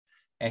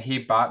and he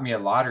bought me a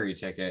lottery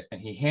ticket and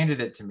he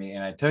handed it to me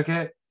and I took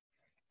it.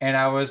 And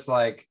I was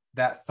like,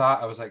 that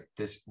thought, I was like,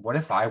 what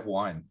if I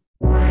won?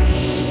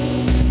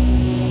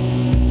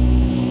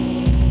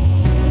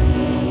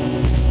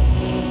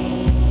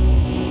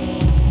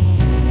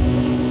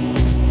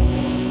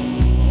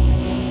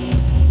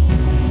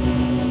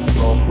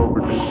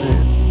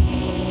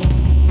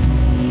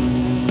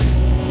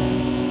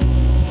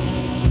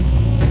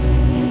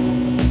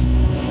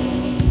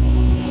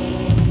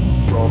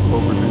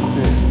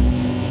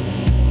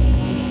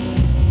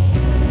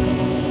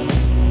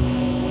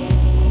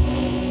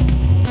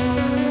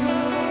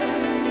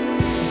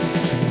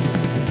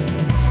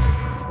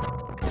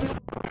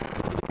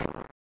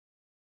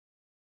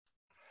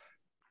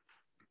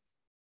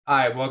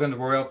 Hi, welcome to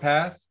Royal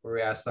Path, where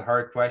we ask the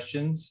hard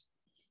questions.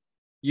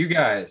 You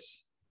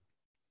guys,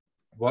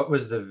 what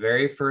was the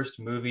very first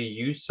movie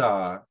you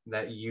saw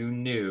that you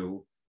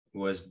knew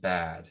was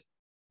bad?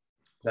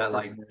 That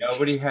like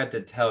nobody had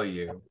to tell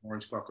you.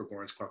 Clockwork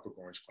Orange.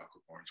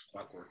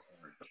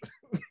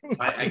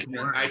 I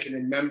can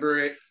remember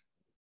it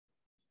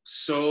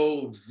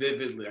so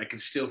vividly. I can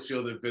still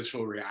feel the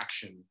visceral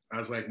reaction. I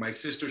was like, my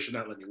sister should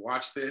not let me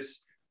watch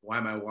this. Why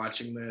am I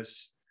watching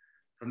this?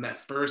 From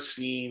that first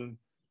scene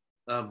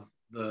of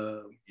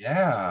the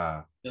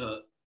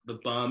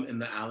bum in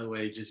the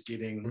alleyway just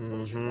getting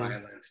ultra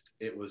violenced,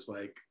 it was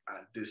like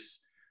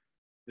this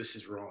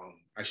is wrong.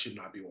 I should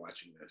not be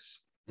watching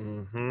this.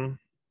 Without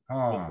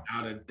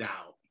a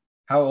doubt.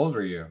 How old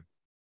were you?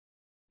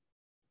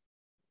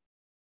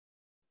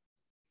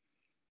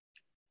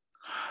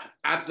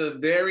 At the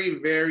very,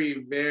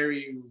 very,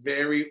 very,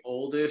 very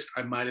oldest,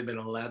 I might have been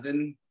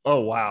 11. Oh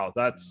wow,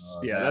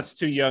 that's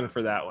too young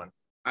for that one.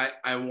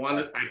 I want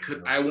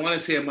to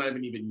say I might have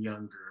been even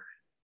younger.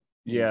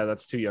 Yeah,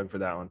 that's too young for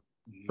that one,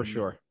 for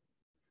sure.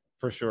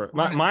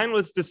 Mine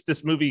was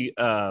this movie.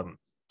 I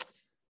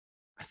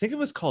think it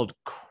was called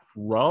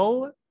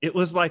Krull. It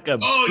was like a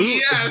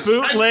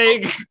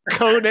bootleg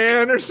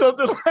Conan or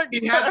something like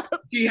that.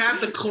 He had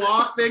the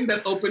claw thing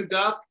that opened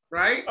up,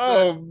 right?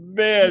 Oh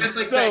man, it's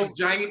like that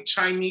giant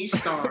Chinese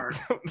star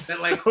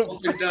that like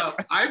opened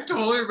up. I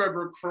totally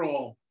remember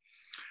Krull.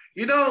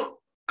 You know,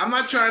 I'm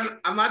not trying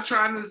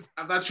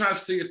to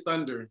steal your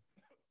thunder,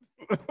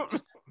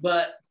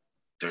 but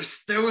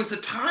there was a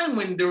time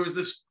when there was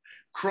this.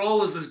 Krull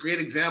was this great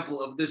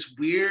example of this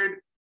weird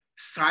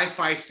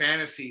sci-fi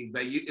fantasy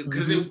that you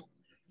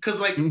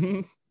because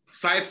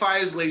sci-fi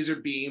is laser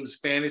beams,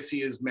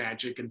 fantasy is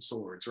magic and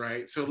swords,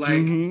 right? So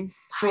like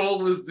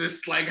Krull was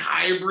this like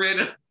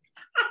hybrid.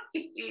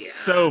 Yeah.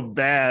 So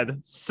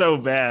bad.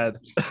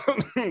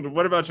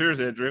 What about yours,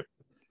 Andrew?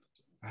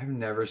 I've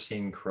never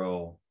seen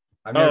Krull.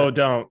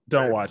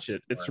 Don't watch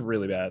it. It's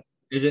really bad.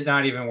 Is it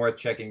not even worth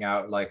checking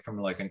out, like from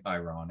like an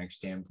ironic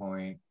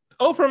standpoint?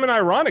 Oh, from an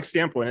ironic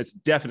standpoint, it's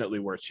definitely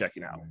worth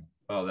checking out.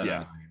 Oh, then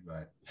yeah.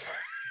 But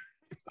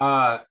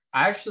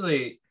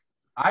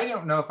I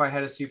don't know if I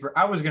had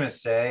I was gonna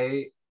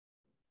say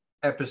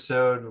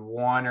episode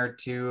 1 or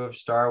 2 of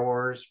Star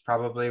Wars,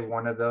 probably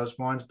one of those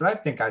ones, but I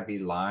think I'd be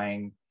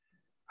lying.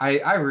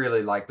 I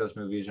really liked those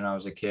movies when I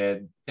was a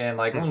kid, and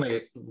like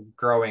only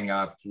growing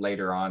up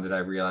later on did I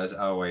realize,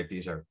 oh wait,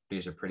 these are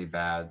pretty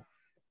bad.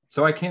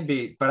 So I can't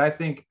be, but I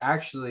think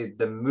actually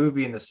the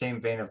movie in the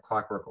same vein of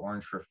Clockwork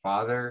Orange for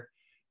father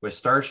was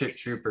Starship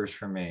Troopers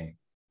for me.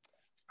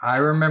 I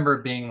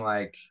remember being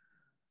like,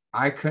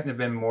 I couldn't have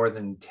been more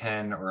than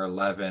 10 or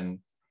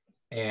 11,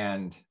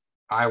 and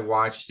I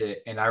watched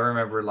it, and I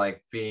remember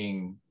like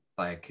being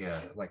like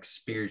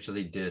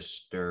spiritually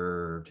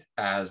disturbed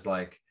as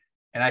like.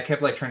 And I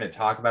kept like trying to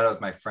talk about it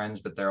with my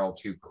friends, but they're all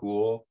too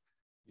cool.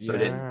 So it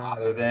didn't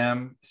bother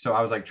them. So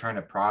I was like trying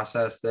to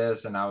process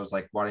this, and I was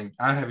like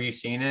have you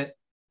seen it?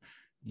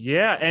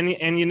 Yeah.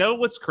 And you know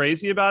what's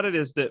crazy about it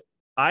is that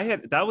I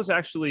had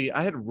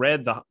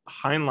read the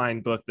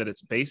Heinlein book that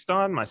it's based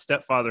on. My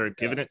stepfather had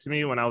given it to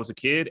me when I was a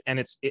kid, and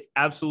it's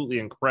absolutely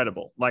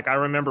incredible. Like I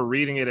remember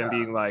reading it and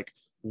being like,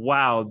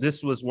 wow,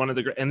 this was one of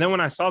the great. And then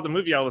when I saw the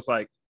movie, I was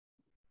like,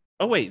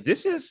 oh wait,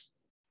 this is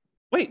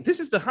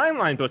the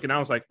Heinlein book. And I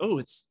was like,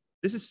 oh,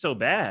 this is so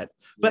bad.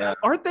 But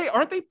aren't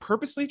they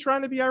purposely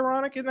trying to be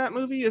ironic in that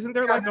movie? Isn't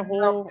there like a whole...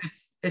 No,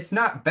 it's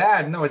not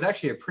bad. No, it's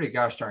actually a pretty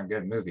gosh darn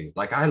good movie.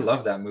 Like I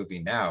love that movie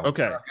now.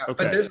 Okay. But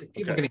there's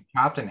people getting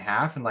chopped in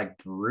half and like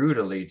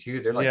brutally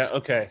too. They're like, yeah,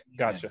 okay.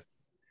 Gotcha.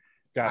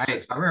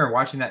 I remember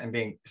watching that and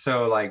being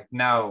so like,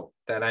 now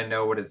that I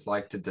know what it's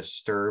like to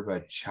disturb a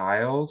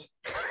child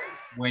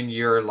when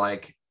you're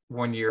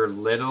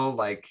little,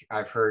 like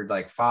I've heard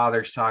like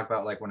fathers talk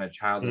about like when a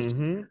child is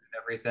and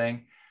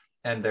everything,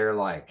 and they're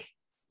like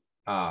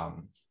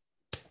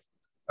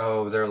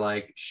they're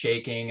like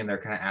shaking and they're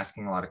kind of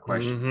asking a lot of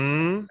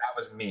questions. That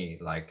was me.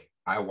 Like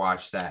I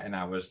watched that and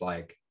I was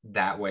like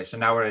that way. So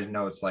now what I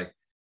know, it's like,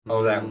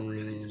 that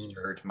really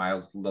disturbed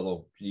my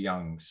little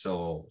young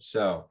soul.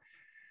 So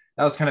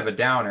that was kind of a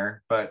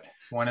downer, but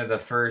one of the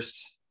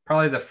first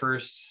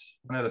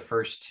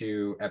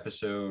two,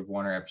 episode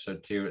 1 or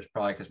episode 2, it's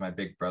probably because my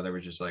big brother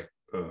was just like,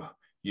 oh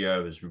yeah,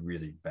 it was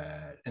really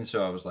bad. And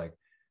so I was like,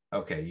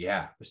 Okay,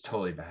 yeah, it was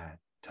totally bad.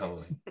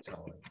 Totally.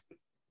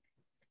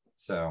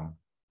 So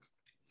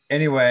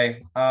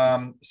anyway,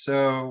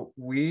 so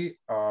we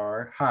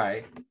are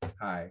hi,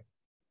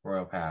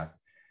 Royal Path.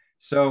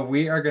 So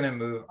we are going to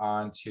move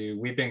on to,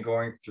 we've been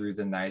going through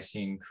the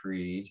Nicene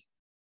Creed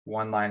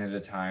one line at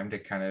a time to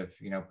kind of,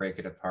 break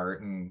it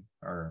apart and,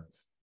 or,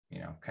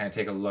 kind of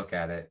take a look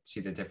at it, see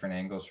the different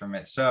angles from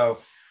it. So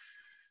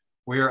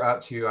we are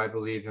up to, I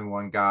believe in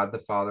one God, the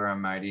Father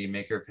Almighty,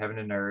 maker of heaven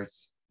and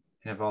earth,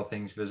 and of all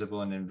things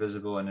visible and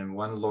invisible, and in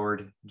one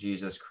Lord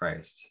Jesus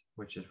Christ,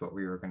 which is what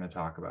we were going to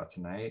talk about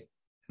tonight,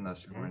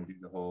 unless we want to do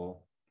the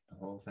whole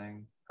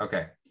thing.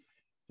 Okay.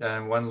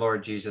 And one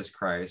Lord Jesus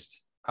Christ.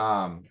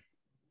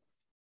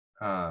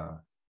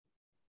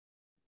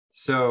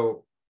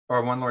 So,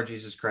 or one Lord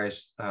Jesus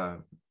Christ,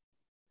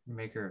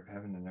 maker of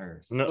heaven and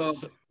earth. No, Well,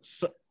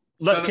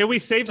 look, can we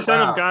save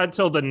Son of God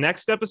till the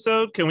next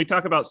episode? Can we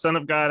talk about Son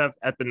of God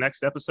at the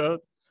next episode?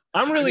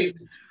 I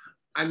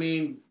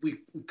mean, we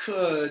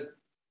could,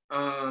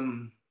 but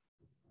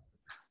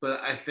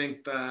I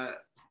think that,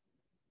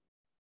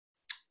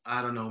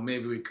 I don't know,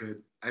 maybe we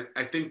could.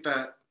 I think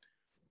that,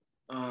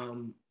 I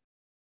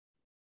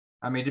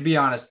mean, to be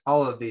honest,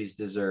 all of these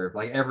deserve,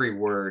 like, every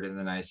word in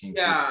the Nicene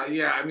Creed.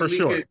 Yeah. I mean, for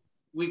sure.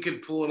 We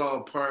could pull it all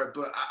apart,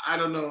 but I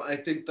don't know. I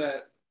think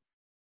that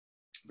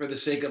for the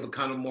sake of a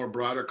kind of more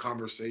broader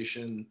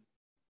conversation,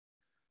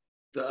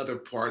 the other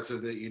parts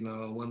of it,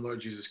 one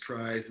Lord Jesus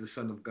Christ, the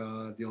Son of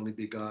God, the only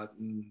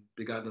begotten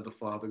of the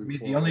Father. I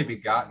mean, the only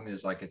begotten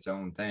is like its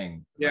own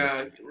thing.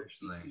 Yeah,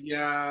 like,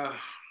 yeah.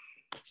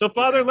 So,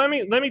 Father, let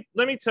me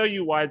tell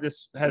you why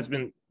this has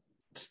been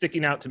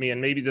sticking out to me, and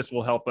maybe this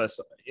will help us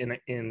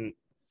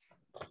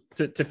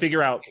to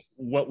figure out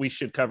what we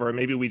should cover, or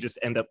maybe we just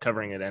end up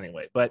covering it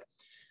anyway. But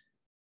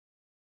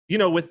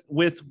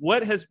with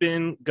what has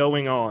been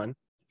going on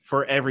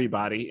for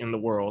everybody in the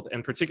world,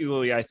 and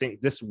particularly I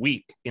think this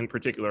week in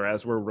particular,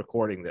 as we're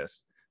recording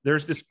this,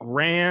 there's this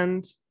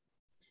grand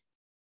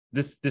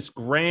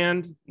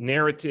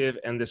narrative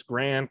and this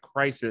grand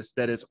crisis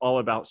that is all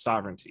about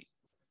sovereignty,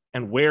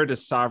 and where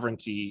does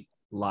sovereignty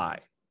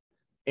lie?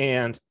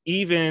 And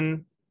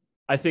even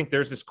I think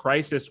there's this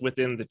crisis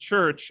within the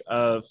church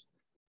of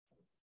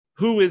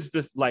who is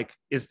the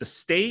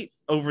state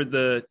over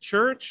the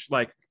church?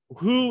 Like,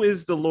 who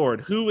is the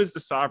Lord? Who is the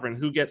sovereign?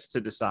 Who gets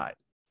to decide?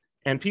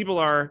 And people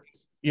are,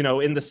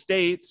 in the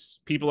States,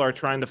 people are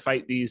trying to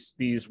fight these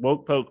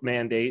woke poke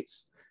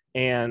mandates.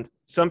 And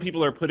some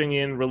people are putting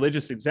in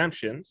religious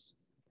exemptions.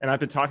 And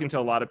I've been talking to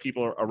a lot of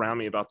people around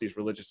me about these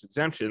religious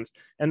exemptions.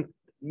 And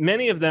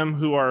many of them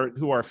who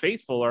are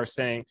faithful are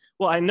saying,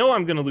 well, I know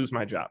I'm going to lose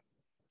my job.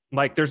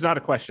 Like, there's not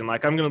a question.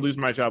 Like, I'm going to lose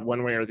my job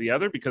one way or the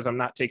other because I'm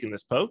not taking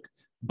this poke.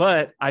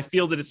 But I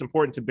feel that it's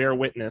important to bear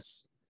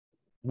witness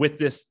with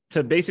this,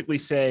 to basically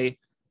say,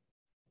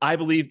 I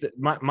believe that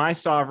my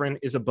sovereign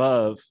is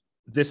above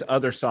this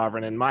other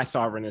sovereign, and my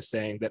sovereign is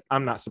saying that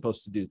I'm not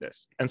supposed to do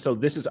this. And so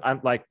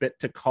I'm like that,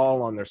 to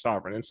call on their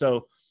sovereign. And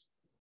so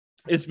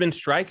it's been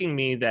striking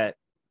me that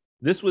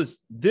this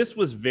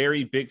was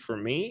very big for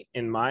me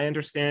in my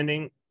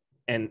understanding,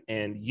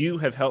 and you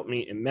have helped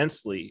me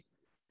immensely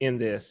in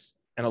this.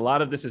 And a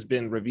lot of this has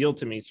been revealed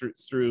to me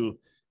through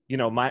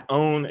my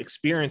own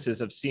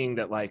experiences of seeing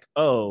that, like,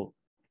 oh,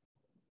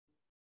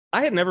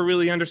 I had never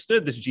really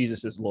understood this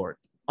Jesus is Lord.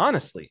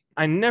 Honestly,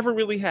 I never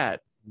really had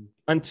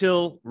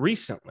until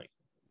recently.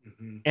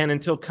 Mm-hmm. And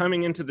until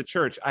coming into the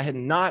church, I had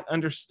not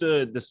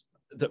understood this,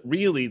 that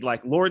really,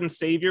 like, Lord and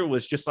Savior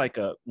was just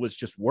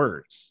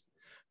words.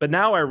 But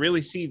now I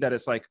really see that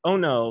it's like, oh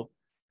no,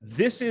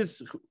 this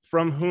is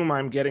from whom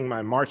I'm getting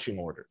my marching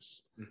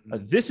orders.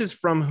 Mm-hmm. This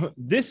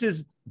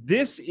is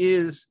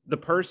the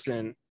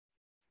person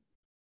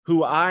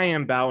who I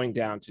am bowing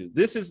down to.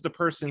 This is the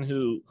person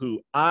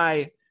who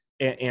I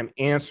am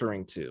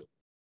answering to.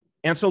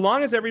 And so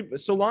long as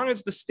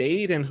the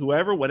state and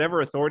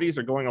whatever authorities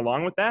are going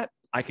along with that,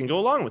 I can go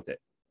along with it.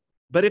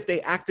 But if they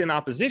act in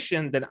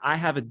opposition, then I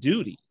have a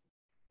duty.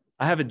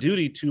 I have a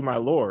duty to my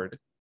Lord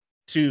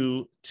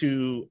to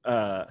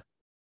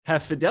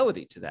have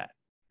fidelity to that.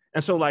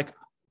 And so, like,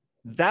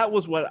 that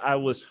was what I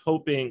was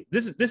hoping.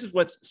 This is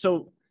what's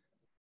so.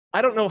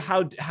 I don't know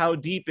how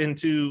deep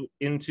into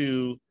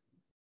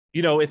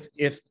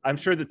if I'm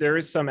sure that there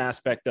is some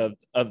aspect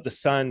of the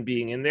Son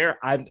being in there.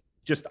 I'm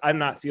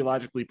not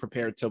theologically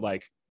prepared to,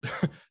 like,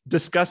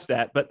 discuss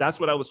that, but that's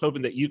what I was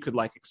hoping that you could,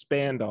 like,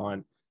 expand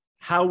on,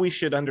 how we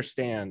should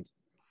understand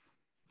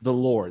the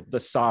Lord, the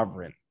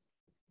sovereign.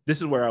 This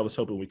is where I was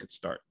hoping we could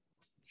start.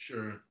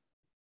 Sure.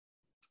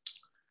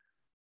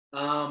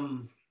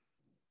 I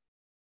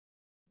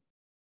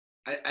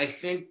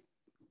think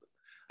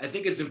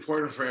it's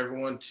important for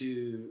everyone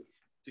to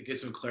get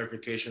some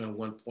clarification on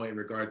one point in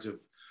regards of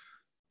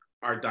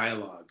our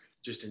dialogue,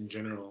 just in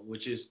general,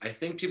 which is, I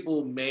think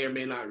people may or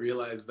may not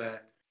realize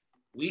that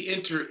we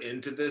enter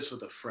into this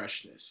with a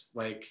freshness.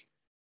 Like,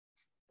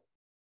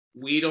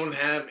 we don't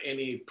have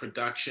any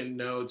production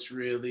notes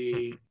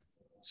really.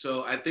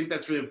 So I think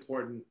that's really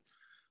important.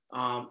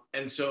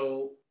 And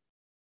so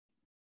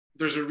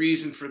there's a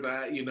reason for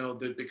that,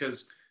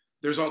 because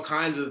there's all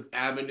kinds of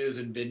avenues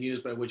and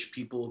venues by which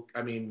people,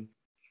 I mean,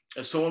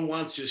 if someone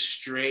wants just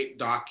straight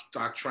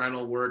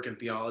doctrinal work and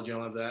theology,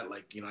 all of that,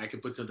 like, you know, I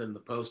could put something in the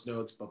post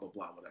notes, blah, blah,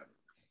 blah, whatever.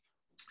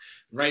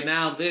 Right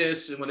now,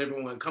 this and what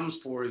everyone comes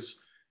for is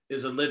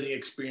a living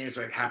experience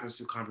that happens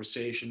through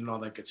conversation and all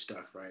that good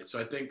stuff, right? So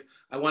I think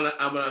I'm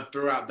gonna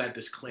throw out that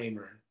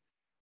disclaimer,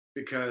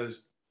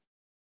 because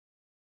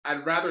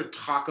I'd rather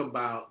talk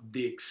about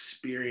the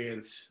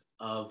experience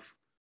of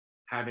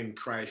having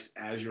Christ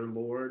as your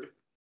Lord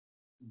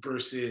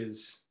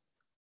versus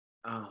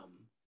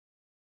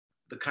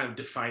the kind of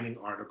defining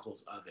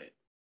articles of it.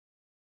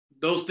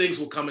 Those things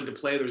will come into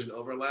play. There's an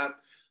overlap,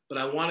 but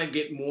I want to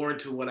get more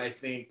into what I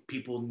think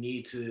people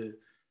need to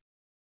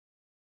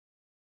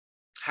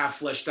have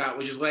fleshed out,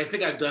 which is what I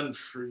think I've done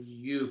for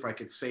you, if I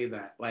could say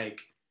that.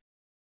 Like,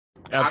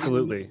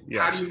 absolutely,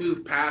 how do you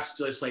move past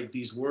just like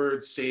these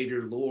words,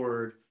 Savior,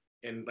 Lord,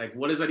 and like,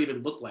 what does that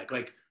even look like?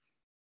 Like,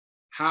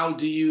 how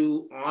do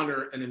you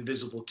honor an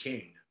invisible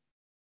King?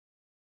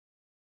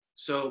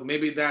 So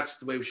maybe that's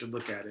the way we should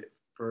look at it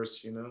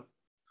first, you know?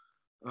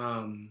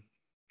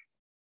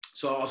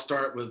 So I'll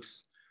start with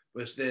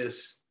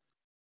this.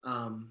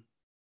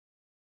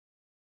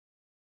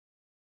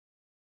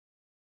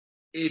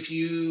 If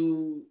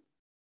you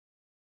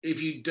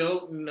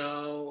don't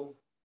know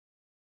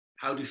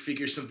how to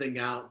figure something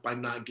out by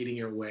not getting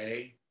your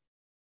way,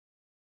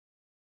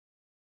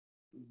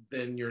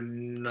 then you're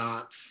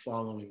not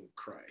following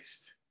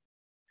Christ.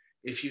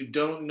 If you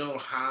don't know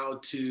how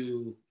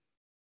to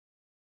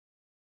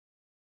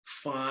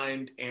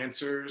find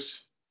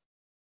answers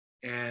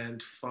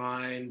and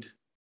find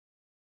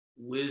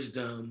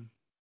wisdom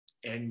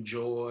and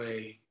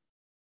joy,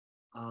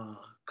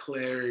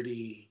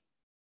 clarity,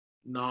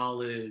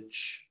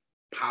 knowledge,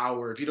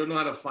 power, if you don't know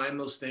how to find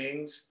those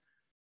things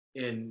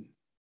in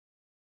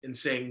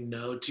saying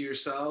no to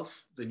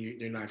yourself, then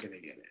you're not going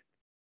to get it.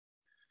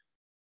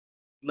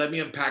 Let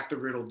me unpack the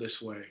riddle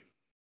this way.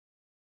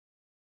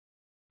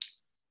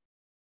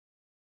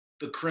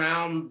 The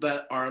crown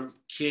that our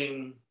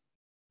king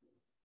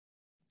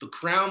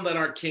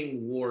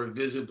wore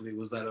visibly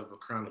was that of a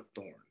crown of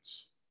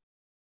thorns.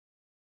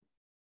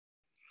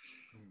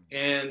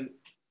 And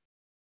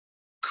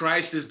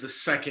Christ is the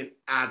second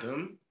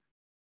Adam.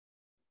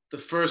 The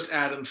first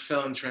Adam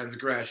fell and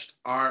transgressed,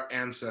 our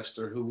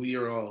ancestor, who we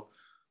are all,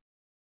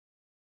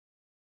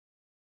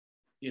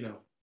 you know,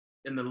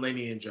 in the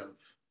lineage of.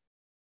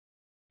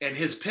 And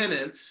his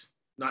penance,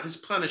 not his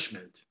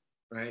punishment,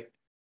 right?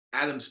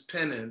 Adam's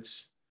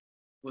penance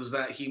was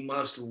that he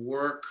must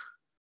work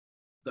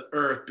the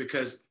earth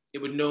because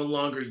it would no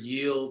longer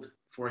yield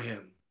for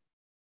him,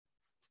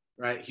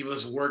 right? He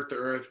must work the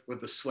earth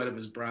with the sweat of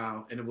his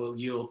brow, and it will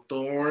yield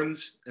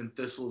thorns and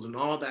thistles and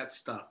all that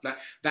stuff.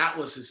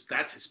 That's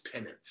his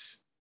penance.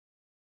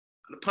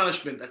 The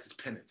punishment, that's his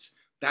penance.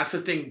 That's the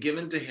thing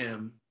given to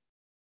him.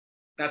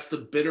 That's the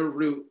bitter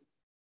root,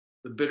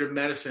 the bitter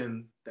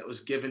medicine that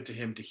was given to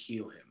him to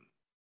heal him,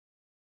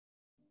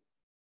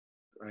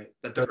 right?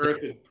 That the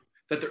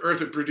earth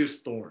would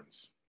produce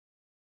thorns.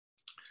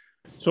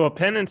 So a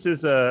penance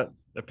is a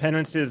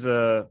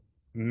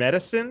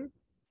medicine.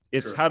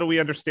 It's Correct. How do we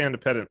understand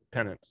a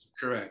penance?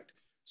 Correct.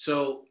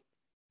 So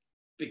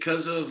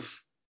because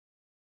of,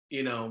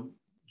 you know,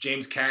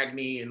 James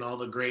Cagney and all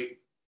the great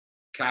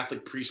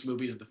Catholic priest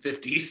movies of the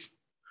 50s,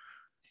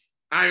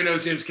 I don't even know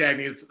if James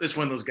Cagney it's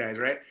one of those guys,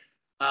 right?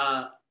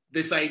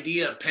 This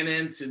idea of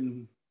penance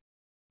and,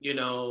 you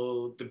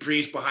know, the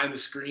priest behind the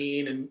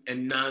screen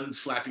and nuns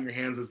slapping your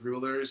hands with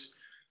rulers,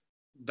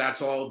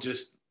 that's all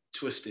just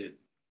twisted.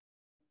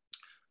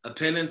 A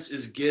penance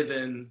is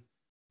given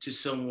to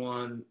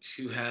someone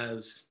who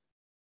has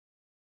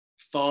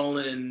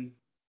fallen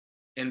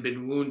and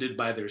been wounded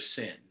by their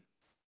sin.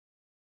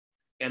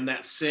 And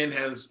that sin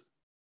has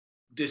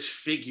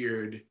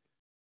disfigured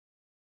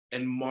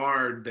and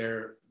marred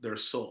their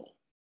soul.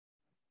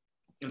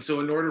 And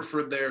so in order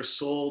for their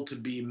soul to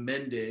be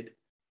mended,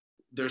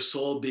 their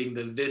soul being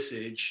the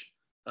visage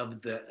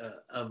of the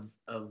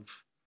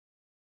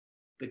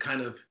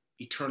kind of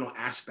eternal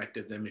aspect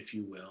of them, if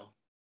you will,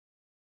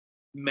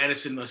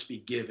 medicine must be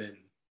given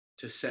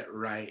to set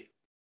right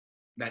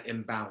that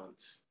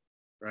imbalance,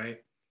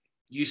 right?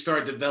 You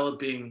start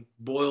developing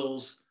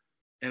boils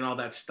and all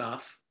that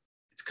stuff,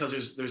 it's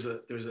because there's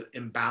an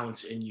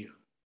imbalance in you.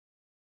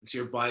 And so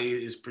your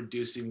body is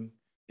producing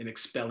and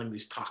expelling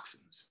these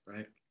toxins,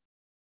 right?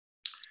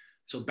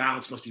 So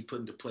balance must be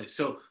put into place.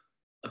 So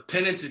a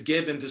penance is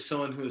given to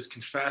someone who has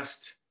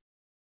confessed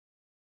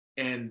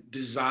and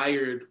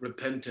desired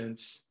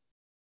repentance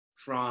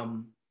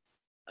from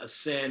a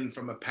sin,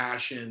 from a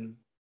passion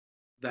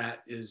that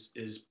is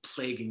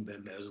plaguing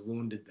them, that has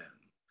wounded them.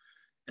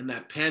 And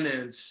that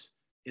penance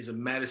is a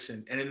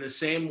medicine. And in the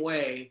same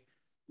way,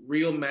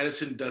 real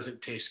medicine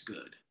doesn't taste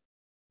good.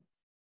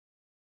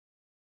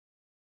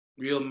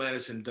 Real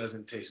medicine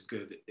doesn't taste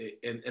good.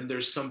 And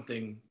there's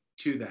something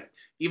to that.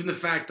 Even the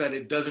fact that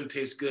it doesn't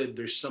taste good,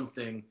 there's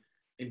something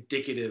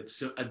indicative,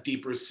 so a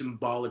deeper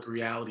symbolic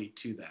reality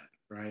to that,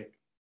 right?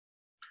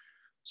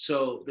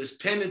 So this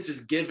penance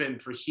is given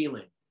for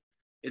healing.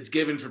 It's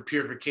given for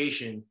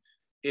purification.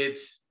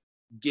 It's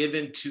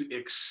given to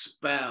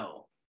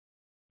expel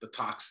the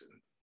toxin.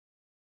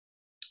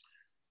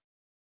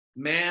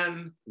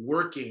 Man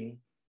working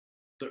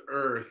the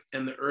earth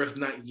and the earth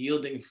not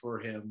yielding for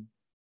him.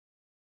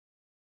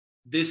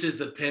 This is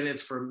the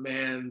penance for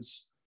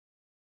man's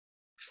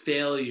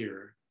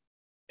failure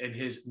and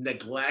his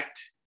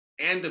neglect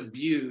and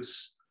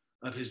abuse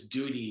of his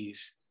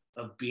duties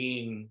of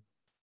being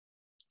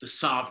the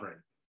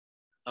sovereign,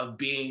 of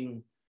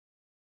being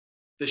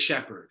the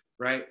shepherd,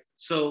 right?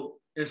 So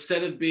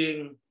instead of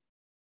being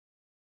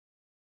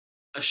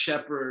a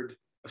shepherd,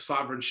 a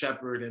sovereign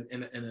shepherd,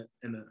 and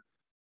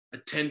a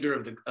tender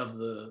of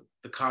the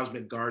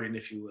cosmic garden,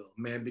 if you will,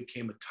 man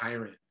became a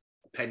tyrant,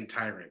 a petty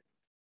tyrant,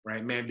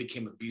 right? Man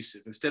became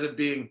abusive. Instead of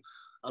being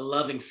a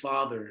loving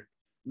father,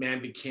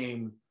 man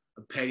became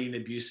a petty and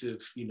abusive,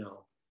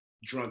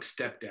 drunk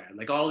stepdad.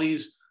 Like all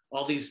these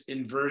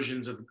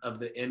inversions of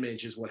the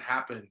image is what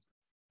happened.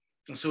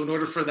 And so in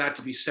order for that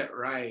to be set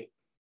right,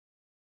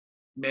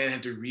 man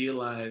had to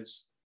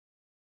realize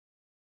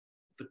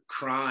the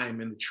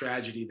crime and the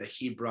tragedy that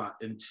he brought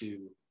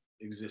into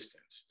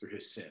existence through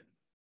his sin.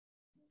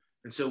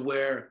 And so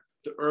where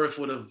the earth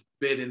would have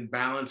been in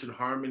balance and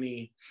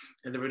harmony,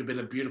 and there would have been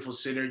a beautiful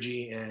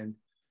synergy, and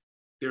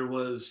there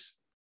was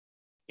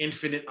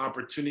infinite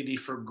opportunity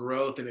for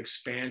growth and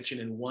expansion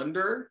and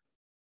wonder,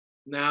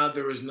 now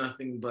there was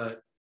nothing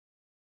but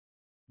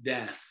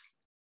death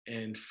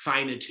and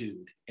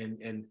finitude.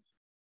 And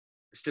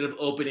instead of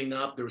opening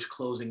up, there was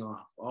closing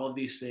off. All of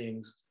these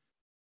things.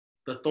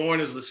 The thorn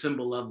is the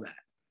symbol of that,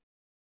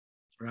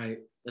 right?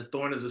 The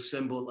thorn is a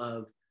symbol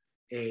of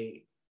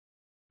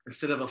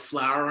instead of a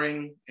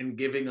flowering and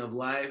giving of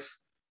life,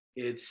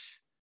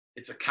 it's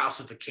a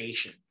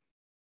calcification,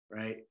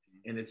 right?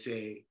 And it's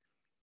a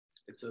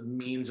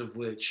means of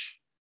which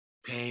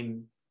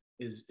pain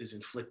is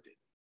inflicted,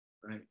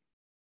 right?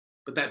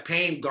 But that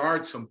pain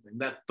guards something.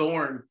 That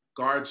thorn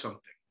guards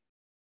something.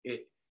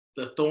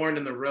 The thorn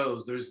and the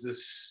rose, there's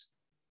this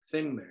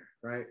thing there,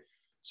 right?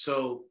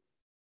 So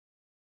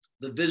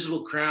the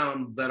visible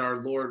crown that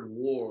our Lord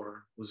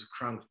wore was a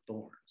crown of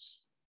thorns.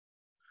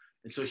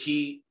 And so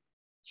there's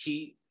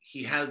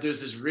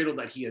this riddle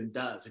that he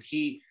undoes, and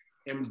he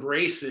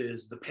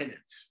embraces the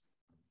penance.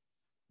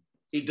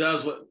 He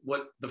does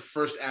what the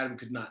first Adam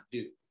could not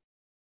do.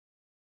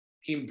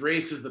 He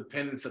embraces the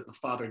penance that the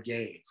Father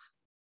gave.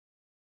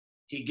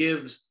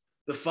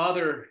 The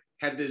Father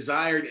had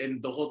desired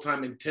and the whole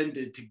time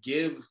intended to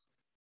give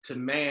to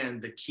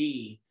man the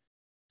key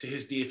to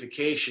his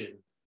deification,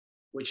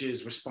 which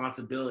is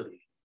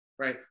responsibility,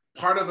 right?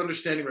 Part of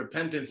understanding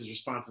repentance is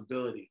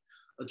responsibility.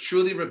 A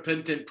truly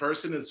repentant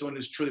person is someone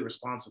who's truly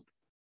responsible,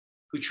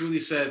 who truly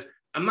says,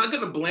 I'm not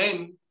going to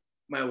blame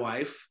my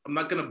wife. I'm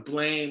not going to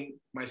blame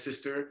my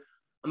sister.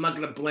 I'm not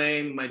going to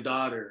blame my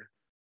daughter.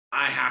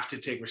 I have to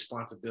take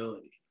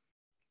responsibility.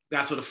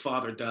 That's what a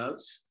father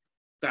does.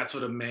 That's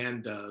what a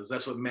man does.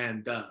 That's what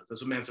man does.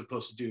 That's what man's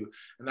supposed to do.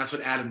 And that's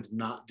what Adam did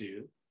not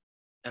do.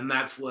 And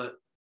that's what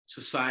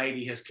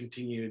society has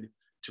continued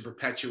to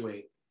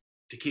perpetuate,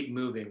 to keep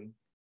moving,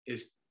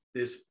 is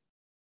this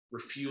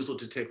refusal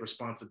to take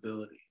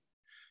responsibility.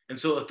 And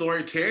so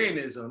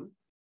authoritarianism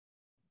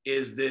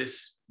is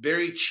this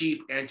very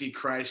cheap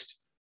antichrist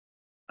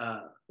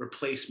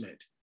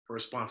replacement for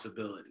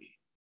responsibility,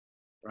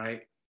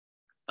 right?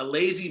 A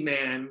lazy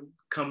man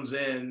comes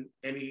in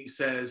and he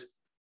says,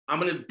 I'm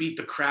going to beat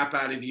the crap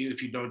out of you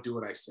if you don't do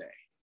what I say.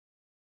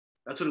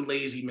 That's what a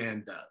lazy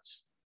man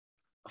does.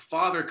 A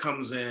father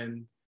comes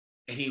in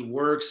and he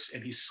works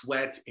and he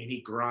sweats and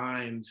he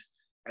grinds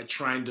at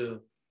trying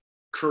to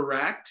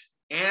correct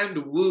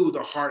and woo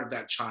the heart of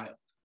that child,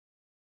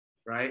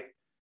 right?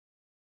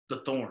 The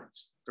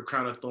thorns, the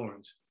crown of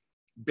thorns.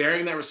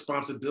 Bearing that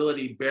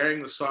responsibility,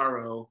 bearing the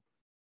sorrow,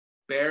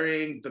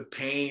 bearing the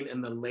pain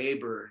and the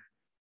labor,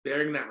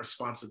 bearing that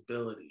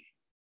responsibility.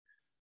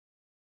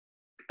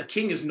 A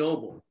king is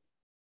noble,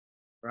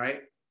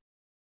 right?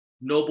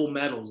 Noble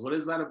metals. What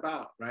is that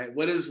about, right?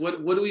 What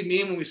do we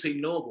mean when we say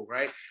noble,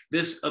 right?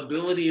 This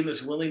ability and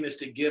this willingness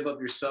to give up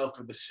yourself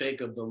for the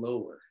sake of the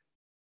lower,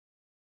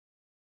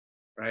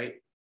 right?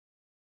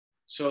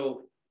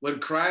 So when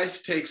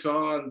Christ takes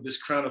on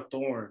this crown of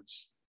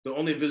thorns, the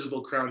only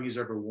visible crown he's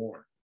ever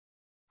worn,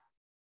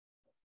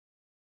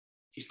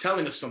 he's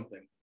telling us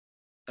something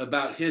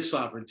about his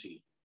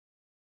sovereignty.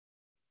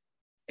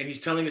 And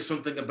he's telling us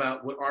something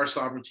about what our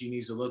sovereignty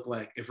needs to look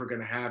like if we're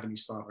going to have any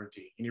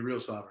sovereignty, any real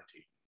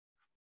sovereignty.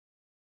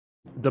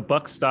 The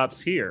buck stops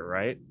here,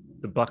 right?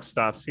 The buck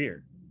stops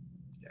here.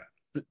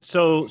 Yeah.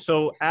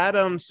 So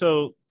Adam.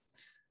 So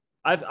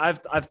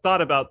I've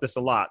thought about this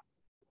a lot,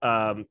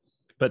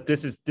 but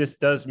this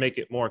does make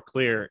it more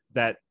clear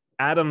that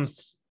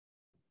Adam's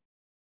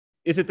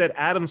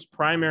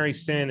primary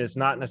sin is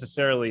not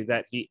necessarily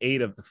that he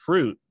ate of the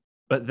fruit,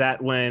 but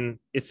that when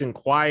it's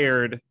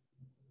inquired,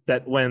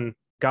 that when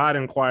God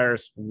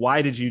inquires,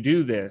 why did you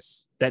do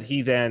this? That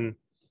he then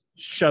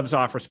shoves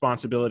off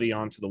responsibility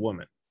onto the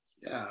woman.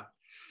 Yeah.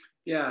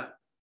 Yeah.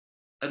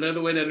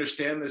 Another way to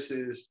understand this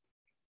is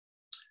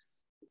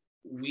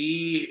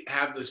we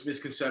have this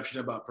misconception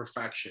about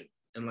perfection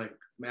and like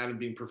Adam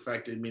being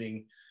perfected,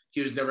 meaning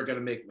he was never going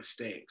to make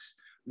mistakes.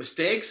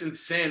 Mistakes and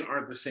sin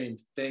aren't the same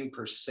thing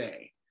per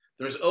se.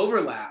 There's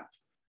overlap,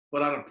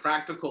 but on a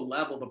practical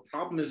level, the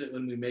problem isn't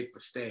when we make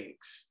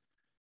mistakes.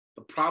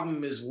 The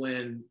problem is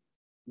when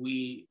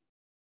we,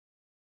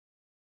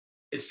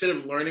 instead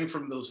of learning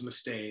from those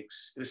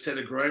mistakes, instead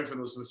of growing from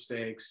those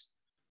mistakes,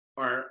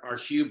 our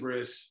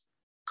hubris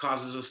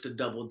causes us to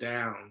double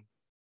down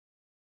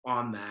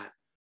on that,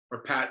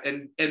 or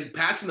and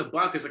passing the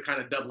buck is a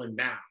kind of doubling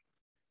down.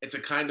 It's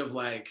a kind of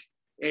like,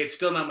 hey, it's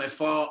still not my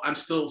fault. I'm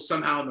still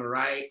somehow in the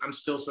right. I'm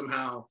still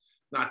somehow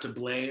not to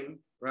blame,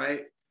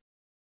 right?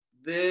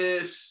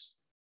 This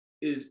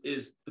is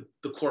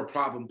the core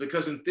problem,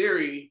 because in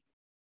theory,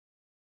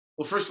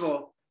 well, first of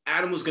all,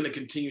 Adam was going to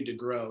continue to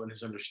grow in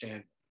his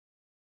understanding.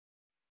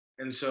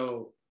 And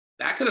so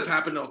that could have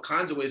happened in all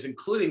kinds of ways,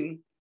 including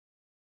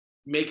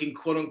making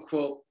quote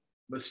unquote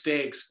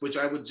mistakes, which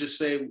I would just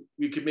say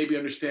we could maybe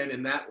understand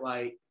in that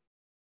light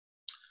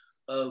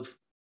of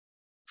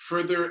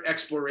further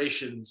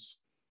explorations,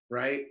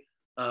 right?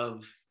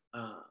 Of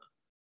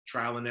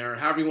trial and error,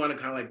 however you want to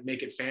kind of like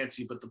make it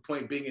fancy. But the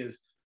point being is,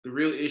 the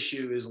real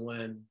issue is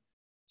when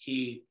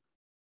he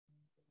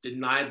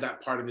denied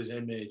that part of his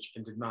image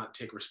and did not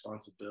take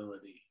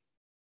responsibility,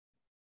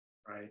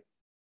 right?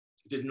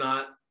 Did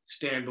not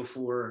stand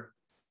before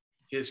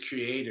his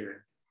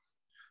creator.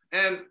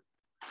 And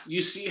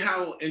you see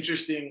how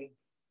interesting,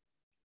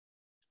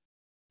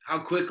 how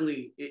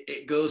quickly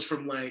it goes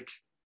from like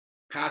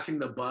passing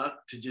the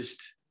buck to just,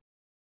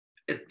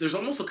 there's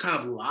almost a kind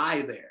of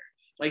lie there.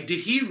 Like, do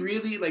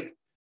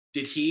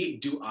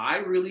I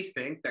really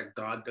think that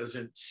God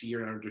doesn't see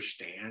or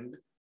understand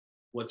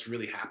what's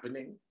really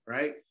happening,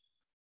 right?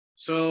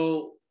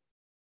 So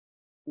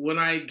when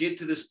I get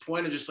to this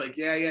point of just like,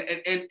 yeah,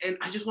 and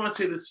I just want to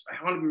say this,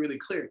 I want to be really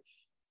clear,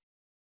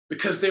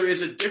 because there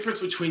is a difference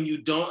between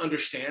you don't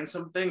understand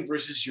something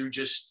versus you're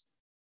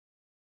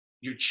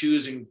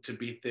choosing to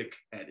be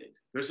thick-headed.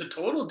 There's a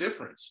total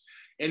difference.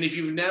 And if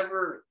you've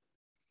never,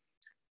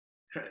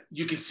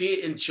 you can see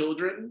it in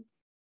children.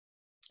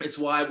 It's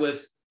why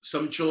with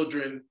some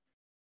children,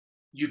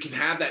 you can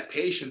have that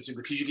patience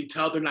because you can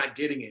tell they're not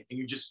getting it, and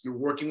you're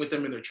working with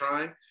them and they're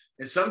trying.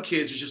 And some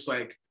kids are just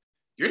like,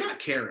 you're not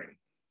caring.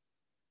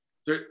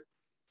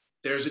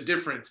 There's a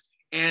difference.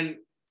 And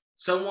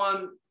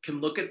someone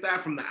can look at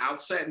that from the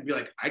outset and be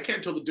like, I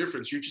can't tell the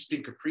difference. You're just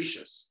being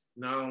capricious.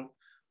 No,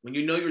 when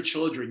you know your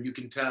children, you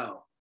can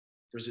tell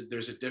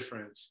there's a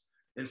difference.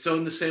 And so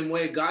in the same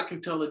way, God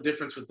can tell the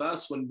difference with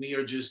us when we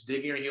are just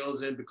digging our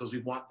heels in because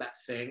we want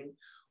that thing,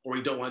 or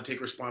we don't want to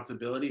take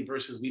responsibility,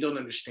 versus we don't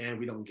understand,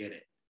 we don't get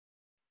it.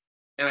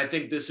 And I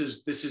think this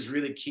is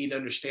really key to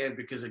understand,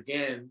 because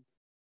again,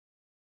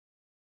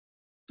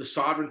 the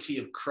sovereignty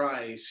of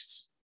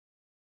Christ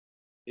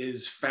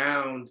is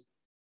found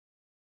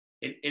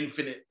in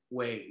infinite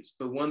ways.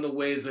 But one of the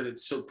ways that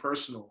it's so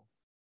personal,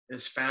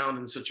 is found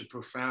in such a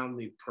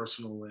profoundly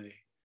personal way,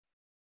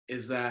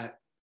 is that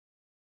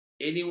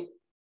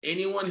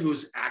anyone who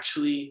is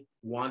actually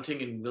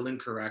wanting and willing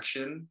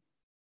correction,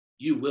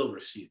 you will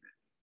receive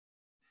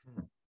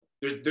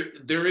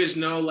it. There is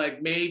no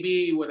like,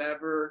 maybe,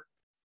 whatever,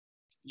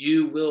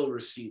 you will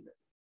receive it,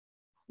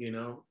 you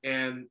know?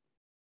 And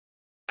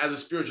as a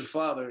spiritual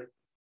father,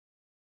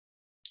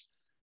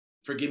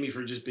 forgive me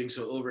for just being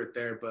so over it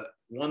there, but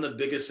one of the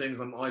biggest things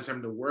I'm always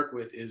having to work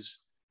with is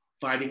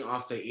fighting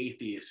off the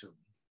atheism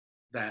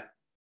that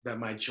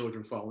my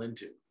children fall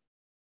into,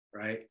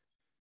 right?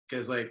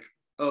 Because like,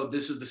 oh,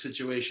 this is the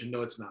situation.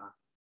 No, it's not.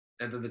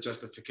 And then the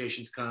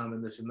justifications come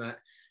and this and that.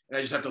 And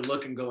I just have to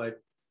look and go like,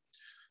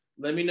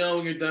 let me know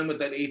when you're done with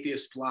that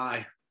atheist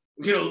fly,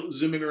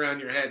 zooming around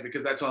your head,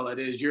 because that's all that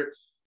is.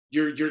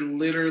 You're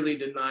literally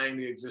denying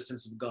the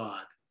existence of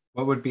God.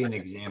 What would be an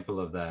example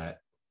of that?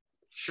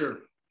 Sure.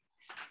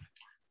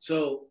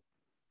 So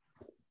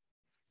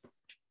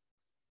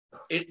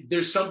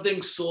there's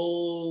something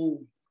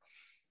so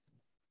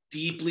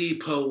deeply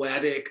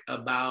poetic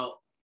about,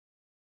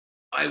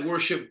 I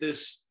worship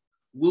this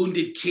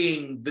wounded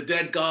king, the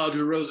dead God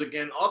who rose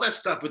again, all that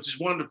stuff, which is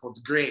wonderful.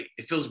 It's great.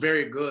 It feels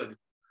very good,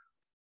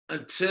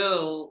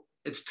 until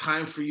it's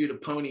time for you to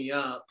pony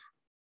up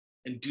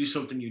and do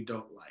something you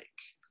don't like.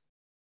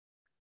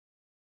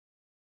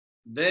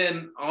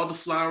 Then all the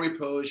flowery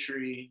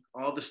poetry,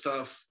 all the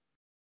stuff,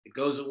 it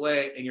goes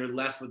away, and you're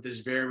left with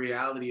this very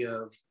reality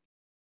of,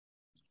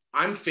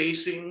 I'm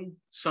facing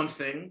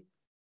something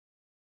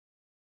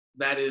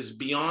that is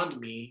beyond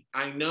me.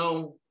 I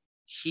know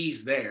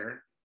he's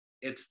there.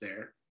 It's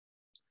there.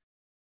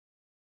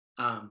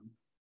 And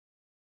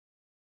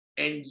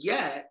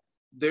yet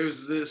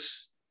there's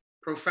this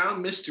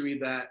profound mystery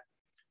that,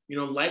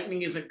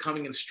 lightning isn't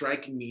coming and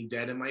striking me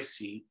dead in my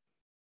seat,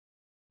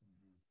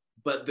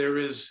 but there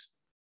is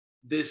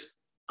this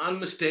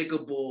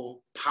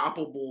unmistakable,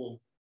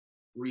 palpable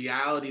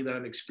reality that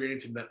I'm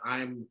experiencing, that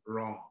I'm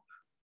wrong.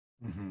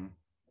 Mm-hmm.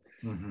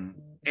 Mm-hmm.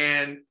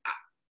 And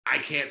I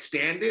can't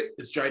stand it.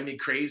 It's driving me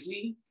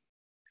crazy.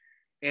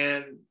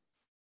 And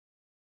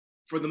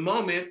for the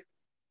moment,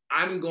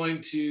 I'm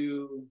going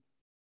to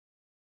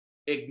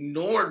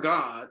ignore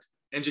God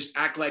and just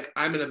act like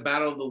I'm in a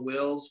battle of the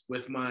wills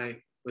with my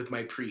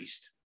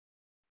priest.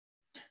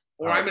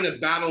 Or I'm in a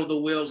battle of the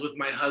wills with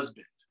my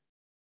husband.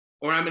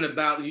 Or I'm in a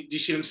battle, do you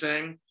see what I'm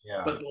saying?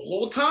 Yeah. But the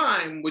whole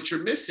time, what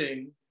you're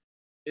missing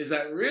is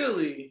that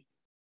really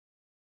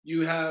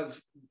you have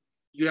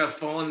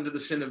fallen into the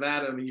sin of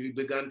Adam, and you've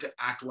begun to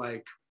act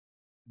like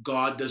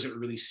God doesn't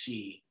really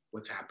see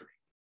what's happening.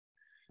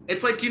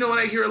 It's like, what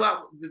I hear a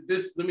lot,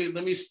 this, let me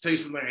tell you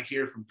something I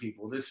hear from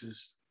people. This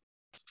is,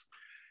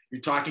 you're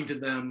talking to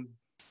them.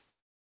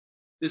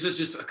 This is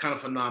just a kind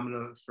of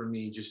phenomenon for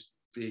me, just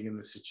being in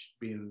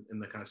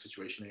the kind of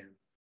situation I am.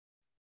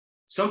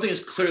 Something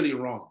is clearly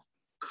wrong,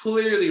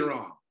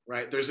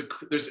 right? There's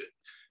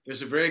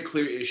a very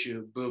clear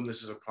issue. Boom,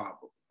 this is a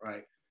problem,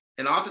 right?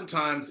 And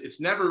oftentimes it's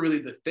never really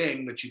the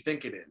thing that you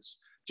think it is.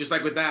 Just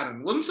like with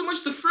Adam, it wasn't so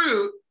much the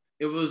fruit,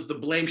 it was the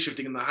blame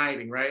shifting and the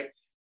hiding, right?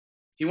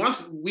 We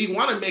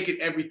want to make it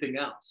everything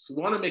else.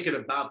 We want to make it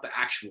about the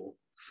actual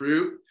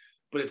fruit,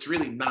 but it's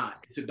really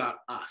not. It's about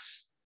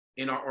us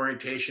in our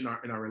orientation,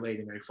 in our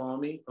relating. Are you follow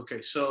me?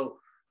 Okay, so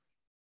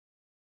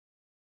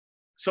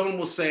someone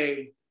will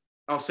say,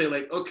 I'll say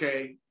like,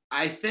 okay,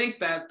 I think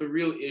that the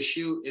real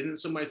issue isn't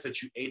so much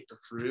that you ate the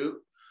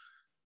fruit.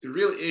 The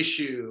real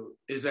issue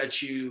is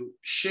that you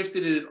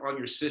shifted it on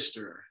your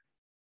sister,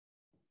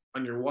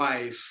 on your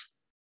wife,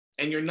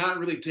 and you're not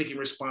really taking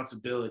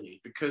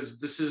responsibility because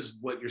this is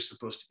what you're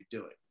supposed to be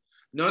doing.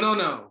 No.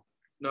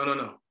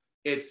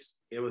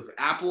 It was the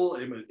apple,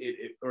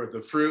 or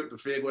the fruit, the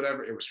fig,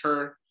 whatever. It was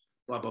her,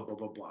 blah, blah, blah,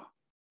 blah, blah.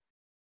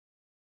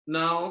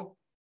 No,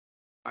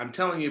 I'm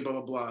telling you, blah,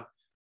 blah, blah.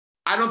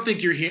 I don't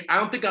think you're here. I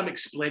don't think I'm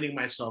explaining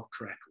myself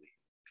correctly.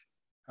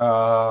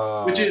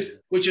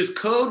 Which is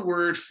code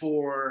word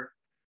for,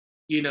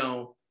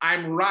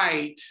 I'm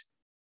right.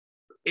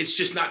 It's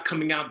just not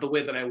coming out the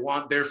way that I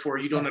want. Therefore,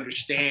 you don't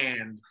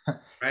understand,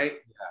 right?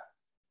 Yeah.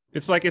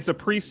 It's like it's a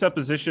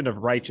presupposition of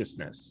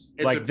righteousness.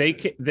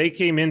 They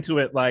came into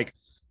it like,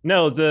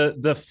 no,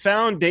 the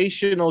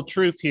foundational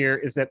truth here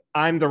is that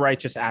I'm the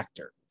righteous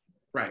actor,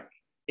 right?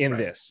 In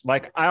this,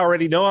 like I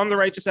already know I'm the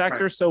righteous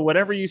actor, right. So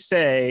whatever you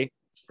say,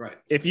 right?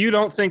 If you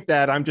don't think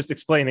that, I'm just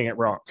explaining it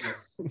wrong.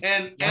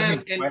 And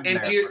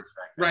here,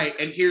 right.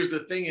 And here's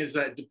the thing: is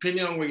that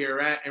depending on where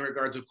you're at in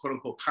regards to quote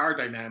unquote power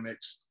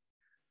dynamics,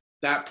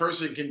 that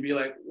person can be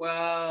like,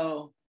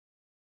 well,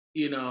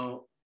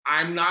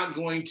 I'm not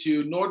going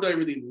to, nor do I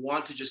really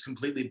want to just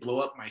completely blow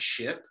up my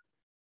ship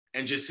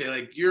and just say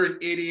like, you're an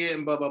idiot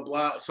and blah, blah,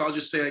 blah. So I'll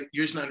just say like,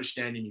 you're just not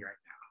understanding me right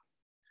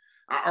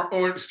now.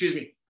 Or excuse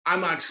me,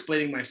 I'm not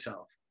explaining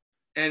myself.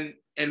 And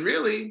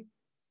really,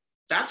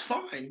 that's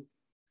fine.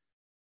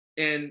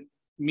 And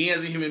me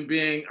as a human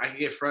being, I can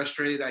get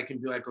frustrated. I can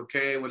be like,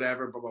 okay,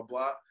 whatever, blah, blah,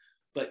 blah.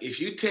 But if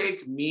you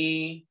take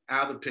me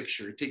out of the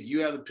picture, take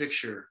you out of the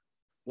picture,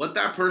 what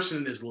that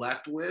person is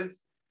left with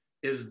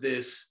is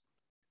this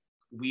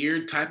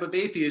weird type of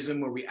atheism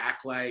where we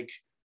act like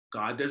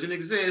God doesn't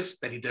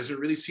exist, that he doesn't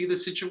really see the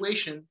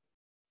situation.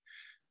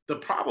 The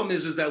problem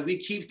is that we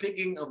keep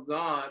thinking of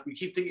God, we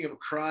keep thinking of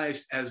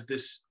Christ as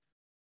this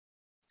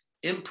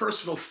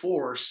impersonal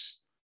force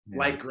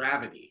like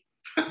gravity.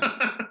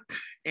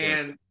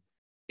 And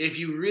if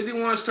you really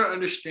want to start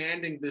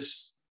understanding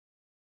this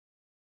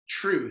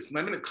truth,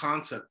 not even a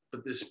concept,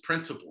 but this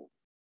principle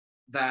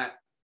that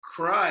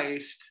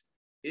Christ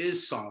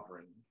is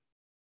sovereign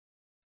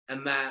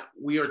and that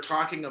we are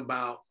talking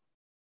about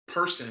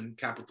person,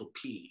 capital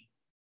P,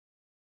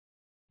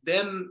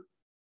 then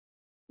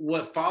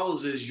what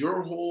follows is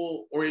your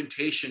whole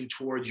orientation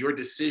towards your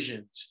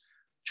decisions,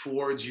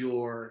 towards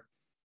your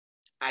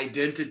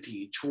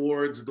identity,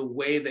 towards the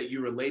way that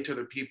you relate to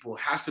other people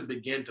has to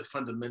begin to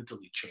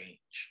fundamentally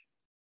change.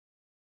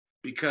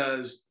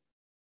 Because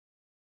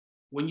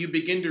when you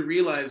begin to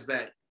realize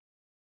that,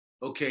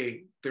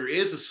 okay, there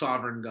is a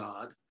sovereign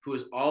God who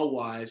is all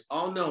wise,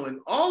 all knowing,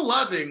 all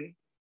loving,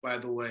 by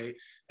the way,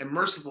 and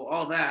merciful,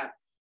 all that.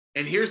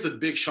 And here's the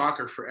big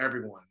shocker for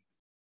everyone.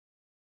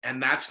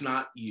 And that's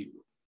not you.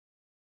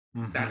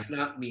 Mm-hmm. That's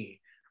not me.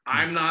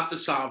 I'm not the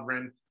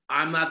sovereign.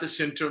 I'm not the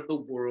center of the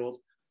world.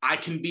 I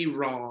can be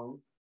wrong,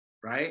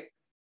 right?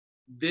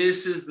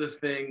 This is the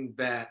thing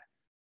that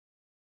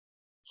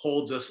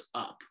holds us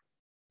up.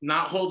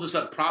 Not holds us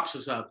up, props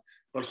us up,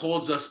 but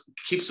holds us,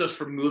 keeps us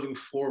from moving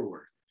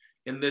forward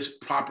in this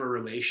proper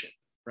relation,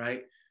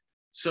 right?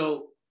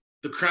 So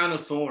the crown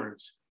of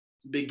thorns,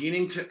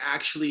 beginning to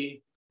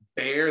actually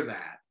bear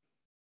that,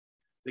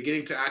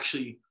 beginning to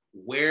actually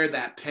wear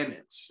that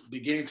penance,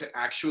 beginning to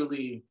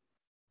actually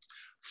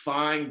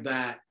find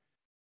that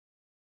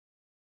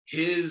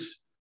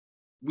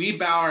we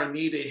bow our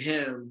knee to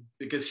him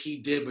because he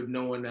did what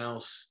no one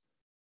else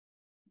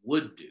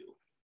would do,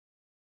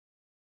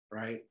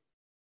 right?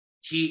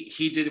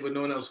 He did what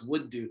no one else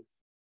would do.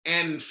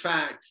 And in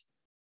fact,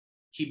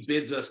 he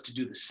bids us to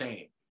do the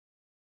same.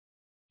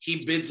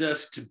 He bids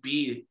us to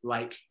be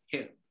like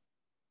him,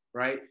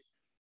 right?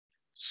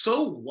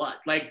 So what?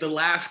 Like the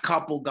last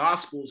couple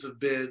gospels have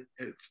been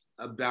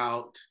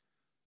about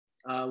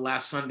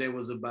last Sunday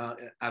was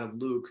about out of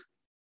Luke.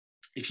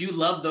 If you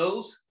love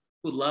those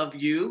who love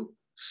you,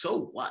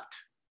 so what?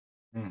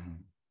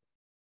 Mm-hmm.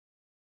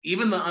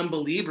 Even the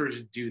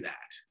unbelievers do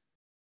that.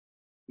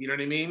 You know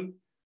what I mean?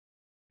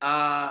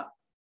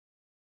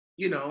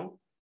 You know,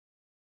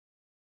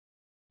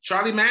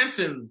 Charlie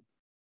Manson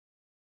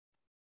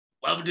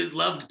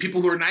loved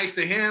people who were nice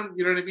to him.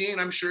 You know what I mean?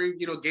 I'm sure,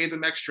 you know, gave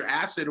them extra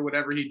acid or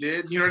whatever he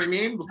did. You know what I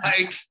mean?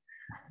 Like,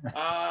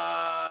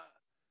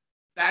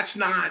 that's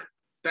not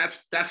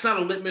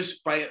a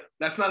litmus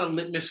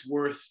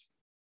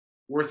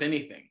worth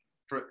anything.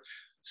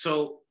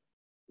 So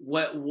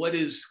what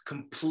is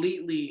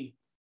completely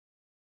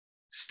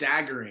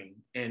staggering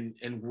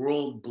and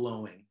world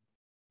blowing,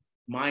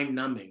 mind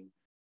numbing,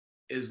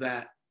 is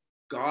that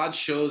God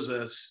shows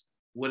us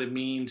what it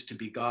means to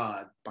be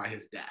God by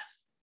his death.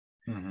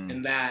 Mm-hmm.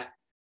 And that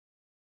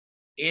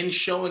in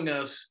showing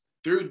us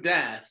through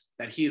death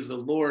that he is the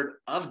Lord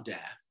of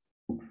death,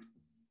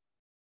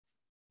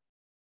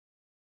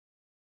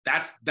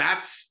 that's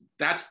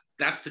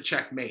the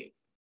checkmate.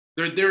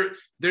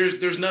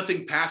 There's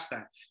nothing past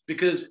that,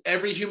 because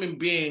every human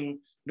being,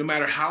 no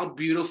matter how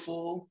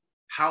beautiful,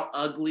 how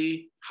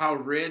ugly, how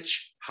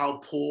rich, how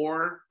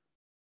poor,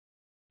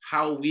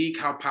 how weak,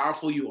 how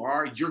powerful you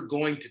are, you're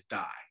going to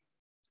die,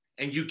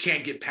 and you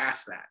can't get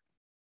past that.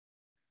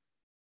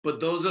 But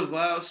those of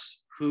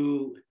us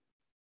who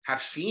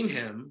have seen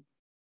him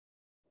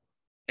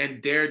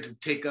and dared to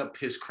take up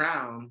his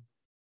crown,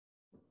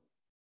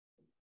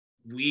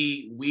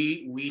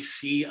 we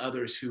see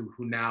others who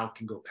now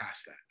can go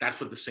past that.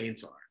 That's what the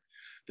saints are.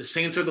 The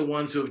saints are the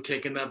ones who have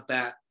taken up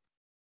that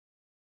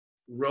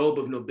robe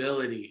of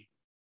nobility,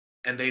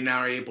 and they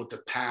now are able to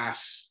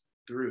pass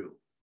through.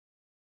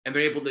 And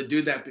they're able to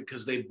do that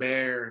because they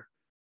bear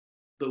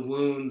the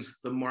wounds,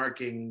 the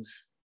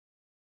markings,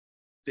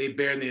 they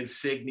bear the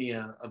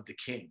insignia of the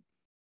king.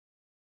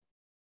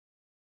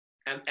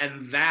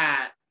 And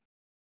that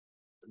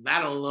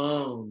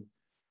alone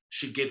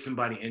should get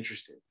somebody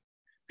interested,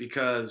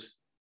 because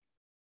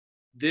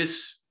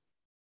this,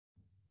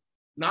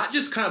 not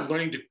just kind of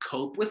learning to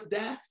cope with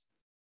death,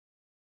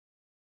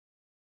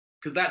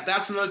 because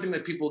that's another thing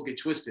that people get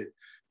twisted.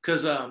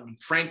 Because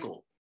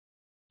Frankl,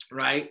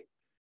 right?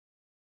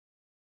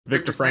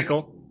 Viktor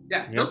Frankl?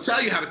 Yeah, he'll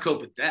tell you how to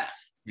cope with death.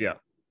 Yeah.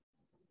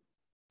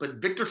 But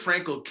Viktor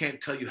Frankl can't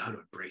tell you how to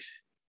embrace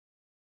it.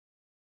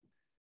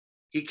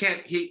 He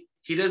can't, he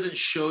doesn't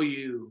show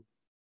you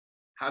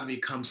how to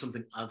become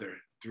something other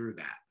through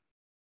that.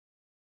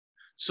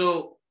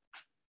 So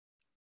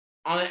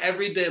on an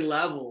everyday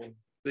level,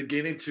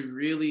 beginning to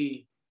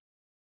really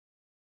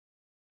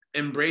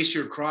embrace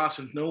your cross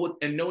and know what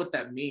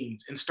that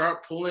means, and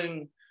start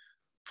pulling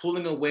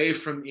away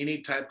from any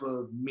type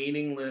of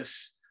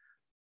meaningless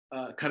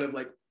kind of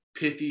like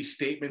pithy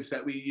statements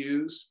that we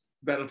use,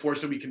 that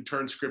unfortunately we can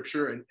turn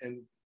scripture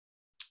and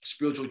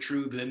spiritual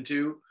truths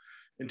into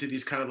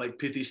these kind of like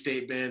pithy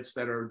statements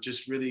that are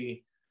just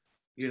really,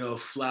 you know,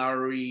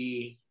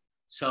 flowery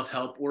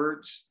self-help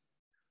words,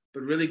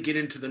 but really get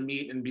into the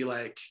meat and be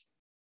like,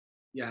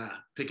 yeah,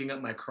 picking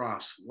up my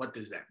cross, what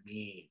does that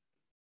mean?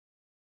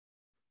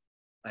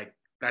 Like,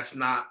 that's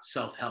not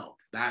self-help.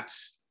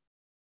 That's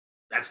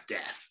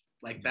death.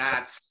 Like,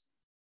 that's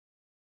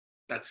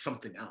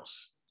something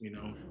else, you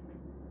know?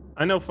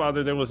 I know,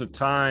 Father, there was a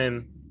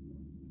time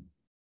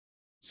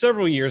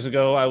several years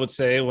ago, I would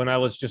say, when I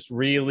was just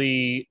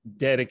really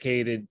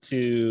dedicated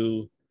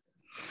to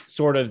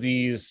sort of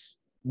these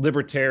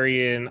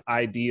libertarian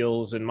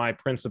ideals and my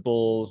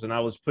principles, and I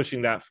was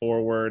pushing that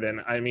forward.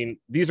 And I mean,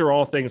 these are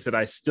all things that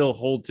I still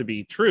hold to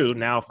be true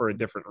now for a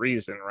different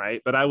reason,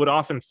 right? But I would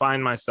often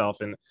find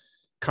myself in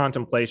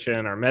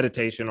contemplation or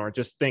meditation or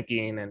just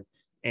thinking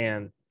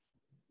and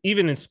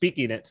even in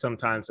speaking it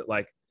sometimes, that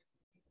like,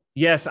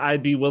 yes,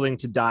 I'd be willing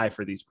to die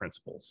for these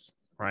principles,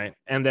 right?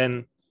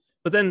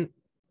 But then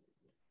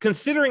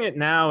considering it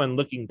now and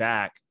looking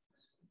back,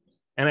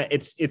 and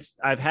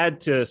I've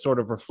had to sort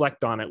of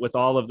reflect on it with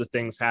all of the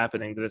things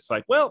happening, that it's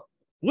like, well,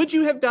 would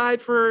you have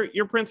died for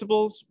your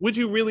principles? Would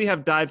you really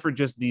have died for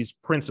just these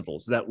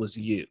principles? That was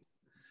you.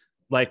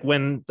 Like,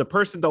 when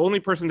the only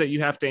person that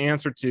you have to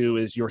answer to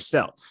is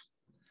yourself,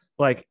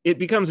 like, it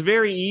becomes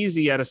very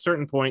easy at a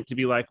certain point to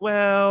be like,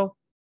 well,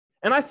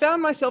 and I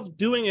found myself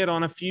doing it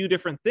on a few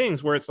different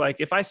things where it's like,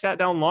 if I sat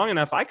down long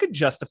enough, I could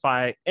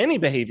justify any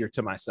behavior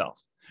to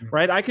myself,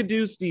 right? I could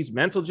do these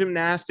mental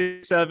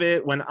gymnastics of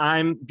it when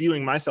I'm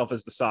viewing myself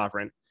as the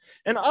sovereign.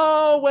 And,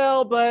 oh,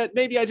 well, but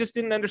maybe I just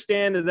didn't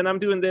understand. And then I'm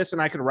doing this,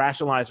 and I could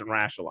rationalize.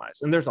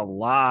 And there's a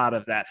lot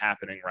of that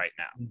happening right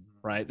now,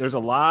 right? There's a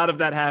lot of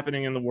that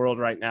happening in the world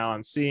right now.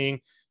 I'm seeing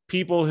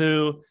people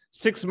who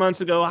 6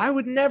 months ago, I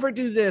would never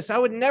do this, I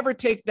would never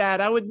take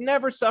that, I would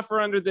never suffer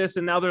under this.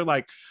 And now they're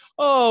like,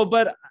 oh,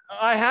 but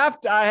I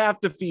have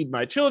to feed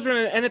my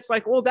children. And it's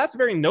like, well, that's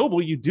very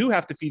noble. You do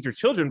have to feed your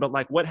children. But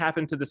like, what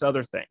happened to this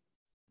other thing,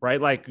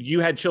 right? Like, you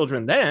had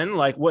children then,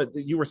 like, what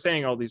you were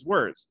saying all these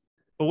words.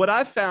 But what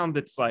I've found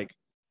that's like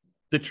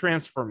the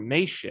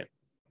transformation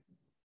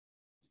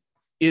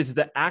is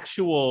the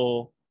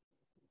actual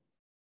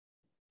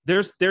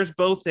there's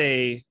both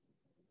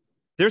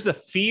there's a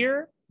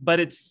fear, but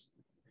it's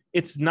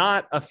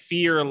not a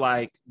fear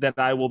like that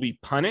I will be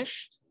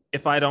punished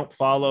if I don't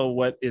follow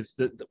what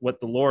the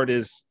Lord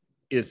is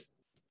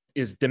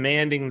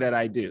demanding that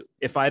I do,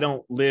 if I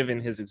don't live in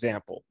his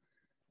example.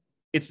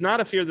 It's not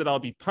a fear that I'll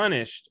be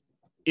punished.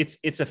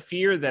 It's a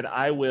fear that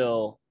I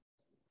will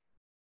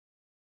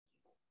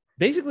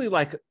basically,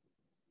 like,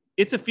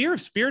 it's a fear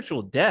of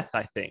spiritual death,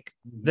 I think.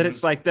 That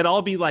it's like that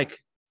I'll be like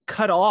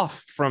cut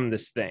off from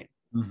this thing.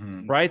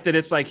 Right? That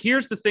it's like,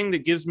 here's the thing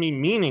that gives me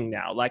meaning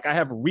now. Like, I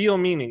have real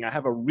meaning. I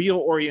have a real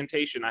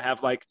orientation. I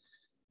have like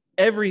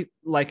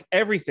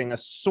everything, a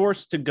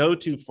source to go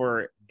to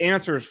for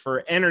answers,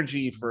 for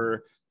energy,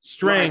 for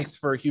strength,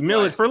 for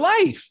humility, for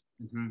life.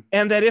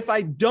 And that if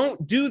I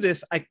don't do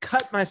this, I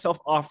cut myself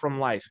off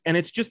from life. And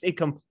it's just a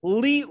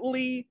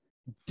completely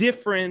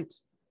different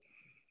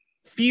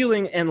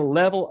feeling and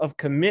level of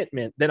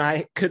commitment than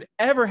I could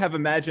ever have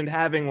imagined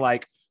having,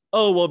 like,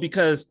 oh, well,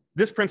 because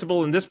this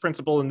principle and this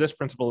principle and this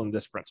principle and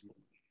this principle.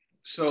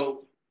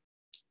 So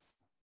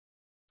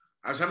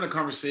I was having a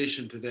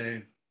conversation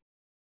today,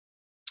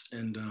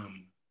 and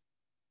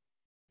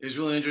it was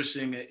really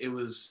interesting. It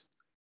was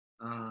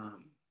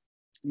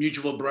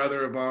mutual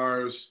brother of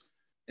ours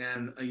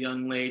and a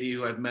young lady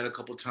who I've met a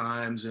couple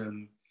times,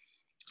 and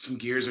some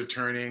gears are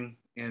turning.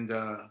 And,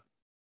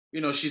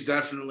 she's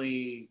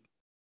definitely,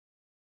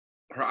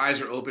 her eyes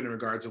are open in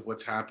regards of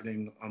what's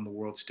happening on the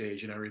world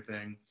stage and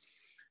everything.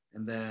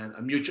 And then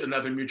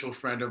another mutual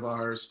friend of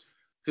ours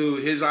who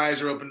his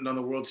eyes are opened on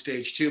the world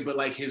stage too, but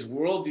like his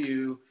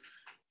worldview,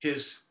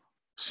 his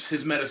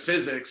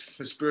metaphysics,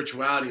 his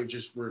spirituality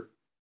just were,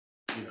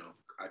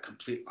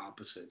 complete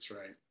opposites,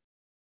 right?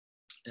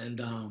 And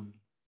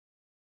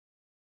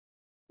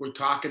we're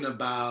talking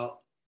about,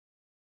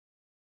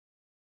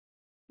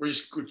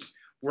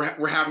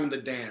 we're having the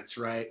dance,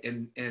 right?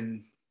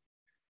 And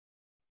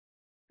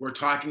we're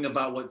talking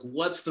about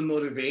what's the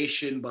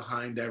motivation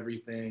behind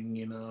everything,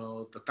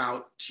 the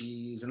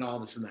Fauci's and all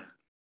this and that.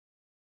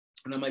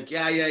 And I'm like,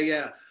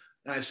 yeah.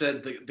 And I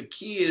said, the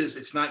key is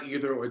it's not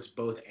either or, it's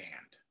both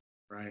and,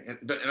 right?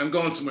 And I'm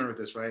going somewhere with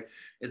this, right?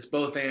 It's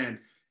both and.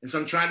 And so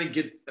I'm trying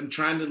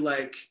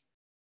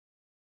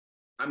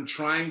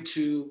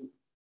to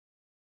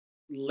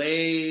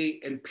lay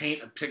and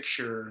paint a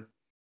picture.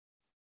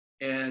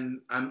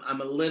 And I'm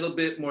a little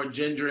bit more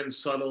ginger and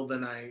subtle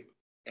than I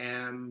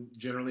am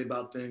generally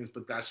about things,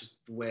 but that's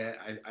just the way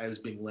I was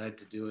being led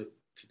to do it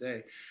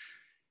today.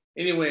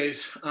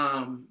 Anyways,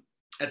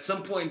 at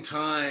some point in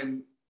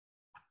time,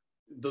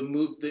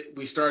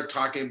 we started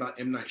talking about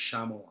M. Night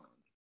Shyamalan.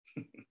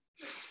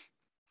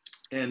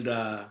 And,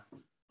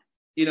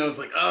 it's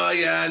like, oh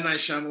yeah, M. Night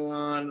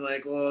Shyamalan,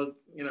 like, well,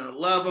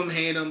 love him,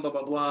 hate him, blah,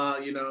 blah, blah,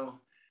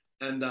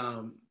 And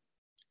the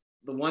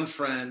one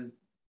friend,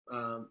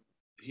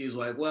 he was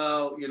like,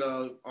 well,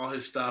 all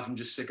his stuff, I'm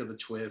just sick of the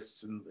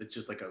twists, and it's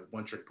just like a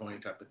one-trick pony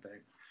type of thing.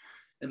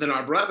 And then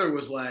our brother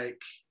was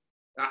like,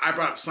 I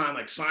brought up Signs,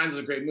 like, Signs is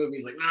a great movie.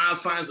 He's like, nah,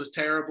 Signs was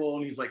terrible.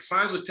 And he's like,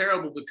 Signs was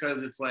terrible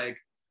because it's like,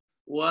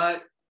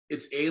 what?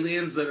 It's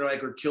aliens that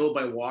are killed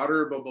by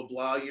water, blah, blah,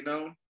 blah,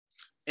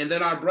 And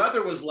then our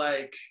brother was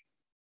like,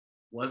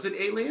 was it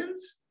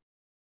aliens?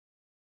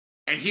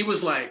 And he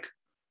was like,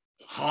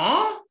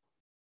 huh?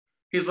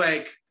 He's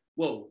like,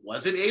 well,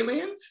 was it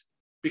aliens?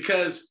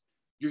 Because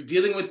you're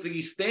dealing with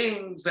these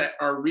things that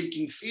are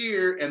wreaking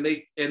fear, and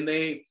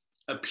they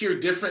appear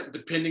different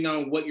depending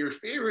on what your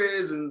fear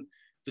is. And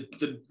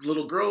the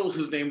little girl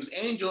whose name is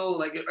Angel,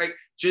 like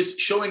just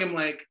showing him,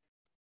 like,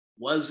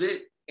 was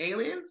it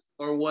aliens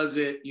or was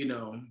it,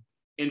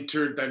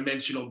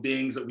 interdimensional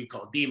beings that we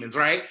call demons,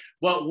 right?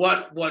 Well,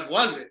 what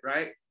was it,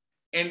 right?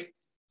 And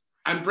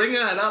I'm bringing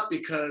that up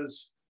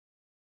because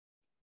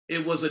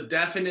it was a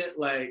definite,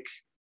 like,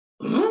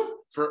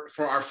 for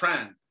our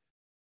friend.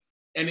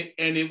 And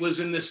it was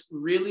in this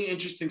really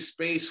interesting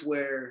space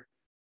where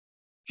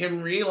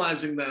him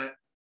realizing that,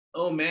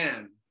 oh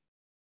man,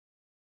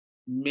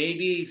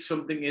 maybe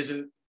something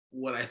isn't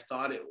what I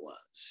thought it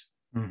was,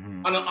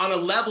 on a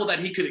level that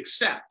he could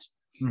accept.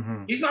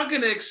 He's not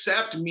going to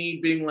accept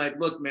me being like,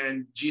 look,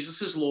 man,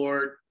 Jesus is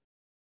Lord,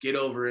 get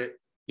over it.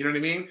 You know what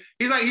I mean?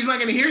 He's not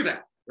going to hear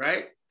that,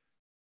 right?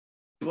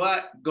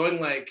 But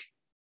going like,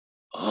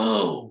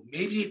 oh,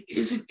 maybe it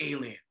isn't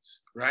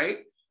aliens, right?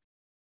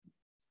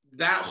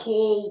 That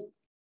whole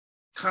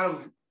kind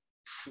of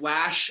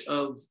flash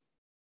of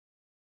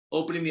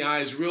opening the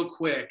eyes real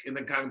quick and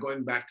then kind of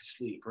going back to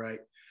sleep, right?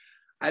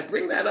 I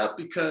bring that up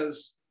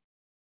because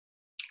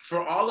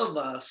for all of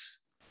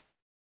us,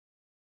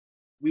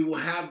 we will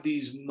have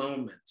these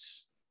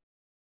moments.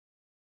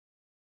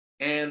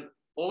 And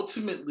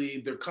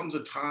ultimately, there comes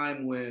a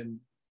time when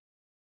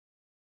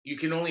you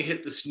can only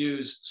hit the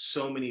snooze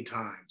so many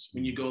times.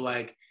 When you go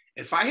like,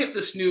 if I hit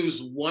the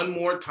snooze one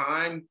more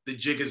time, the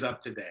jig is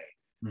up today.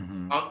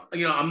 I'm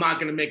not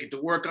going to make it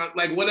to work on,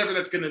 like, whatever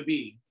that's going to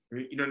be.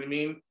 You know what I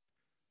mean?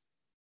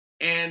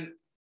 And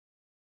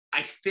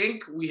I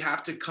think we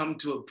have to come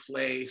to a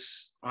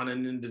place on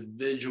an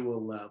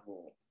individual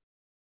level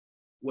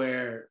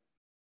where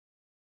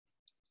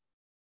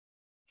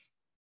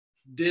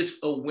this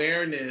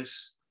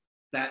awareness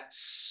that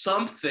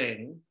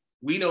something,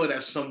 we know it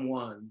as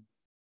someone,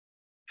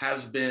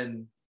 has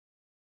been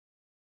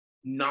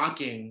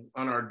knocking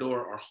on our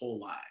door our whole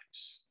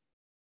lives.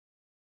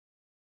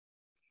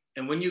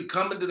 And when you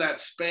come into that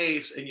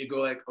space and you go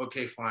like,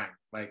 okay, fine,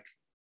 like,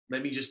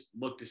 let me just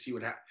look to see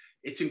what happens.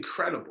 It's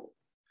incredible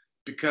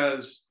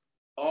because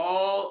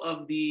all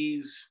of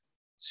these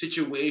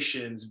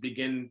situations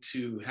begin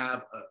to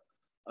have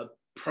a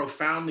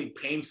profoundly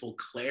painful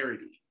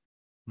clarity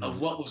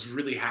of what was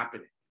really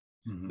happening.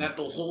 That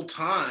the whole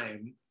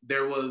time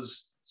there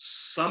was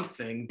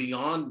something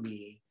beyond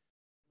me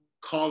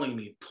calling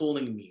me,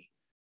 pulling me,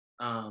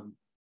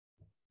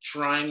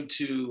 trying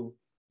to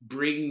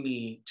bring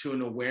me to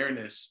an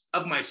awareness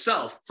of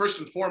myself first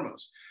and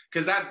foremost,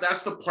 because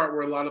that's the part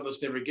where a lot of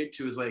us never get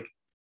to, is like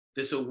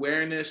this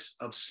awareness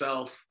of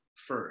self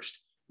first,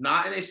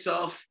 not in a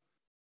self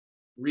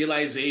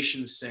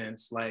realization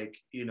sense, like,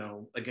 you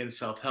know, against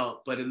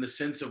self-help, but in the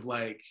sense of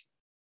like,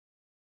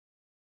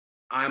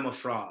 I'm a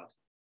fraud,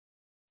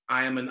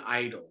 I am an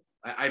idol,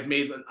 I've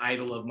made an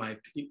idol of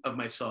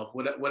myself,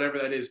 whatever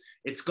that is.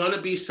 It's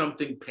gonna be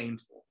something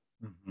painful.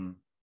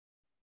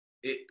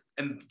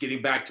 And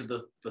getting back to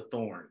the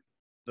thorn,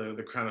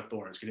 the crown of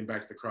thorns, getting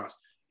back to the cross,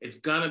 it's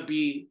gonna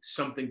be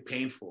something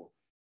painful.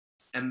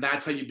 And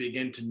that's how you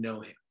begin to know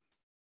him.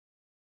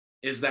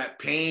 Is that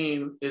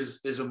pain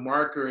is a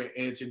marker, and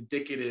it's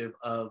indicative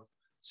of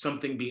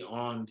something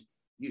beyond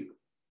you.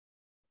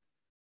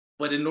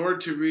 But in order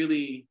to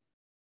really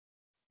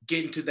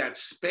get into that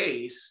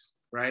space,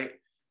 right,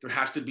 there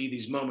has to be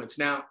these moments.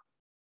 Now,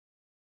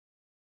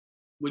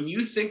 when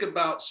you think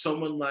about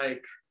someone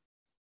like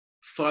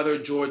Father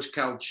George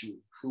Cauciu,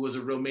 who was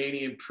a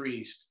Romanian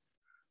priest,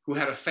 who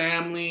had a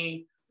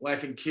family,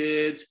 wife and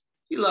kids,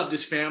 he loved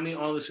his family,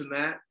 all this and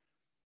that,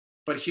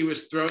 but he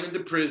was thrown into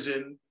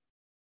prison,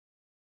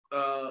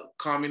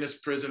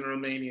 communist prison in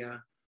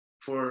Romania,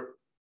 for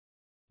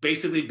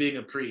basically being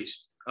a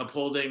priest,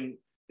 upholding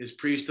his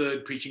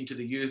priesthood, preaching to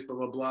the youth, blah,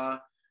 blah, blah.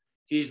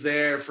 He's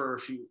there for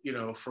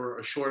for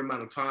a short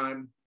amount of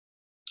time,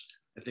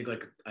 I think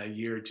like a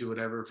year or two,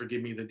 whatever,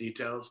 forgive me the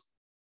details,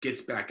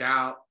 gets back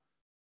out,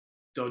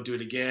 don't do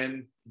it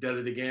again, does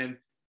it again.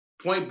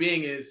 Point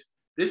being is,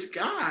 this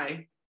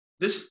guy,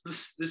 this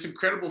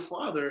incredible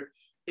father,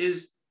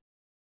 is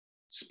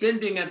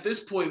spending at this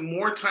point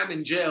more time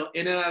in jail,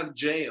 in and out of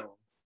jail,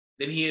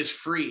 than he is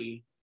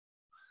free.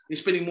 He's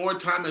spending more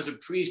time as a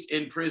priest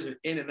in prison,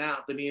 in and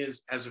out, than he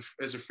is as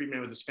a free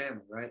man with his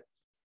family, right?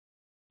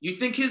 You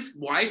think his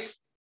wife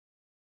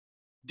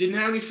didn't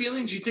have any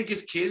feelings? You think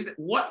his kids,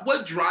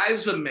 what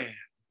drives a man?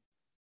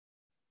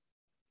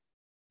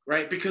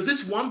 Right? Because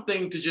it's one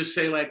thing to just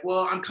say like,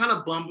 well, I'm kind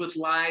of bummed with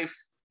life,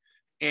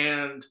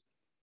 and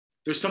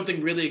there's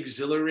something really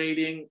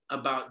exhilarating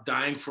about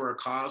dying for a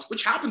cause,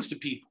 which happens to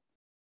people,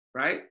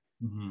 right?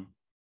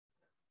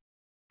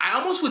 I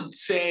almost would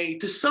say,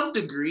 to some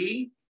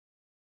degree,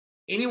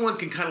 anyone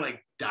can kind of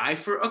like die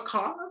for a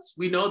cause.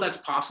 We know that's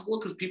possible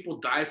because people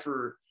die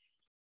for,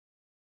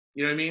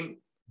 you know what I mean?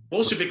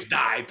 Bolsheviks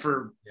died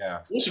for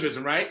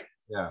Bolshevism, right?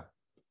 Yeah.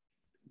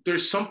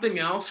 There's something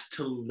else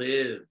to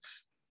live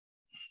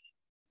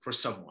for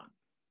someone.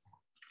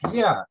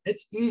 Yeah,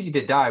 it's easy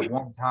to die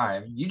one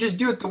time. You just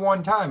do it the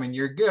one time and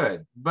you're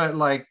good. But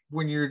like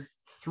when you're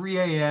 3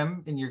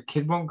 a.m. and your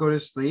kid won't go to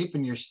sleep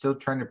and you're still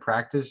trying to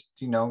practice,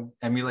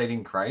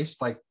 emulating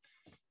Christ, like,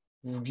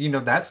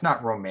 that's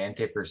not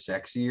romantic or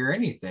sexy or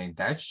anything.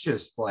 That's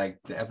just like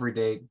the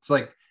everyday. It's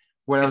like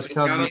what I was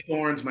telling you. Crown of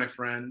thorns, my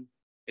friend.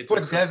 It's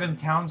what Devin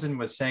Townsend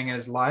was saying at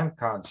his live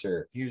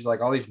concert. He was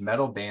like, all these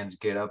metal bands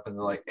get up and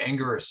they're like,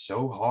 anger is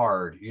so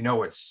hard.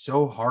 It's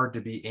so hard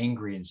to be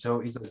angry. And so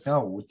he's like, no,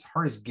 what's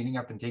hard is getting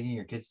up and taking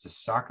your kids to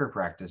soccer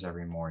practice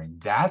every morning.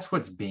 That's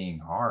what's being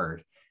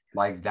hard.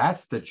 Like,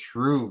 that's the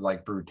true,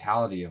 like,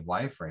 brutality of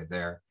life right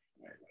there.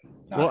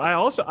 Well,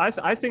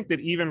 I think that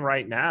even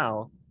right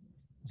now,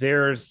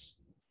 there's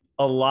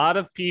a lot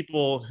of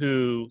people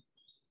who,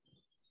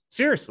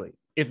 seriously,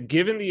 if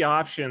given the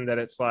option that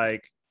it's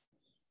like,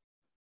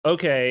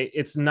 okay,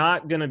 it's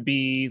not going to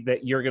be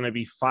that you're going to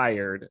be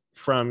fired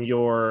from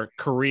your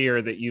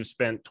career that you've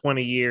spent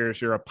 20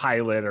 years, you're a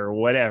pilot or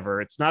whatever.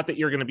 It's not that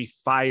you're going to be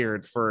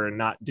fired for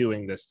not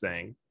doing this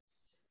thing,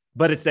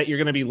 but it's that you're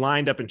going to be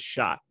lined up and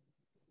shot.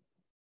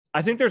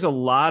 I think there's a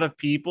lot of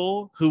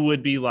people who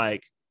would be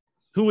like,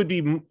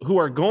 who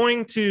are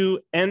going to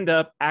end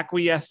up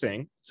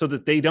acquiescing so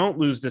that they don't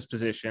lose this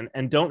position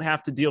and don't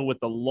have to deal with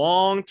the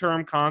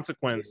long-term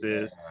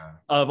consequences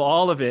of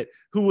all of it,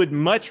 who would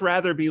much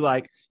rather be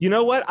like, you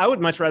know what? I would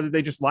much rather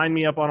they just line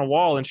me up on a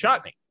wall and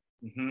shot me.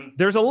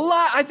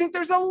 I think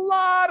there's a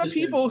lot of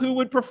people who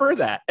would prefer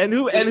that and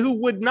who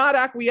would not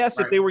acquiesce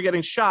if they were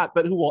getting shot,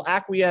 but who will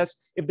acquiesce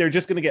if they're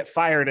just going to get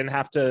fired and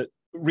have to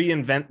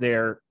reinvent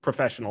their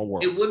professional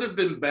world. It would have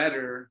been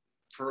better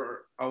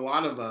for a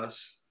lot of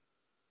us.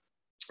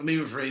 Let me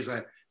rephrase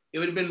that. It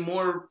would have been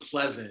more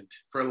pleasant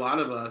for a lot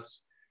of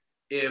us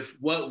if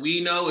what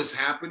we know is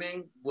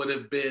happening would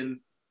have been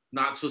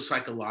not so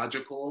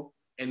psychological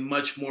and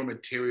much more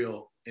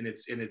material in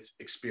its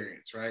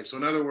experience, right? So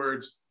in other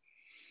words,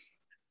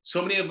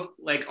 so many of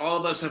like all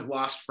of us have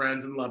lost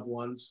friends and loved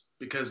ones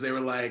because they were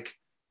like,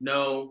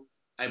 no,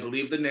 I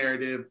believe the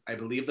narrative, I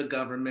believe the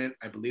government,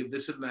 I believe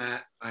this and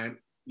that. I'm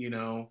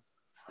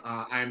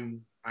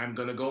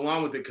gonna go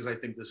along with it because I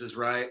think this is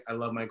right. I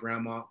love my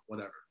grandma,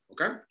 whatever.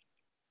 Okay.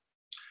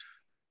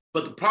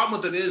 But the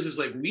problem with it is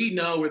like we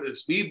know where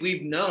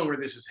we've known where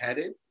this is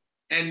headed.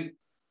 And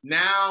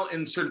now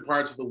in certain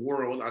parts of the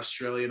world,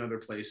 Australia and other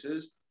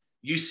places,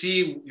 you're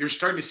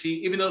starting to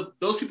see, even though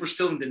those people are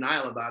still in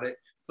denial about it,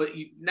 but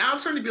now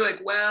it's starting to be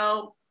like,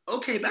 well,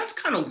 okay, that's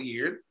kind of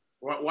weird.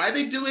 Why are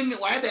they doing it?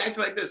 Why are they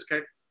acting like this?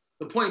 Okay.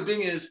 The point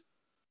being is,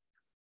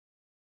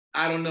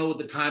 I don't know what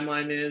the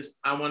timeline is.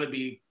 I want to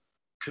be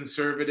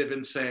conservative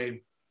and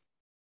say,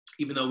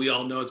 even though we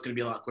all know it's going to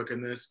be a lot quicker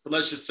than this, but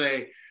let's just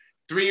say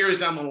 3 years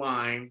down the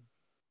line,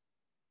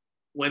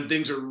 when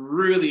things are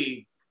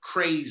really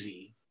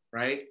crazy,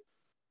 right?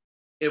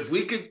 If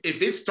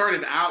it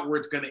started out where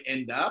it's going to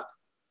end up,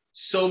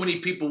 so many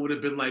people would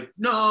have been like,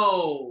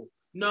 no,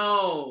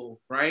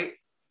 right?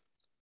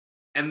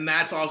 And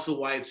that's also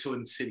why it's so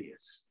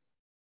insidious,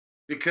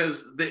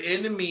 because the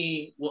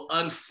enemy will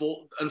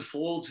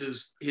unfolds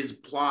his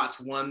plots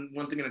one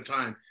thing at a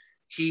time.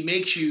 He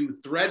makes you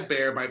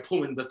threadbare by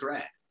pulling the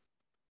thread.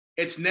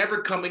 It's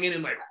never coming in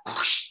and like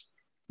whoosh,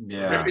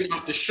 ripping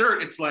off the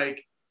shirt. It's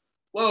like,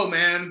 whoa,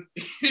 man,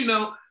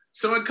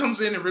 someone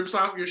comes in and rips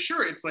off your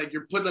shirt. It's like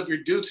you're putting up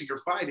your dukes and you're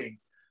fighting.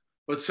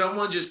 But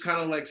someone just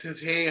kind of like says,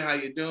 hey, how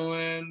you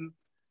doing?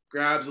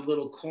 Grabs a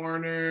little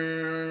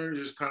corner,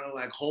 just kind of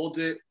like holds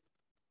it.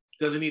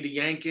 Doesn't need to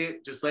yank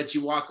it, just lets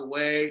you walk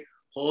away,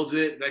 holds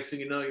it. Next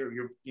thing you know,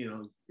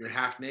 you're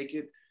half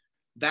naked.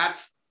 That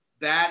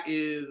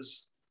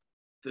is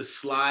the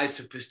sly,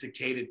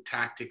 sophisticated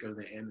tactic of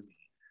the enemy.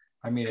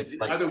 I mean, it's the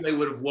like, other way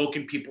would have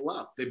woken people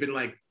up. They've been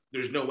like,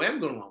 there's no way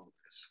I'm going along with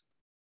this.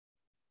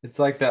 it's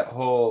like that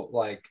whole,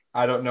 like,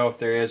 I don't know if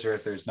there is or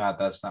if there's not.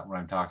 That's not what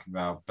I'm talking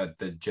about. But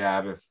the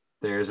jab, if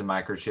there's a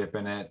microchip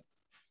in it,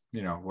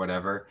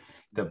 whatever.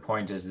 The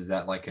point is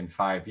that like in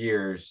 5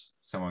 years,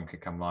 someone could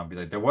come along and be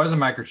like, there was a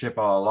microchip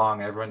all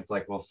along. Everyone's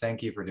like, well,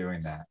 thank you for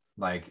doing that.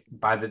 Like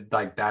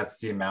that's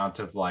the amount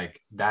of like,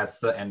 that's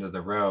the end of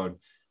the road.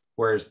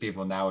 Whereas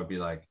people now would be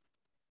like,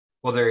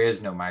 well, there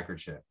is no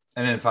microchip.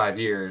 And then in 5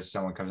 years,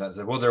 someone comes out and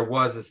says, well, there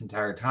was this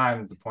entire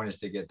time. The point is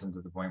to get them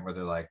to the point where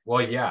they're like,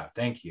 well, yeah,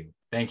 thank you.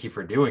 Thank you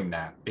for doing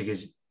that,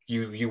 because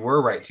you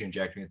were right to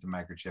inject me with the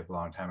microchip a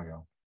long time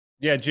ago.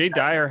 Yeah, Jay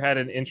Dyer had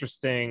an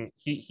interesting,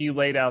 he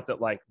laid out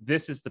that like,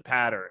 this is the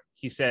pattern.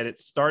 He said it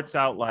starts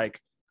out like,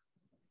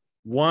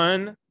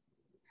 one,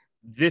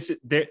 this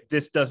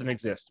doesn't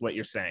exist, what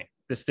you're saying.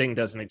 This thing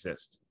doesn't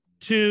exist.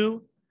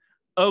 Two,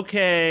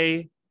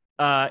 okay,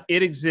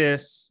 it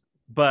exists,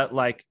 but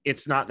like,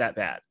 it's not that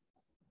bad.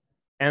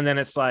 And then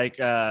it's like,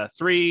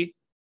 three,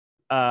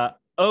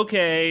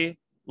 okay,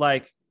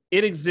 like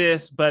it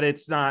exists, but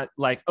it's not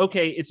like,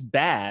 okay, it's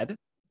bad,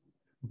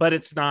 but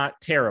it's not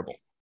terrible.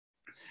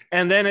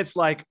 And then it's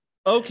like,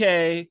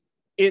 okay,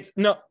 it's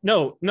no.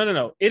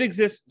 It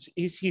exists.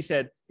 He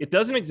said, it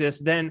doesn't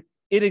exist. Then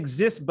it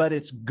exists, but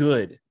it's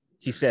good.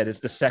 He said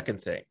is the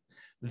second thing.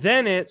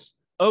 Then it's,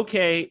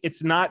 okay,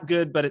 it's not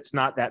good, but it's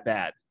not that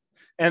bad.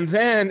 And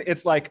then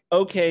it's like,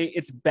 okay,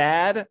 it's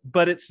bad,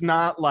 but it's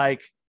not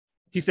like,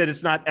 he said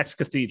it's not ex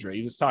cathedra.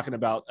 He was talking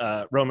about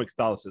Roman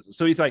Catholicism.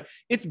 So he's like,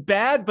 it's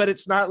bad, but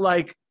it's not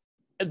like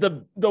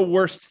the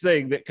worst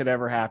thing that could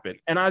ever happen.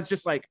 And I was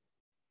just like,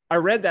 I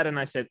read that and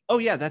I said, oh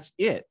yeah, that's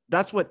it.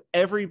 That's what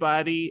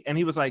everybody, and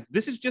he was like,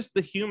 this is just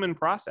the human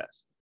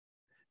process.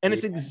 And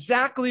it's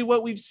exactly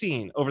what we've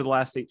seen over the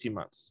last 18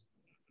 months.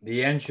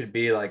 The end should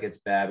be like, it's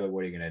bad, but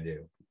what are you going to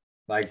do?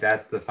 Like,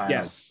 that's the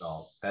final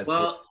result. That's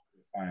the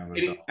final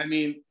result. I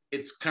mean,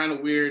 it's kind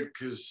of weird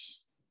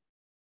because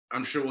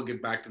I'm sure we'll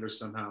get back to this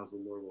somehow as the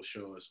Lord will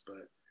show us,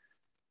 but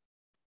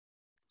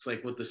it's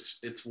like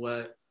it's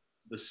what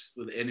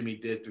the enemy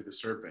did through the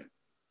serpent.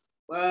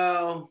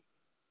 Well,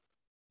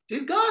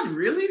 did God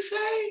really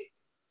say?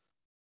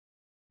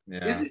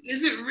 Yeah.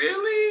 Is it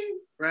really?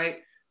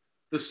 Right?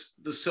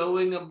 The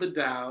sowing of the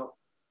doubt,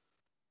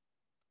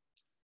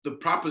 the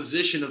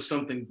proposition of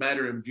something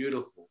better and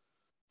beautiful,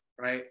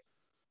 right?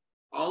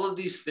 All of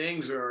these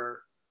things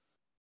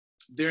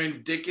they're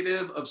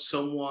indicative of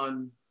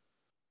someone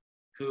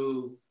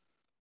who's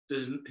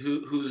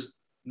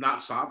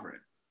not sovereign.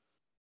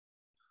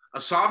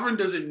 A sovereign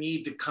doesn't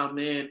need to come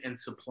in and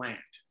supplant.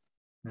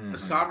 Mm-hmm. A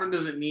sovereign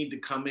doesn't need to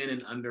come in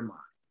and undermine.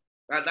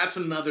 That's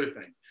another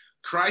thing.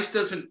 Christ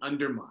doesn't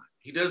undermine.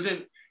 He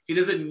doesn't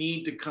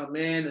need to come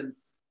in and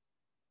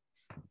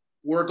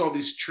work all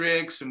these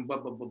tricks and blah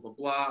blah blah blah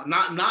blah.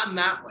 Not in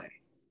that way.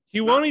 He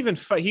won't even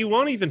fight. He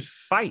won't even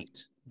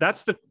fight.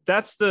 That's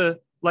the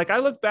like, I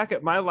look back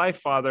at my life,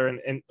 Father,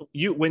 and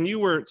you, when you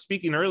were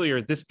speaking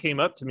earlier, this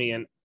came up to me,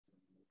 and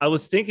I've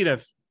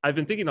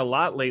been thinking a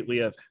lot lately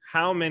of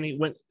how many,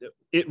 when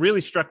it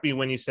really struck me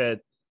when you said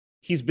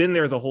he's been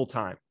there the whole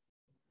time,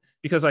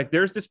 because like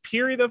there's this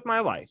period of my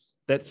life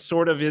that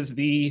sort of is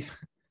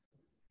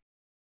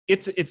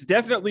it's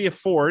definitely a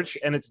forge,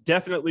 and it's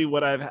definitely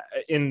what I've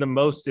in the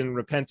most in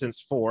repentance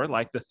for,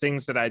 like the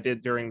things that I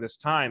did during this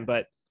time.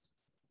 But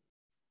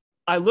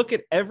I look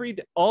at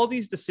all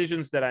these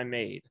decisions that I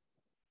made,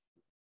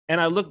 and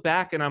I look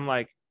back and I'm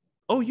like,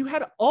 oh, you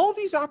had all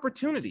these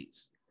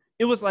opportunities.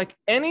 It was like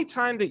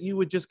anytime that you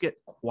would just get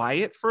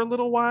quiet for a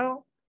little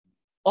while,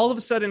 all of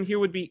a sudden here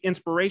would be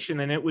inspiration,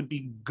 and it would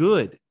be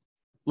good.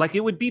 Like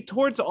it would be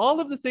towards all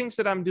of the things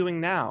that I'm doing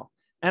now.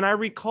 And I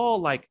recall,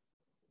 like,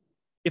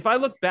 if I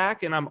look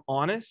back and I'm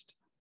honest,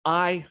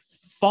 I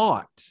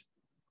fought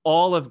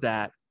all of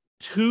that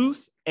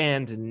tooth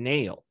and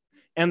nail.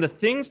 And the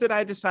things that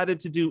I decided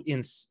to do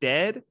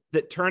instead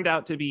that turned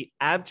out to be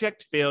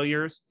abject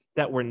failures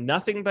that were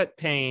nothing but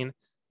pain,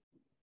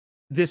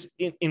 this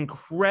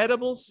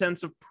incredible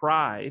sense of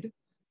pride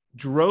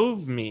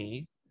drove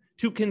me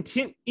to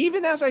continue,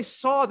 even as I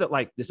saw that,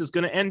 like, this is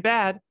going to end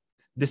bad.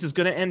 This is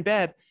going to end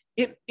bad.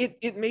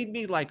 It made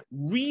me like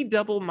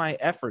redouble my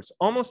efforts,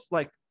 almost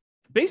like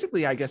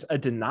basically, I guess, a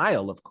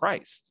denial of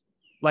Christ.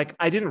 Like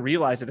I didn't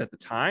realize it at the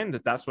time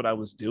that that's what I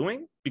was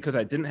doing because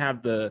I didn't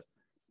have the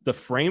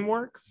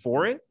framework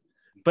for it.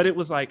 But it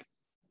was like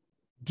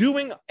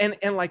doing and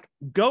like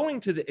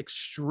going to the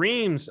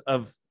extremes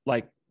of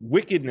like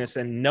wickedness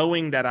and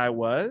knowing that I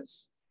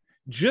was,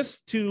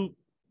 just to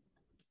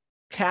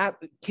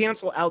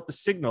cancel out the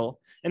signal.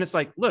 And it's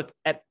like, look,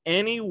 at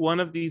any one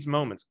of these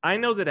moments, I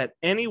know that at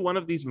any one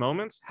of these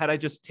moments, had I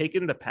just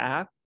taken the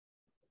path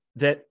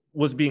that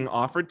was being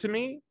offered to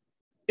me,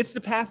 it's the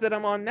path that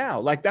I'm on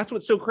now. Like that's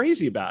what's so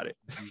crazy about it.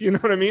 You know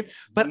what I mean?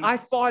 But I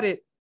fought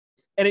it,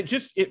 and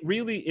it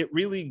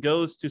really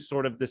goes to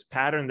sort of this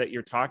pattern that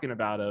you're talking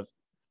about of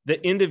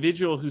the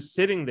individual who's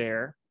sitting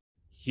there,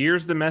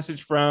 here's the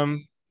message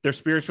from their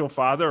spiritual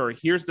father, or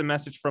here's the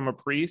message from a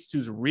priest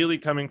who's really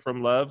coming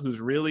from love, who's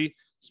really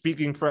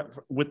speaking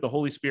with the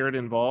Holy Spirit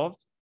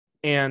involved,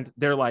 and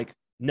they're like,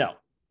 no,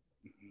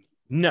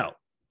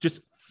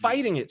 just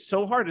fighting it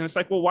so hard. And it's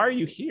like, well, why are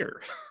you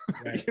here?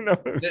 Right. You know,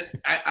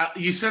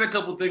 you said a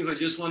couple things. I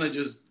just want to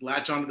just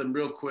latch onto them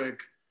real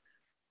quick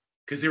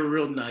because they were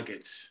real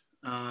nuggets.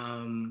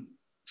 The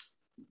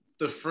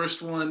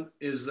first one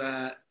is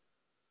that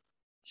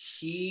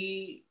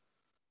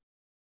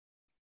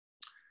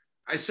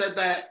I said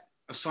that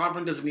a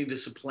sovereign doesn't need to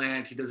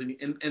supplant. He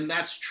doesn't, and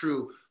that's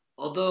true.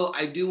 Although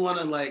I do want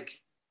to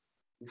like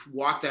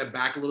walk that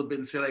back a little bit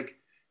and say like,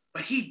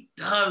 but he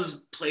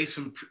does play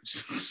some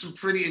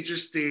pretty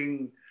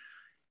interesting.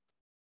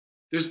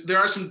 There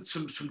are some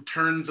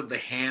turns of the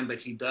hand that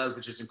he does,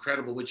 which is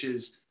incredible. Which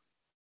is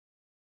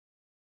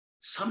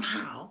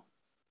somehow,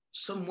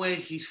 some way,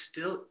 he's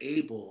still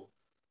able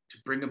to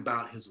bring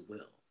about his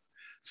will.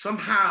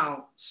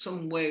 Somehow,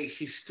 some way,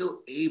 he's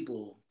still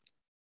able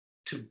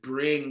to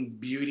bring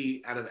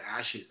beauty out of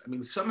ashes. I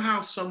mean, somehow,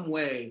 some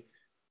way,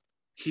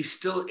 he's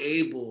still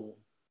able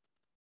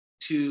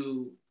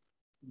to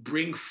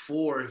bring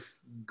forth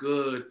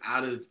good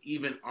out of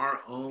even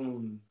our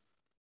own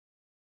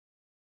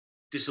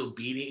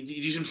disobedience.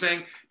 You know what I'm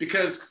saying?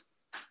 Because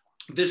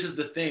this is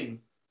the thing.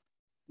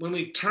 When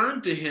we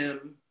turn to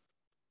him,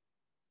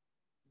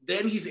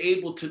 then he's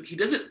able to, he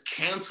doesn't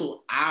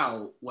cancel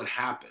out what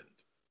happened.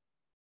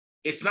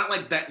 It's not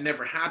like that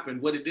never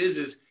happened. What it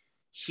is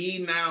he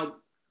now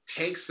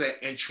takes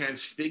that and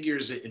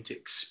transfigures it into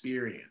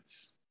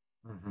experience,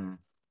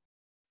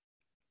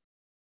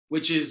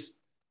 which is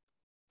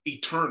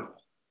eternal.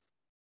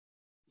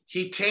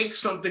 He takes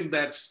something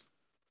that's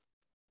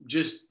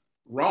just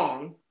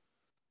wrong,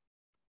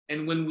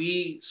 and when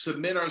we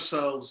submit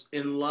ourselves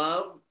in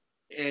love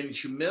and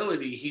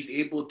humility, he's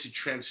able to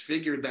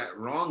transfigure that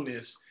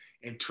wrongness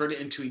and turn it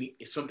into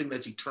something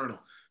that's eternal,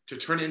 to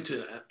turn it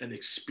into an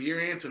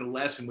experience and a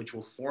lesson which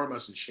will form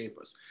us and shape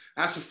us.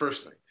 That's the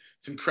first thing.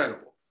 It's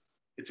incredible.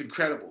 It's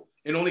incredible.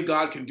 And only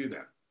God can do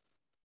that.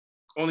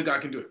 Only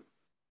God can do it.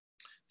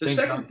 The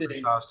second thing,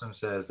 Chrysostom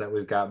says that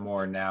we've got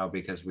more now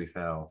because we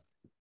fell,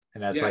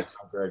 and that's like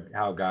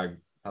how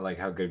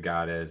good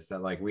God is.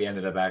 That like we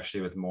ended up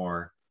actually with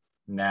more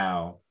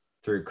now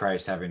through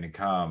Christ having to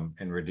come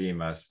and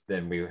redeem us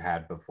than we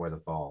had before the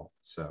fall.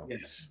 So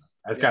yes,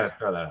 I just got to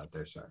throw that out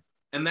there, sir.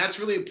 And that's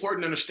really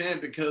important to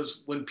understand,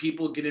 because when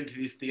people get into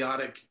these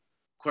theodic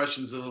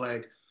questions of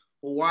like,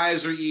 well, why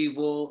is there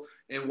evil,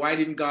 and why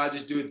didn't God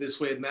just do it this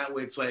way and that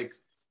way? It's like,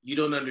 you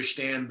don't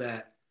understand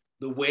that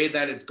the way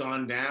that it's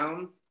gone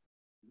down,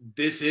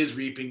 this is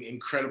reaping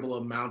incredible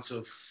amounts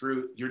of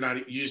fruit. You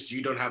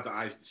don't have the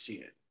eyes to see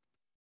it.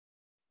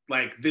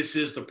 Like, this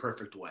is the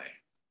perfect way.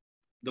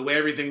 The way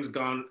everything's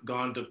gone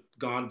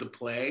to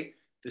play,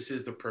 this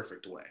is the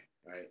perfect way,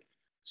 right?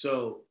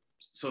 So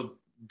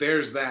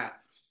there's that.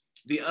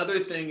 The other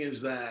thing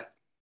is that,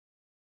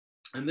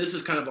 and this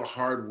is kind of a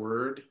hard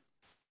word,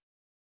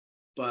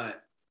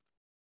 but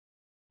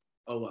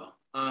oh well.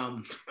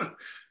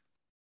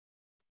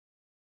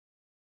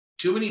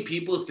 Too many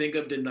people think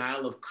of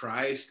denial of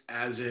Christ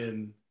as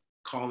in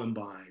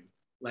Columbine.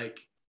 Like,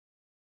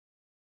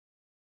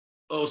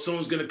 oh,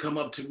 someone's going to come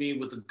up to me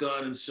with a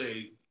gun and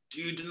say,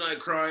 do you deny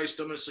Christ?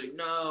 I'm going to say,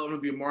 no, I'm going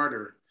to be a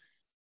martyr.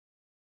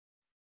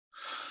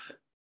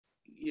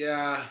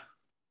 Yeah,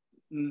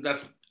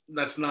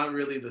 that's not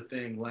really the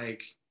thing.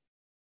 Like,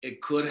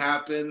 it could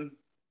happen,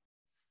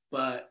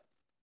 but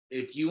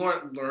if you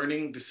aren't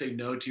learning to say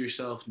no to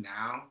yourself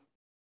now,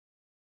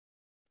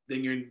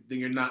 then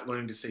you're not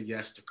learning to say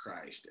yes to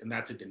Christ, and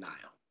that's a denial.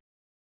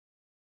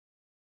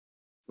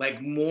 Like,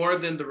 more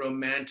than the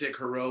romantic,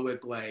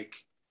 heroic, like,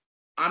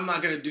 I'm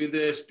not gonna do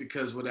this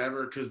because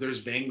whatever, because there's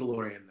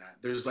vainglory in that.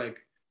 There's like,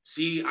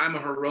 see, I'm a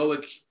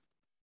heroic,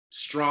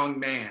 strong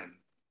man.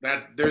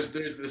 That there's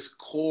this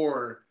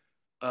core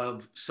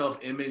of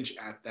self-image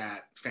at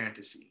that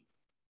fantasy.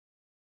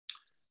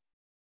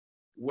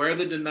 Where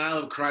the denial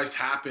of Christ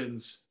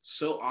happens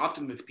so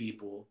often with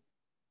people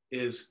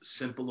is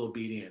simple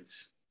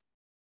obedience,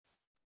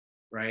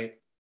 right?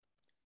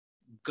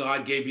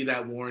 God gave you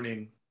that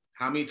warning.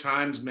 How many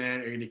times, man,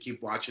 are you going to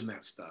keep watching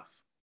that stuff?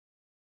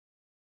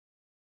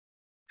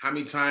 How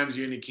many times are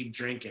you going to keep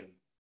drinking?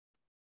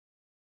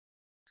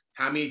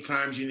 How many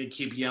times are you going to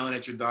keep yelling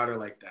at your daughter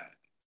like that?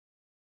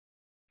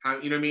 How,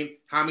 you know what I mean?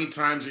 How many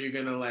times are you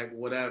going to, like,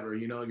 whatever,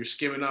 you know, you're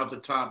skimming off the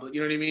top, you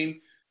know what I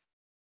mean?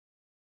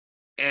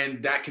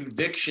 And that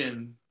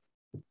conviction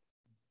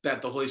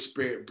that the Holy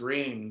Spirit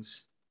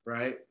brings,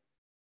 right?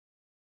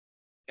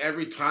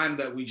 Every time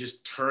that we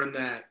just turn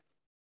that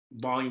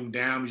volume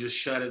down, we just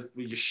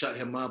shut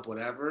him up,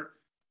 whatever,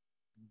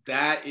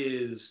 that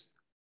is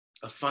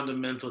a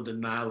fundamental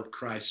denial of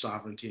Christ's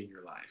sovereignty in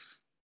your life.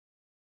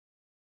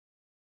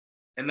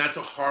 And that's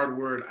a hard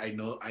word. I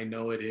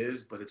know it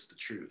is, but it's the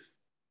truth.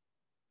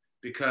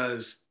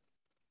 Because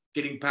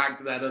getting back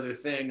to that other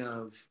thing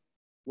of,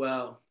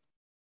 well,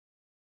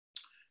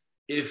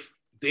 if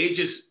they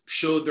just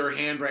showed their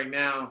hand right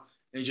now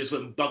and just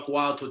went buck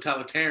wild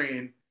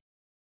totalitarian,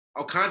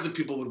 all kinds of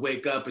people would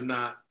wake up and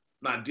not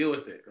deal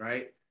with it,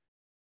 right?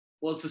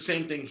 Well, it's the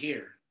same thing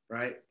here,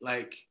 right?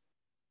 Like,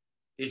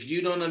 if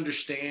you don't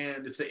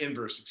understand, it's the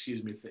inverse, it's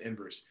the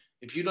inverse.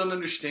 If you don't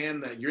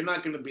understand that, you're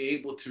not going to be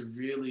able to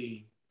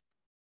really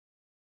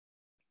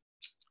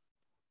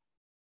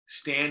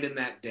stand in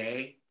that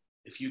day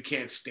if you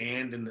can't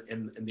stand in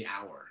the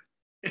hour,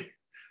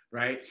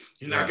 right?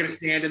 You're not going to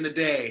stand in the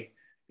day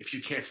if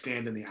you can't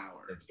stand in the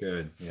hour. That's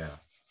good, yeah.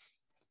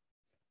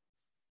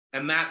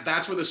 And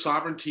that's where the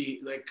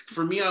sovereignty, like,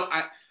 for me,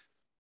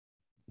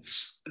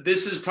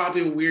 this is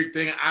probably a weird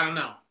thing. I don't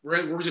know.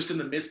 We're just in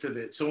the midst of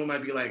it. Someone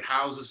might be like,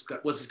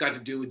 what's this got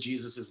to do with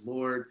Jesus as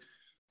Lord?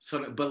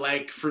 But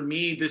like, for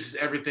me, this is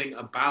everything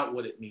about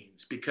what it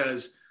means,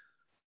 because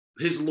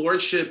his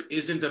lordship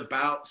isn't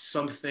about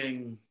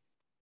something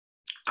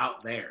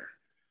out there.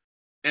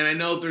 And I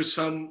know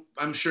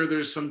I'm sure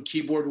there's some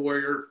keyboard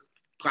warrior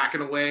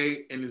clacking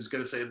away and is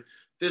going to say,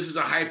 this is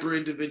a hyper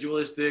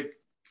individualistic,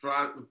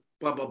 blah,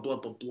 blah, blah,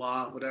 blah,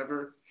 blah,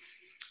 whatever.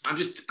 I'm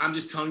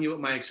just telling you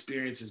what my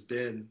experience has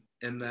been,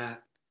 and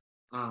that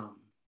I'm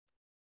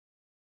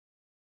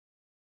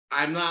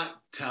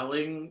not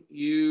sharing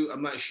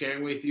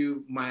with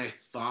you my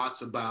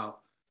thoughts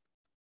about,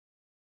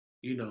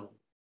 you know,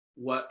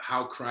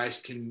 how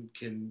Christ can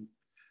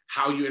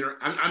how you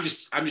I'm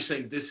just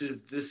saying this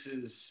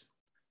is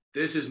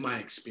my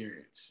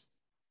experience,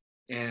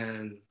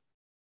 and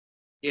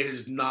it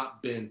has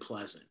not been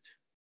pleasant,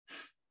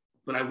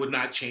 but I would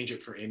not change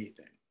it for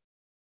anything,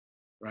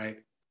 right?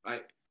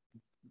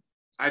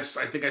 I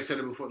think I said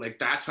it before, like,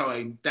 that's how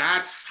I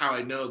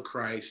know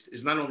Christ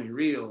is not only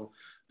real,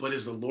 but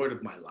is the Lord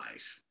of my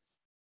life.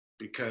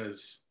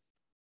 Because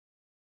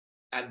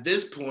at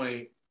this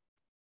point,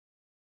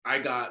 I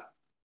got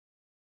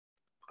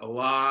a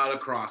lot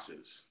of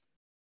crosses,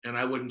 and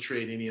I wouldn't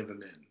trade any of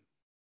them in.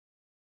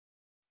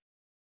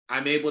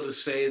 I'm able to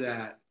say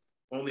that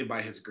only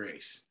by his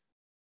grace,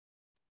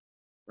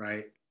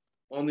 right?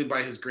 Only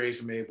by his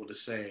grace I'm able to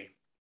say,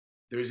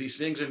 there's these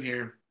things in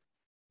here,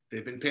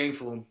 they've been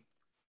painful,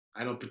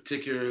 I don't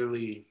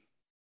particularly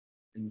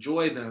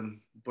enjoy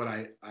them, but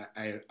I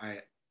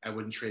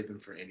wouldn't trade them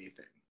for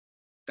anything.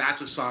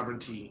 That's what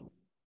sovereignty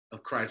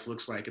of Christ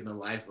looks like in the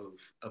life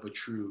of a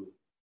true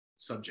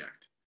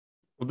subject.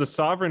 Well,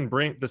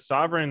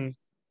 the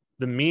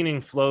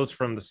meaning flows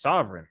from the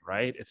sovereign,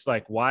 right? It's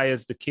like, why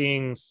is the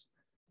king's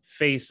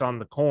face on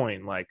the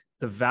coin? Like,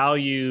 the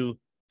value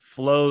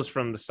flows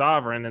from the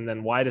sovereign. And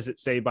then why does it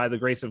say by the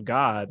grace of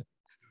God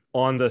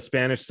on the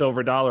Spanish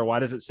silver dollar? Why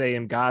does it say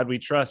in God we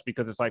trust?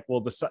 Because it's like,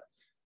 well,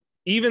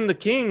 even the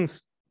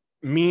king's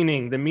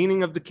meaning, the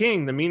meaning of the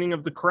king, the meaning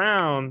of the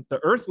crown, the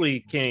earthly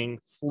king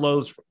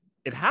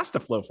it has to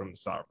flow from the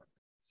sovereign.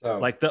 So,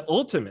 like, the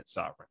ultimate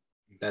sovereign.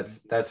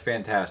 That's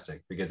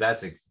fantastic, because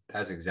that's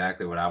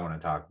exactly what I want to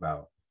talk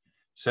about.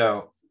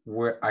 So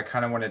I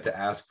kind of wanted to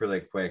ask really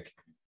quick.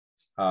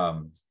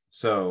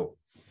 So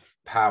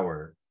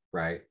power,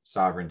 right?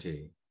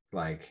 Sovereignty,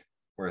 like,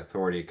 where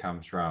authority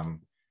comes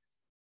from.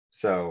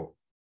 So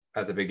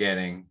at the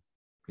beginning,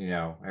 you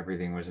know,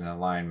 everything was in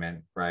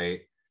alignment,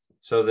 right?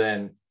 So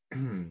then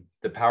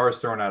the power is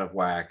thrown out of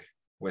whack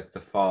with the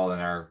fall in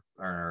our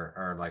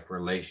like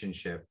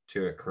relationship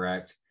to it,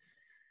 correct?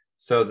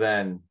 So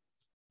then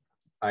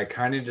I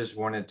kind of just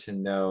wanted to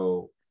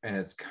know, and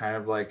it's kind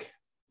of like,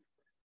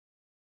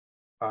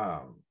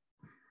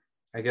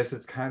 I guess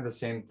it's kind of the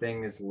same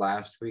thing as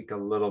last week a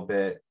little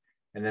bit,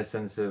 in the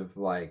sense of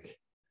like,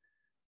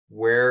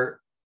 where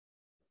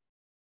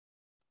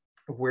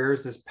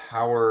is this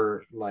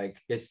power, like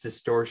its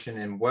distortion,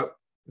 and what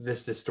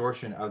this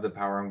distortion of the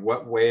power, and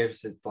what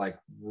waves it like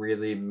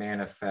really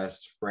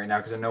manifest right now?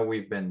 Because I know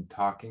we've been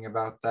talking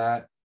about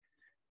that,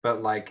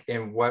 but like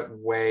in what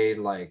way,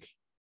 like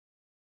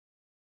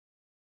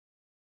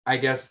I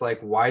guess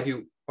like why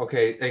do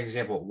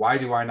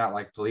I not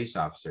like police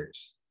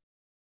officers?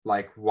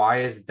 Like,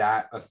 why is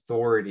that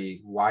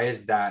authority? Why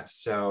is that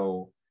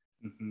so?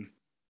 Mm-hmm.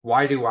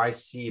 Why do I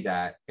see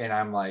that? And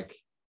I'm like,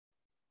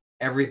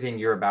 everything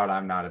you're about,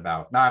 I'm not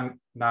about. No, I'm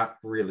not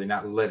really,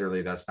 not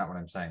literally. That's not what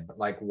I'm saying. But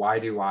like, why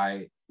do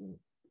I?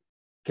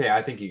 Okay,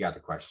 I think you got the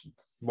question.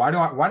 Why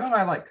don't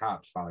I like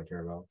cops, Father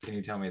Turbo? Can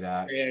you tell me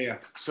that? Yeah.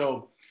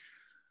 So,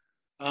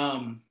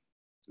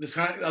 this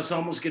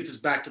almost gets us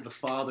back to the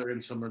Father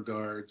in some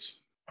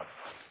regards,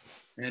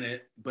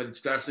 but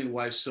it's definitely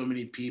why so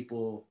many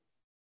people,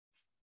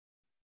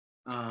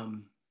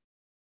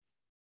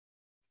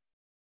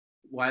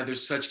 why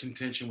there's such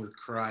contention with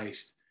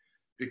Christ,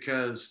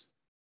 because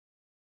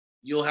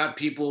you'll have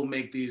people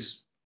make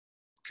these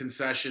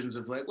concessions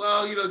of like,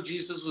 well,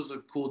 Jesus was a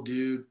cool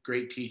dude,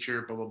 great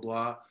teacher, blah, blah,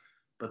 blah.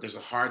 But there's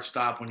a hard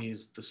stop when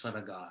he's the Son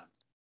of God.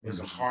 There's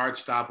a hard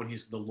stop when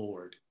he's the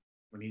Lord.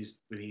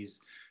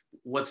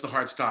 What's the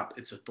hard stop?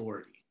 It's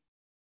authority.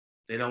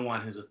 They don't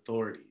want his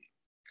authority.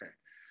 Okay.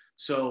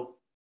 So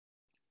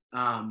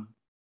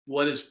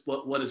what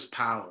is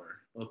power?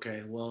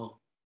 Okay,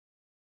 well,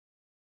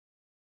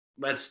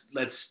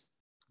 let's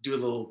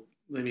do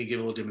let me give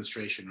a little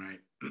demonstration, right?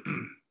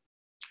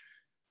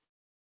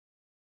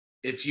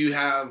 If you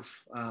have,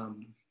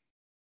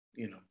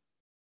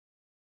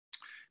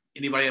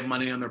 anybody have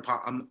money on their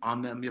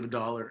on them? You have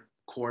 $1,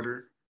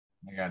 quarter?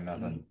 I got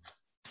nothing.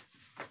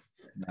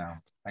 No,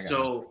 I got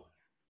so nothing.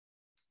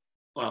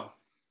 Well,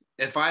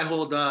 if I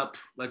hold up,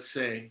 let's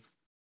say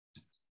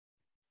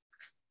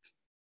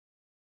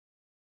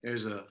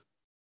there's a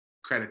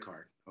credit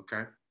card,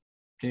 okay?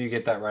 Can you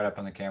get that right up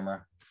on the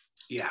camera?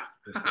 Yeah.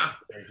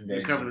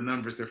 You cover the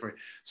numbers there for you.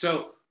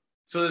 So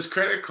this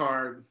credit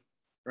card,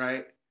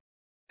 right?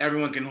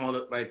 Everyone can hold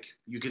it, like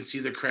you can see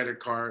the credit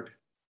card,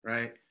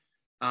 right?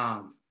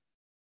 And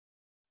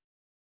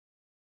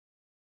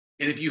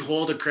if you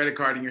hold a credit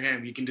card in your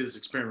hand, you can do this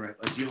experiment, right?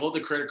 Like you hold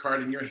the credit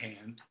card in your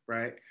hand,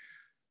 right?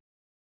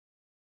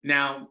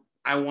 Now,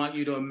 I want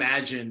you to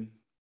imagine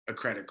a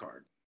credit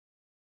card.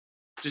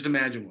 Just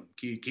imagine one.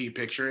 Can you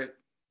picture it?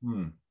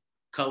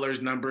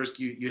 Colors, numbers,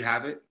 you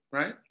have it,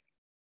 right?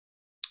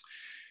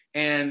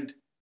 And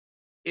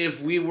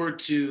if we were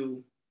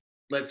to,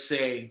 let's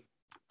say,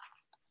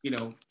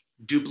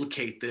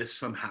 duplicate this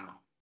somehow,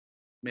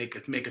 make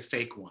a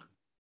fake one,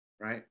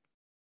 right?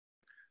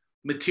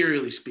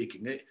 Materially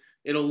speaking,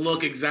 it'll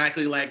look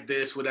exactly like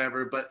this,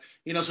 whatever. But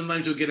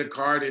sometimes you'll get a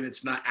card and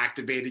it's not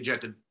activated. You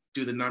have to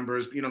do the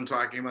numbers. You know what I'm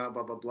talking about?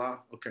 Blah blah blah.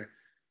 Okay.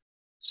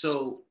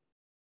 So,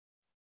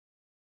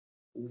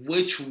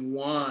 which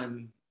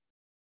one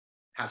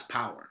has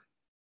power?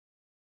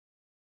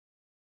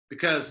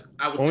 Because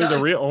I will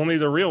only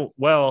the real.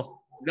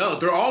 Well, no,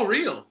 they're all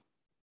real.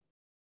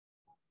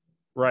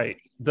 Right.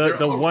 The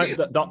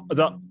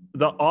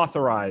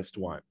authorized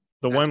one,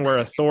 That's one where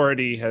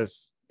authority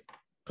has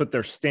put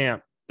their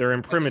stamp, their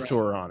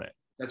imprimatur on it.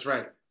 That's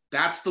right.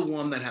 That's the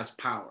one that has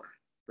power,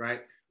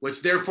 right?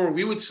 Which therefore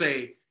we would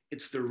say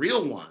it's the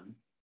real one,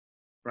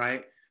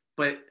 right?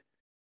 But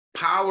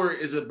power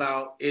is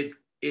about it's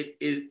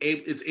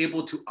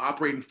able to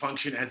operate and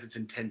function as it's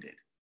intended.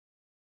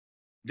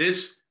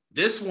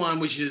 This one,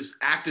 which is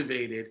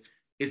activated,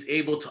 is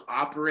able to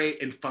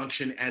operate and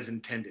function as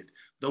intended.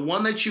 The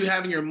one that you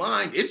have in your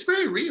mind, it's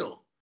very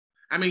real.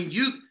 I mean,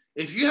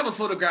 if you have a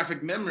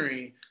photographic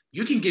memory,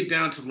 you can get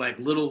down to like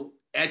little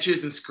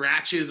etches and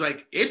scratches.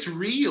 Like it's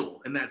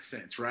real in that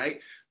sense,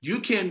 right? You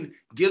can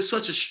give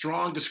such a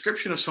strong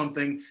description of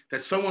something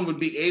that someone would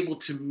be able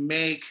to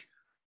make,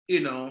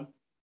 a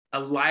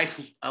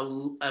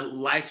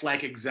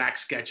lifelike exact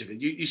sketch of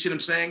it. You see what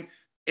I'm saying?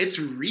 It's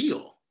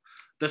real.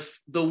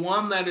 The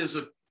one that is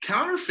a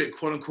counterfeit,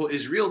 quote unquote,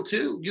 is real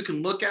too. You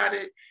can look at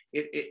it.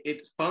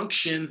 It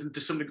functions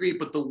to some degree,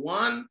 but the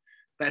one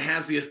that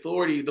has the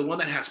authority, the one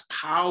that has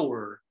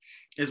power,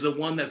 is the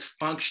one that's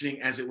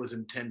functioning as it was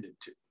intended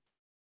to.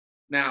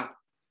 Now,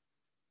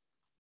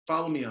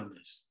 follow me on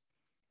this.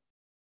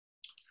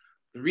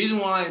 The reason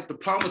why the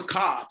problem with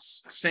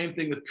cops, same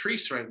thing with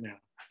priests right now,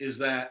 is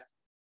that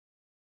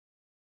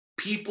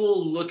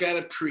people look at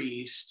a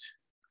priest,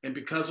 and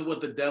because of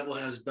what the devil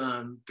has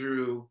done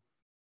through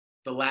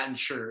the Latin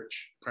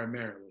church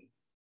primarily,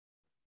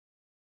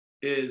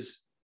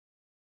 is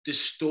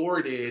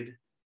distorted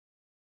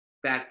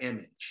that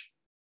image,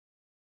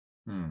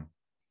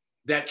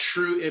 that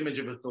true image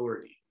of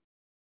authority,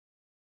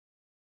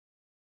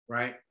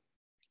 right?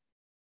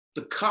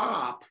 The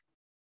cop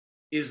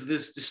is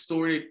this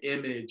distorted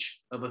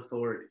image of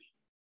authority,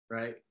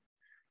 right?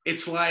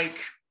 It's like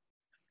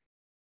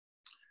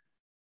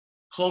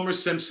Homer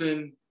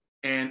Simpson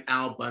and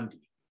Al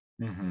Bundy.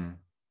 Mm-hmm.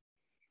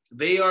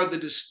 They are the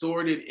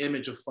distorted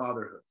image of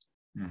fatherhood.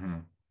 Mm-hmm.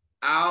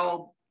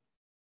 Al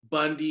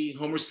Bundy,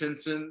 Homer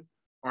Simpson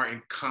are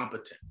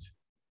incompetent.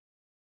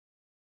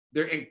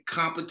 Their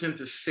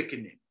incompetence is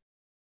sickening,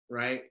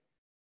 right?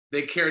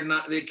 They care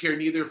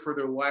neither for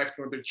their wife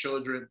nor their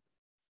children,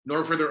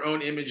 nor for their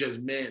own image as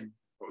men,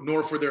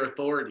 nor for their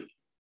authority.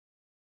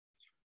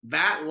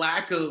 That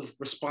lack of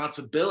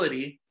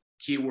responsibility,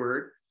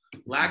 keyword,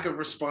 lack of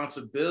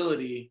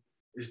responsibility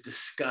is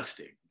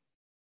disgusting.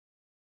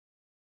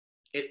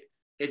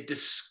 It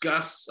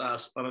disgusts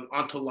us on an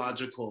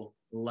ontological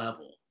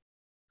level.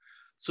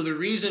 So the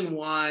reason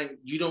why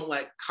you don't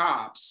like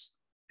cops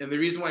and the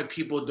reason why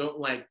people don't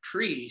like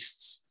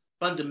priests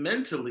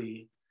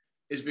fundamentally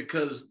is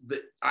because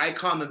the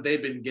icon that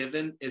they've been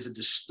given is a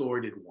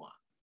distorted one.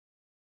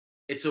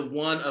 It's a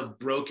one of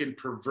broken,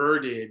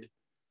 perverted,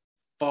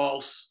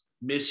 false,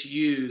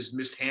 misused,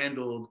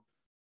 mishandled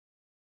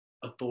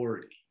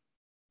authority.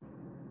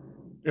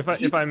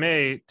 If I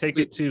may take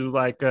it to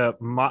like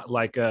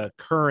a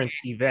current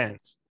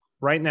event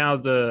right now,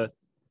 the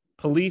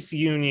police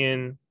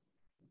union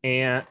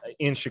and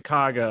in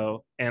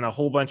Chicago and a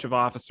whole bunch of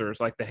officers,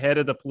 like the head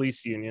of the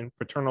police union,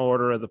 Fraternal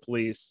Order of the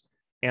Police,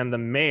 and the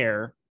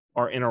mayor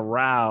are in a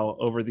row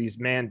over these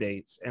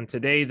mandates. And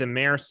today the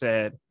mayor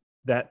said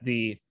that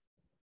the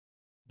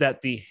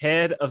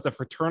head of the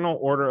Fraternal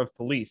Order of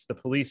Police, the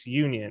police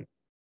union,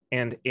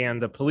 and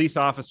the police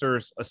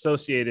officers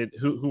associated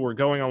who were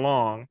going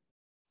along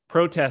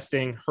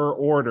protesting her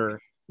order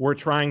were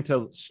trying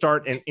to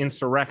start an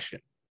insurrection.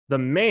 The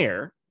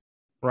mayor,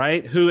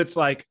 right, who it's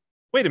like,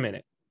 wait a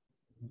minute,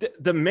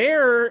 the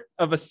mayor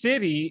of a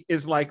city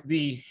is like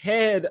the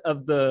head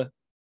of the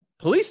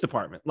police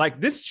department. Like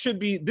this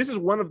is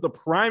one of the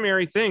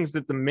primary things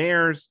that the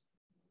mayor's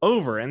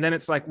over. And then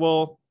it's like,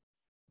 well,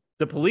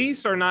 the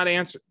police are not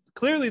answering.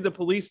 Clearly the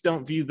police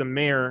don't view the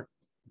mayor's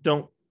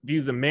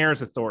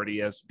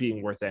authority as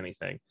being worth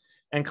anything.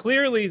 And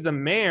clearly the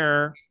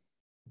mayor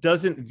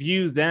doesn't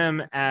view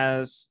them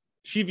as,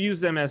 she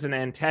views them as an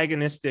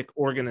antagonistic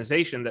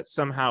organization that's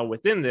somehow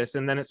within this.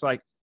 And then it's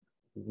like,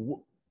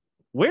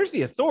 where's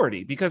the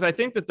authority? Because I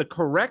think that the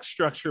correct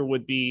structure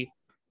would be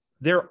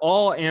they're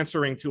all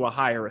answering to a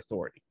higher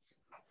authority,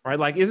 right?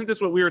 Like, isn't this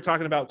what we were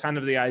talking about? Kind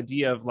of the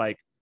idea of like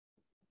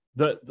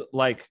the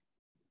like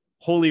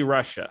Holy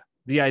Russia,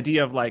 the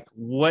idea of like,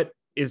 what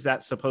is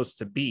that supposed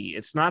to be?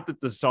 It's not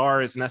that the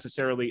Tsar is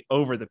necessarily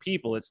over the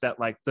people. It's that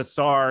like the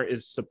Tsar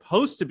is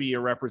supposed to be a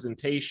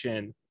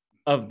representation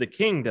of the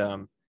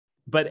kingdom,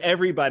 but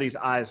everybody's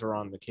eyes are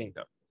on the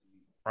kingdom,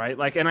 right?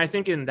 Like, and I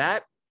think in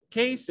that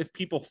case, if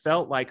people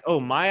felt like, oh,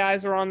 my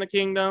eyes are on the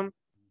kingdom,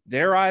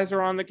 their eyes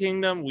are on the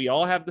kingdom, we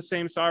all have the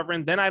same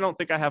sovereign, then I don't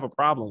think I have a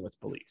problem with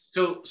police.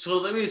 So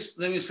let me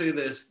say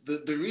this.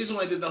 The reason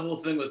why I did the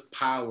whole thing with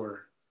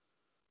power,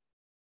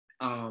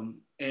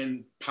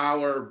 and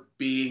power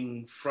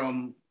being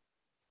from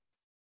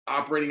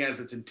operating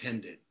as it's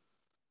intended.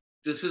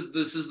 This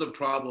is the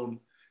problem.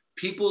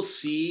 People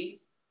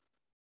see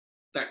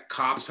that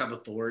cops have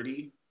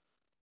authority.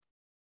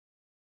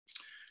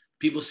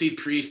 People see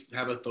priests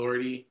have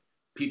authority.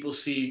 People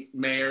see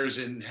mayors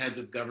and heads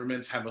of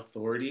governments have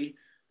authority.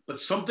 But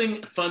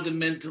something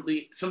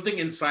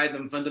inside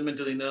them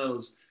fundamentally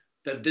knows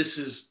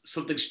that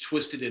something's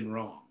twisted and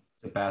wrong.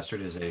 The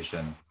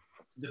bastardization.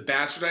 The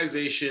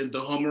bastardization, the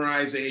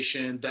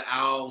Homerization, the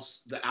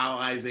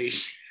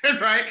Alization,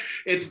 right?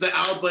 It's the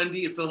Al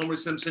Bundy, it's the Homer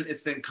Simpson,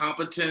 it's the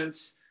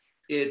incompetence,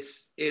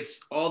 it's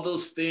all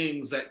those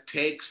things that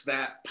takes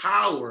that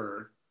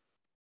power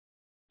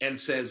and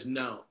says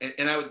no.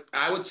 And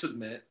I would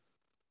submit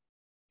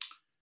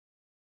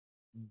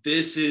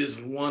this is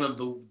one of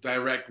the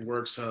direct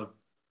works of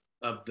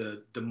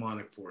the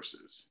demonic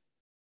forces,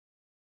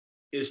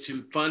 is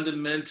to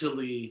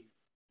fundamentally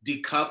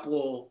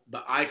decouple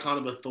the icon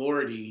of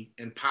authority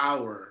and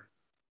power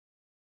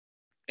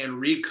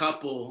and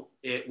recouple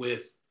it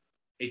with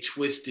a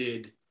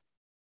twisted,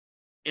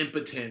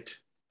 impotent.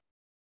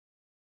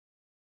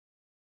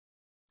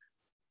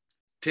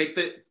 Take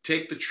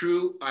the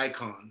true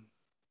icon,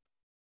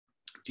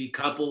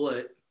 decouple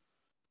it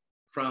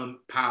from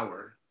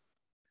power,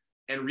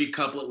 and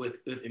recouple it with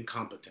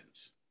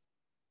incompetence.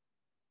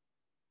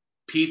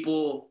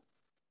 People,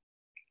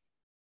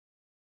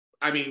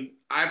 I mean,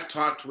 I've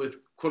talked with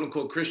quote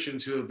unquote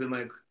Christians who have been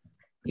like,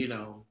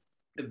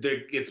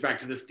 it's back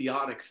to this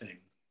theodic thing.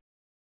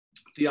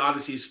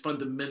 Theodicy is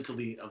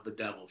fundamentally of the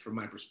devil from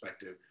my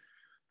perspective.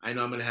 I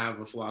know I'm going to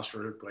have a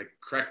philosopher like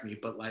correct me,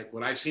 but like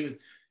what I've seen,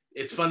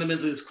 it's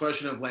fundamentally this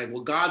question of like,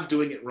 well, God's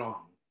doing it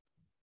wrong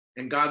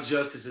and God's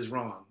justice is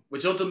wrong,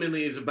 which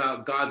ultimately is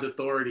about God's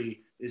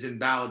authority is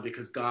invalid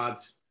because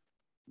God's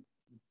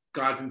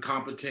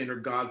incompetent or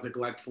God's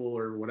neglectful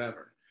or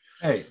whatever.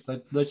 Hey,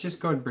 let's just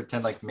go and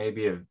pretend like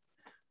maybe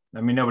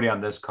nobody on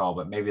this call,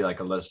 but maybe like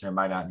a listener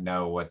might not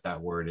know what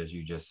that word is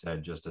you just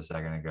said just a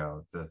second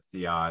ago. The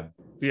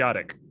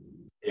Theodic.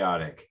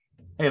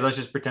 Hey, let's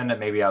just pretend that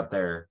maybe out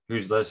there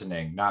who's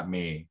listening, not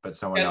me, but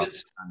someone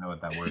else, I don't know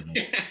what that word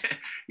means.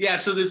 Yeah.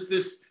 So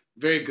this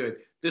Very good.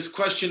 This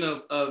question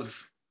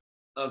of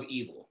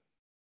evil,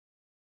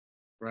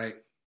 right?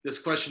 This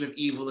question of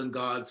evil and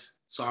God's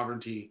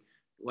sovereignty,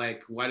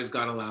 like why does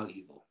God allow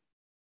evil,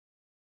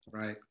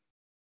 right?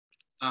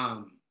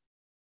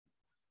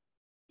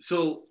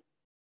 So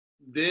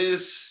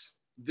this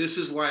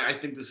is why I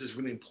think this is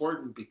really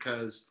important,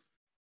 because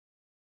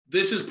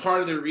this is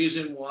part of the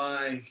reason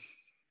why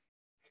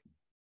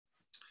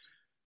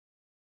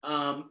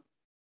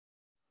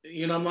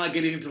you know, I'm not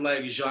getting into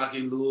like Jacques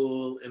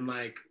Ellul and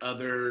like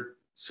other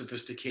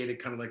sophisticated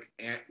kind of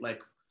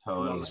like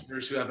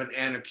philosophers who have an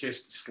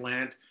anarchist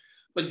slant.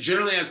 But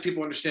generally, as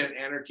people understand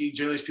anarchy,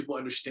 generally as people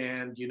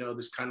understand, you know,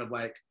 this kind of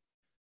like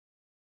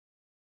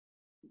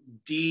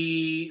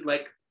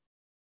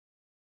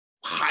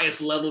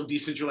highest level of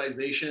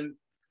decentralization,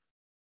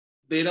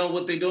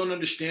 what they don't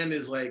understand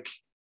is like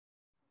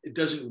it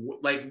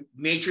doesn't, like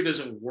nature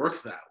doesn't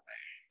work that way.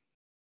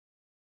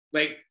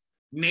 Like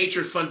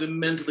nature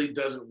fundamentally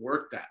doesn't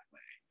work that way.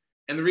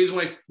 And the reason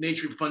why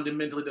nature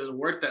fundamentally doesn't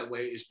work that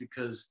way is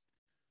because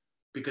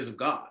of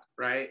God,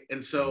 right?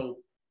 And so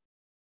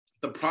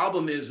the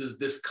problem is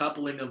this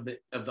coupling of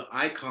the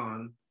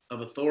icon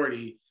of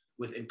authority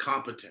with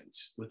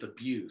incompetence, with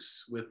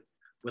abuse,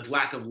 with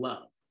lack of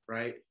love,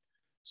 right?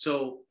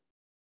 So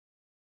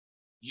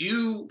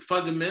you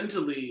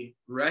fundamentally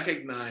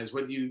recognize,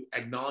 whether you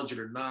acknowledge it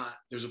or not,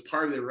 there's a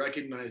part that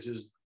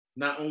recognizes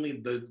not only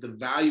the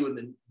value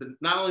and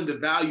not only the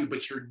value,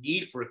 but your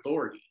need for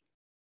authority.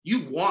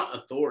 You want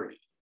authority.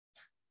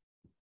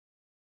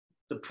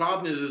 The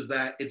problem is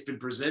that it's been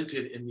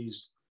presented in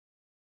these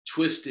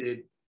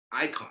twisted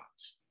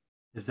icons.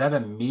 Is that a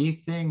me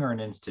thing or an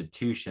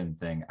institution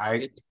thing?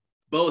 It's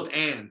both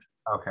and.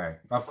 Okay,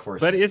 of course.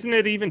 But isn't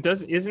it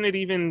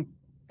even?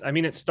 I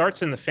mean, it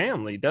starts in the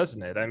family,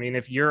 doesn't it? I mean,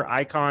 if your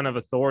icon of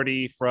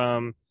authority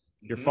from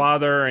your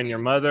father and your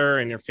mother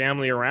and your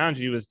family around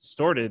you is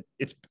distorted,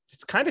 it's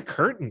kind of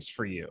curtains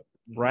for you,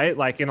 right?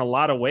 Like in a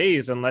lot of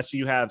ways, unless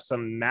you have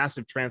some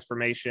massive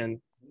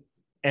transformation,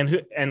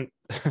 and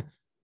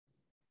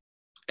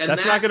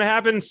that's not going to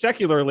happen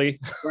secularly,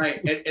 right?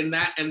 And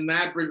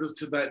that brings us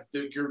to that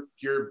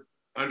you're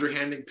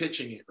underhanding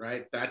pitching it,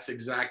 right? That's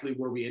exactly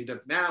where we end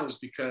up now, is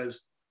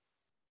because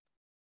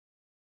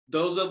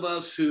those of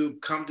us who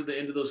come to the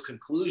end of those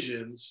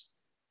conclusions,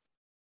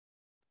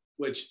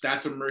 which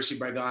that's a mercy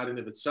by God in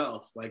of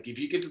itself. Like if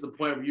you get to the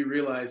point where you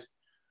realize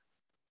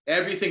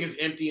everything is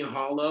empty and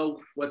hollow,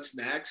 what's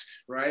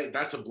next, right?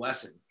 That's a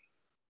blessing.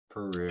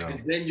 For real.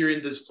 And then you're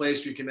in this place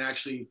where you can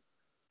actually,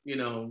 you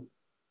know,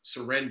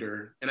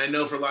 surrender. And I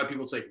know for a lot of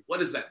people, it's like, what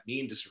does that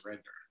mean to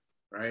surrender,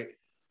 right?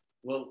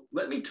 Well,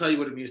 let me tell you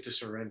what it means to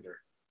surrender.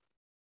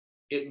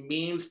 It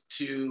means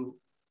to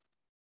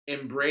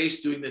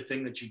embrace doing the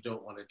thing that you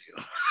don't want to do.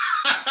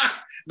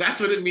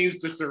 That's what it means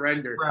to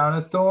surrender. Crown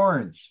of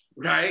thorns.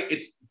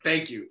 Right?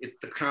 Thank you. It's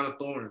the crown of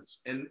thorns.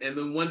 And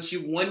then once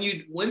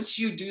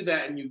you do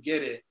that and you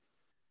get it,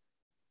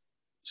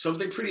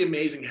 something pretty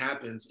amazing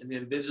happens, and the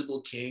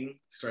invisible king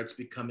starts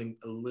becoming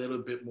a little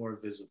bit more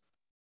visible.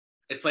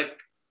 It's like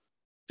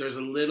there's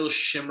a little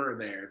shimmer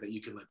there that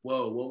you can like,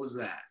 whoa, what was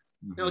that?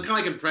 Mm-hmm. You know, kind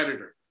of like in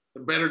Predator.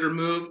 The Predator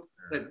moved,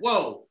 like,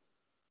 whoa,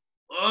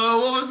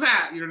 oh, what was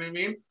that? You know what I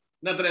mean?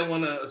 Not that I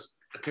want to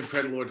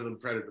compare the Lord to the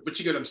Predator, but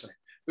you get what I'm saying.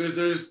 There's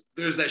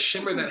that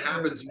shimmer that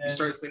happens, and you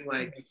start saying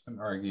like, make some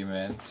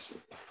arguments.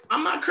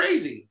 I'm not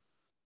crazy.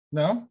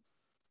 No.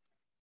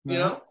 You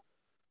know,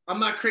 I'm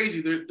not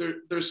crazy.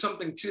 There's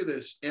something to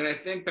this, and I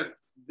think that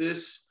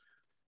this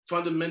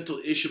fundamental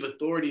issue of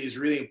authority is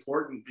really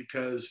important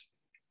because,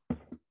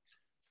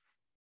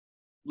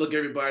 look,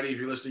 everybody, if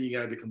you're listening, you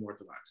got to become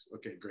Orthodox.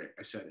 Okay, great.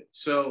 I said it.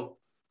 So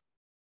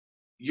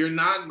you're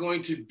not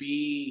going to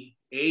be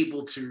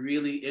able to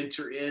really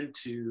enter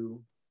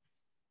into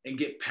and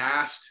get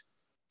past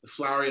the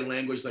flowery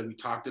language that we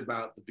talked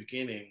about at the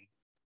beginning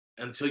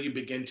until you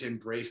begin to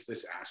embrace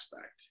this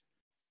aspect.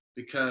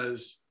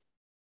 Because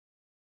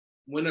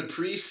when a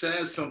priest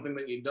says something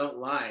that you don't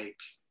like,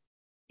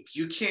 if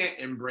you can't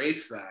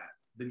embrace that,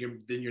 then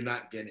you're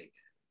not getting it,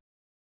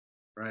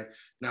 right?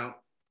 Now,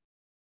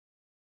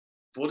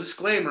 full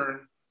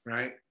disclaimer,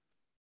 right?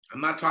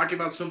 I'm not talking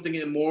about something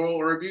immoral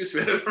or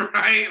abusive,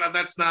 right?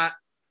 That's not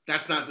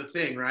the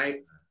thing,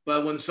 right?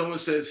 But when someone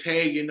says,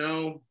 hey, you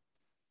know,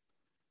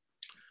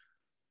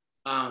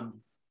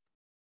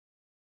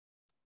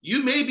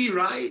 you may be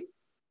right,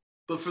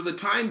 but for the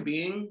time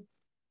being,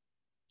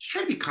 just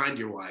try to be kind to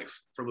your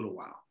wife for a little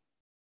while.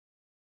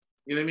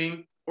 You know what I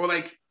mean? Or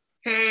like,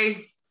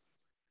 hey,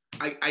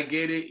 I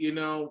get it, you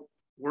know,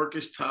 work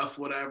is tough,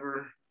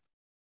 whatever,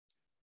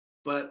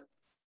 but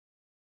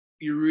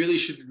you really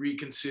should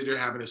reconsider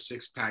having a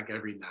six-pack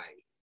every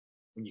night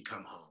when you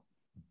come home.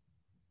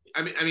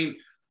 I mean,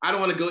 I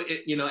don't want to go,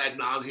 you know, ad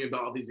nauseum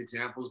about all these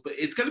examples, but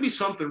it's going to be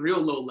something real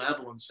low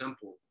level and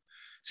simple.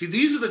 See,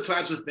 these are the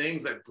types of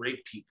things that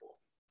break people.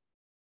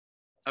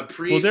 A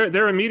priest. Well,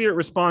 their immediate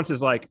response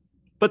is like,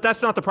 but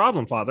that's not the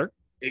problem, Father.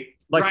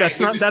 Like, right. that's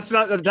not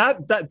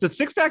the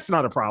six-pack's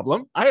not a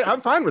problem.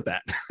 I'm fine with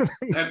that.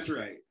 That's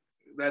right.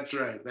 That's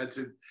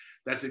it.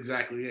 That's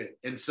exactly it.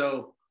 And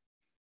so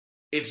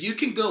if you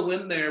can go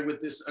in there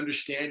with this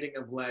understanding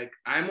of like,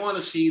 I want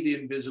to see the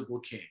invisible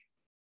king.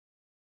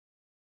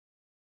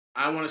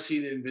 I want to see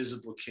the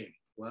invisible king.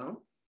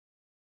 Well,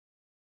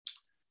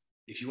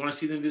 if you want to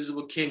see the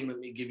invisible king, let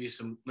me give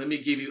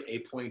you a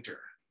pointer,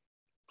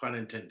 pun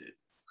intended,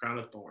 crown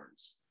of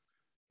thorns.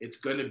 It's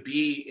going to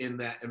be in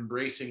that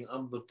embracing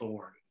of the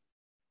thorn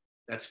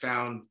that's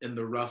found in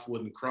the rough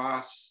wooden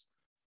cross,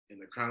 in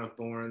the crown of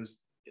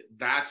thorns.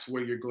 That's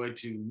where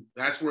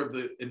that's where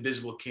the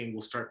invisible king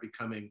will start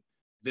becoming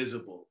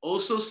visible. Oh,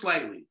 so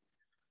slightly.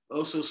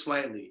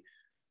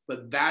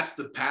 But that's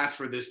the path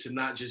for this to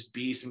not just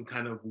be some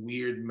kind of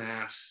weird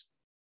mass,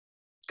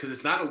 because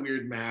it's not a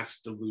weird mass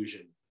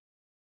delusion.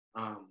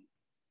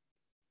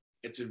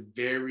 It's a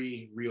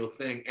very real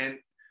thing. And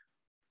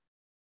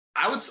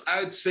I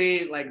would say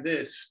it like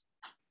this.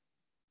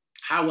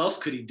 How else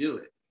could he do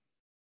it?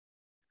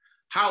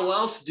 How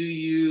else do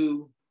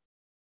you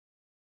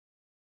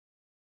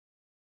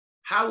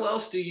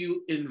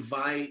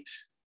invite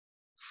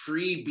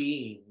free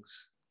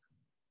beings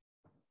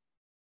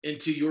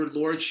into your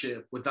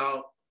lordship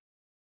without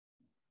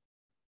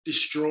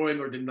destroying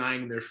or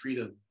denying their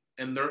freedom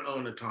and their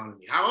own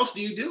autonomy? How else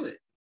do you do it?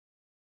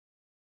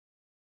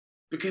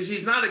 Because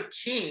he's not a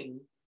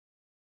king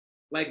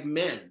like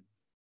men,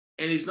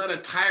 and he's not a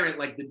tyrant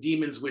like the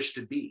demons wish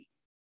to be.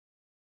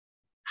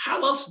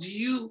 How else do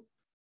you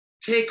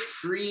take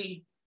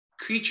free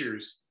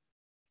creatures?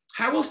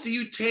 How else do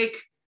you take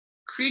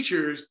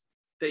creatures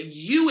that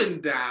you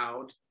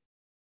endowed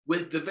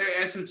with the very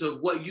essence of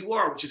what you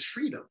are, which is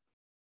freedom?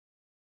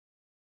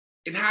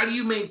 And how do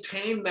you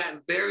maintain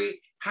that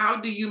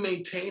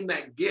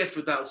gift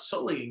without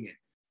sullying it?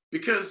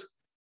 Because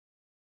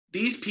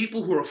these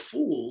people who are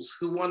fools,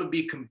 who want to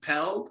be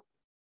compelled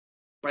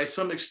by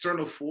some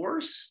external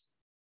force,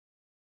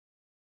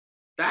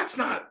 that's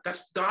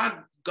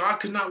God. God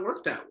could not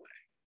work that way.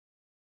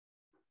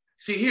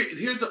 See,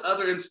 here's the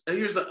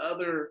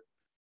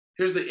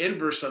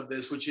inverse of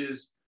this, which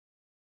is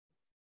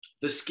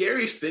the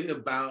scariest thing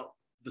about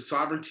the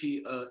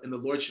sovereignty and the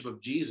lordship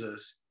of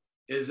Jesus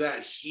is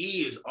that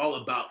he is all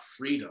about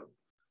freedom,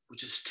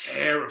 which is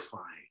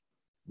terrifying.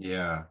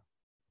 Yeah.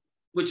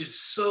 Which is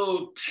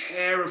so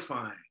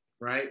terrifying,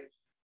 right?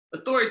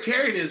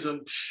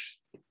 Authoritarianism,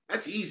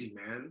 that's easy,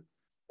 man.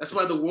 That's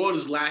why the world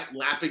is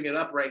lapping it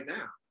up right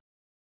now.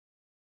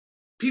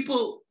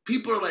 People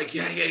are like,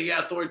 yeah,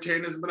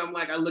 authoritarianism. But I'm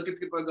like, I look at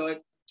people and go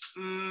like,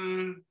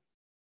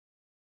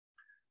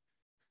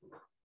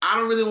 I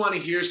don't really want to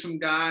hear some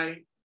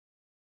guy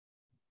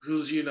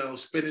who's,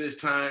 spending his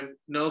time,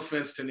 no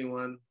offense to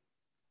anyone,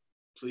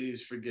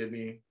 please forgive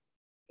me,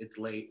 it's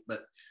late,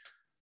 but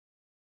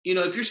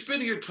if you're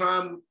spending your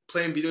time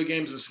playing video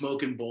games and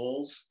smoking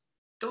bowls,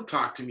 don't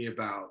talk to me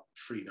about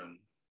freedom.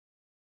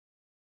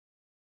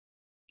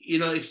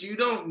 If you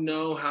don't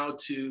know how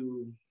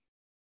to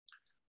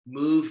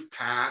move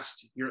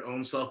past your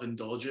own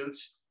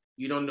self-indulgence,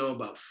 you don't know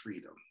about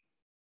freedom.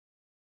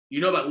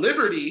 You know about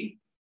liberty,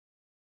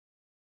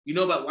 you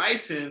know about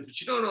license,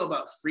 but you don't know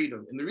about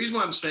freedom. And the reason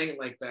why I'm saying it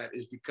like that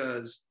is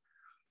because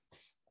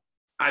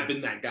I've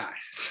been that guy.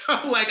 So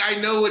I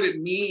know what it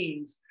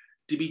means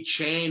to be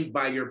chained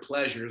by your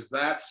pleasures.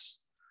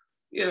 That's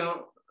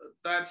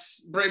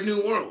Brave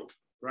New World,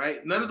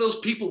 right? None of those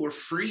people were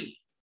free,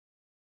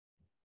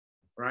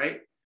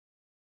 right?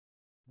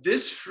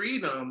 This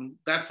freedom,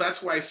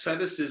 that's why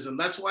asceticism,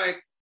 that's why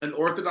an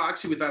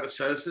orthodoxy without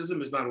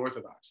asceticism is not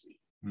orthodoxy.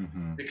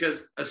 Mm-hmm.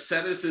 Because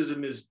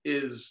asceticism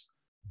is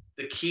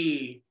the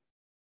key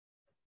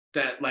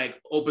that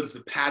opens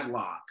the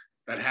padlock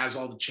that has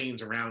all the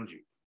chains around you,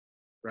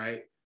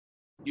 right?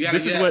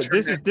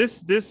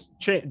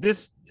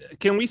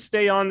 Can we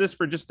stay on this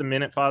for just a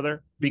minute,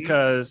 Father?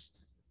 Because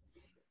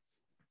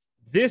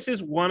this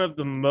is one of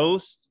the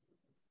most,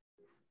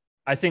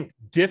 I think,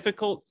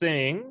 difficult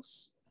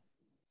things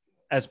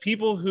as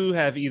people who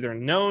have either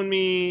known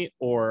me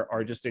or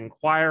are just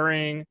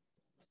inquiring,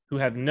 who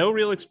have no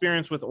real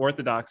experience with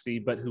orthodoxy,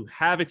 but who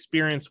have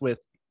experience with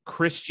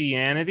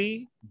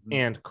Christianity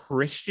and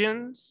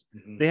Christians.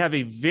 They have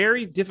a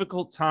very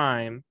difficult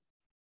time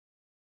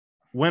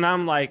when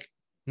I'm like,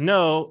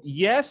 no,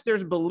 yes,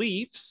 there's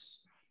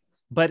beliefs,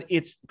 but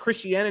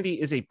Christianity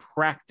is a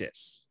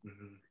practice.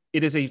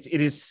 It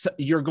is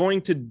you're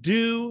going to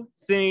do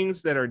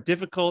things that are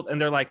difficult, and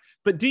they're like,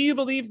 but do you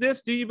believe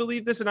this? Do you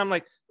believe this? And I'm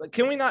like,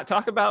 can we not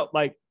talk about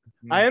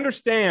I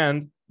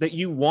understand that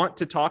you want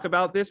to talk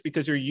about this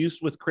because you're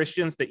used with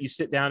Christians that you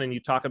sit down and you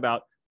talk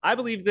about, I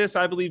believe this,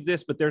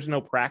 but there's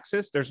no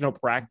praxis. There's no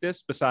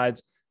practice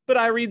besides, but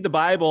I read the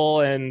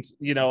Bible and,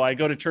 I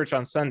go to church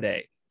on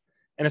Sunday.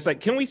 And it's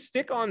like, can we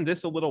stick on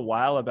this a little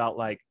while about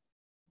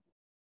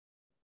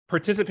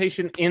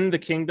participation in the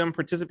kingdom?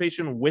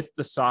 Participation with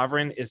the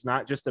sovereign is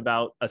not just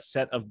about a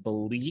set of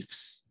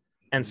beliefs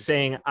and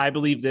saying, I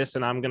believe this,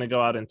 and I'm going to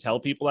go out and tell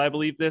people I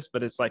believe this,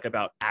 but it's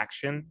about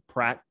action,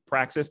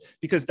 praxis,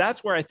 because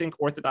that's where I think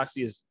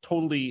orthodoxy is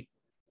totally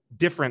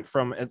different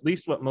from at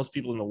least what most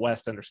people in the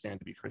West understand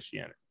to be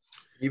Christianity.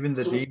 Even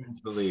the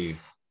demons believe.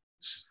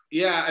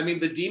 Yeah, I mean,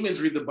 the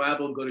demons read the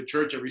Bible and go to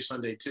church every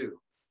Sunday too.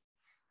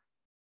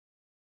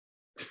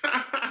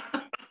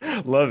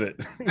 Love it.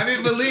 I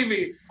mean, believe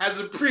me, as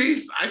a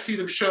priest, I see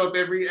them show up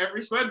every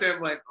Sunday.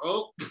 I'm like,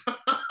 oh,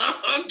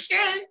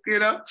 okay, you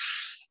know.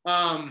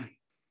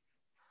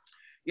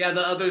 Yeah,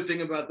 the other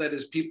thing about that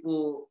is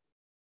people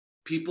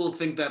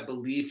think that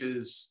belief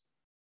is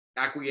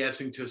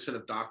acquiescing to a set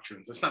of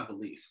doctrines. That's not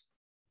belief.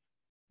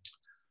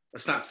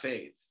 That's not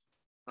faith.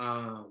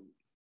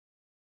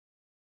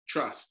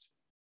 Trust,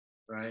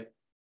 right?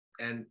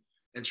 And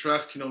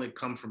trust can only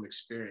come from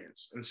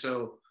experience. And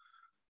so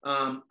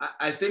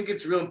I think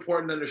it's real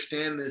important to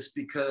understand this,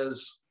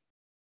 because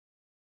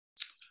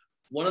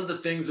one of the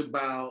things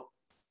about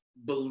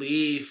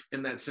belief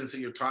in that sense that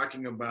you're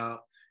talking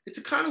about, it's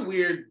a kind of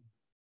weird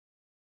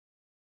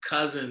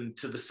cousin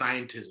to the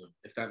scientism,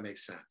 if that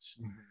makes sense.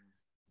 Mm-hmm.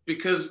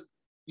 Because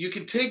you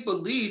can take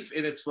belief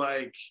and it's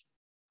like,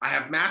 I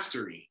have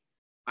mastery.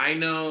 I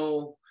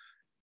know.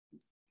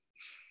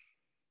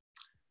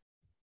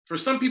 For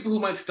some people who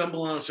might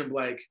stumble on us and be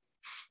like,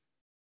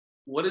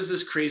 what is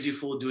this crazy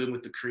fool doing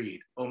with the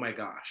creed? Oh my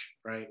gosh,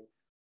 right?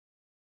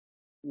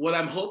 What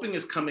I'm hoping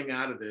is coming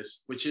out of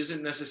this, which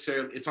isn't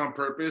necessarily, it's on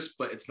purpose,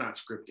 but it's not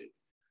scripted.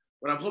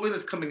 What I'm hoping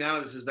that's coming out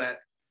of this is that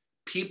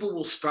people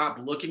will stop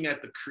looking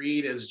at the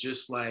creed as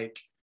just like,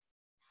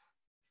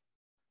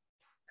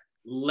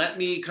 let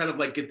me kind of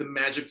like get the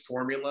magic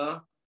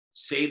formula,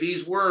 say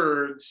these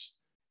words,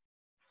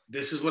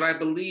 this is what I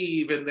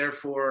believe, and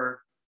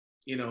therefore,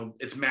 you know,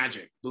 it's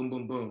magic, boom,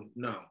 boom, boom.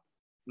 No.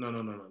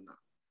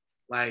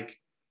 Like,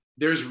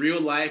 there's real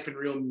life and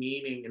real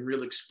meaning and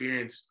real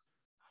experience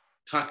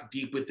tucked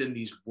deep within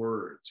these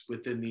words,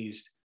 within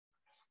these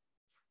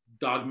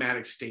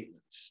dogmatic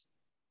statements.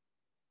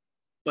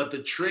 But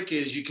the trick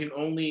is you can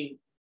only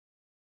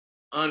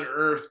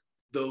unearth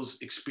those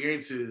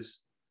experiences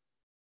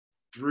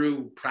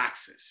through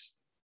praxis.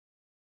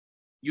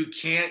 You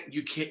can't,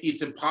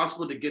 it's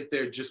impossible to get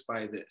there just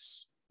by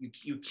this.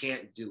 You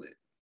can't do it,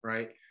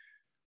 right?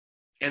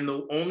 And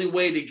the only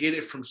way to get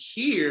it from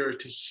here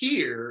to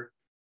here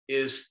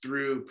is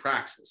through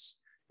praxis,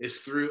 is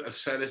through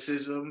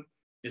asceticism,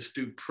 is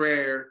through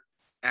prayer,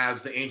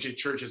 as the ancient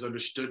church has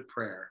understood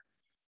prayer,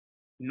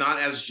 not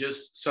as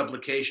just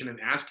supplication and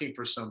asking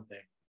for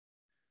something,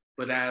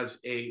 but as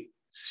a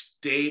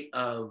state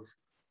of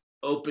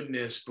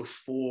openness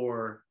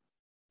before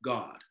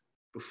God,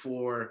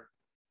 before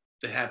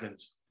the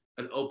heavens,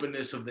 an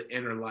openness of the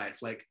inner life.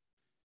 Like,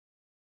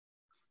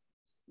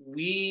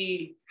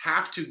 we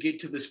have to get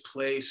to this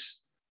place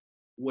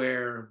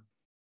where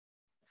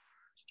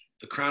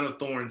the crown of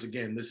thorns,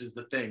 again, this is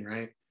the thing,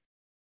 right?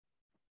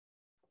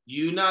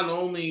 You not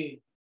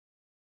only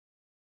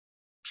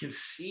can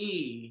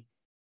see,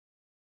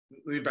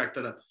 let me back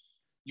that up.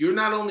 You're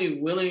not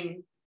only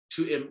willing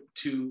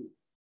to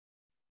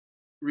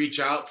reach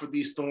out for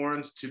these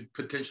thorns, to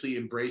potentially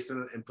embrace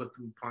them and put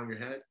them upon your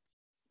head,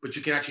 but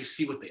you can actually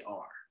see what they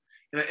are.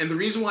 And the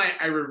reason why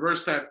I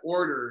reverse that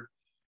order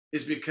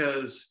is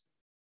because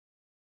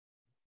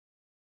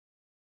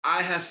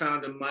I have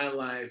found in my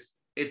life,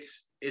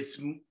 it's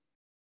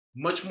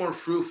much more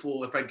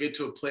fruitful if I get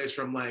to a place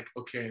where I'm like,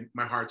 okay,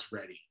 my heart's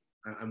ready.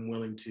 I'm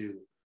willing to,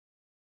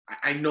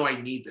 I know I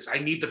need this. I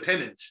need the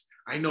penance.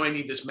 I know I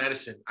need this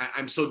medicine.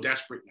 I'm so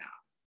desperate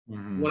now.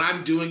 Mm-hmm. What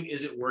I'm doing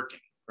isn't working,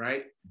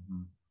 right?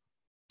 Mm-hmm.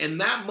 In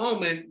that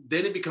moment,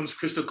 then it becomes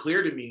crystal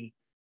clear to me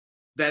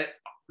that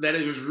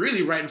it was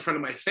really right in front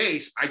of my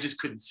face. I just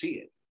couldn't see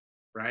it,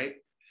 right?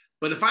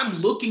 But if I'm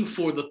looking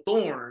for the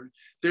thorn,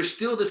 there's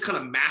still this kind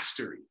of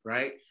mastery,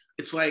 right?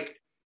 It's like,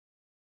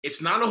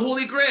 it's not a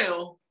holy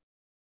grail.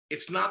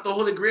 It's not the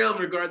Holy Grail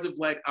in regards of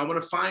like, I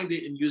want to find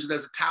it and use it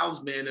as a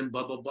talisman and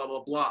blah, blah, blah,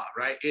 blah, blah,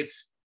 right?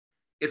 It's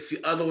the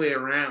other way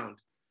around.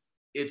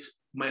 It's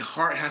my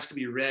heart has to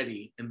be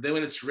ready. And then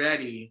when it's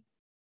ready,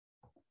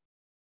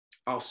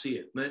 I'll see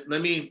it.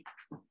 Let me,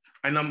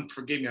 I know,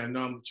 forgive me, I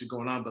know what you're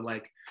going on, but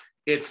like,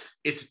 it's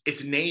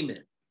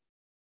Naaman,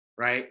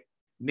 right?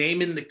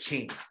 Naaman the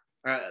king,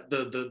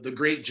 the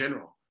great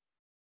general.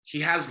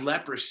 He has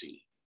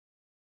leprosy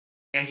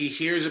and he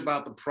hears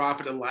about the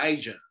prophet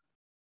Elijah.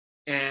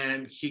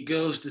 And he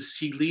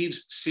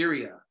leaves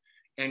Syria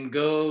and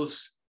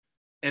goes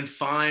and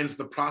finds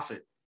the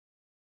prophet.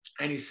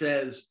 And he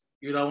says,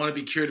 you know, I want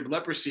to be cured of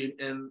leprosy.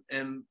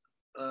 And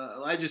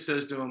Elijah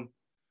says to him,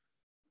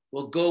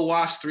 well, go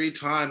wash 3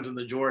 times in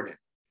the Jordan.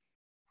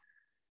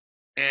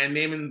 And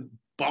Naaman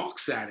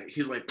balks at it.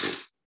 He's like,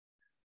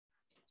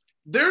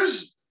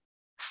 there's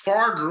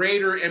far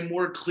greater and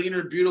more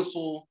cleaner,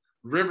 beautiful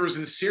rivers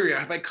in Syria.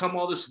 Have I come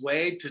all this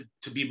way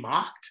to be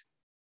mocked?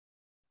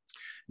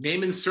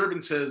 Naaman's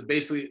servant says,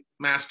 basically,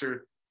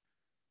 Master,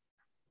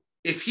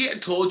 if he had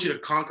told you to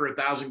conquer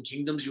 1,000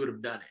 kingdoms, you would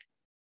have done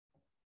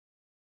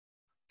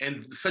it.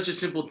 And such a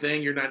simple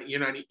thing, you're not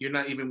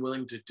even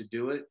willing to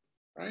do it,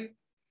 right?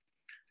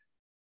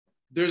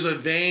 There's a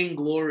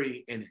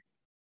vainglory in it.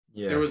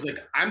 Yeah. There was like,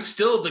 I'm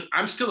still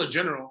a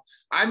general.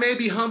 I may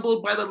be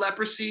humbled by the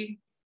leprosy,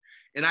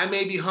 and I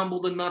may be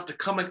humbled enough to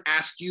come and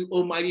ask you,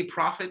 almighty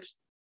prophet,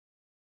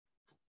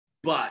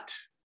 But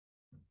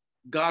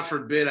God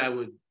forbid I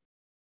would,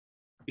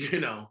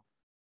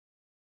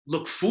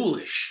 look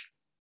foolish,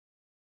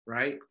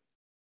 right?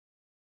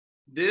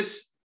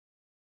 This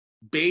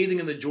bathing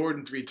in the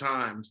Jordan 3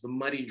 times, the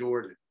muddy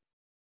Jordan,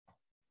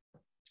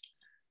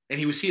 and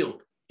he was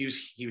healed. He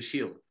was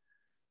healed.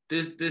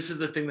 This is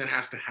the thing that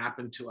has to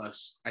happen to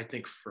us, I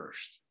think,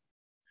 first,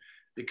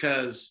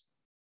 because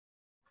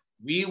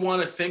we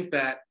want to think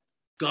that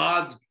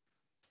I'm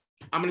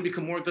going to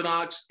become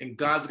Orthodox and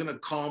God's going to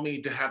call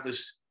me to have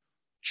this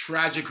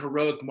tragic,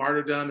 heroic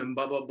martyrdom and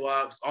blah, blah,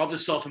 blah, all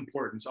this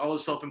self-importance,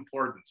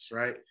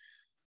 right?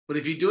 But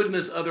if you do it in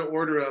this other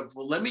order of,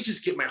 well, let me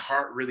just get my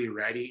heart really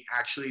ready,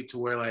 actually, to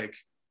where, like,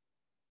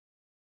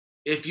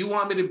 if you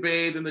want me to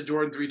bathe in the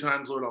Jordan 3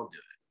 times, Lord, I'll do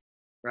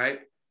it, right?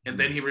 And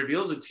then he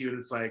reveals it to you, and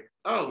it's like,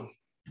 oh,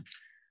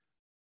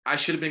 I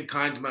should have been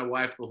kind to my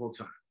wife the whole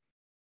time,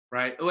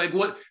 right? Like,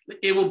 what?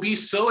 It will be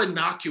so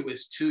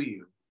innocuous to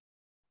you.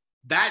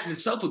 That in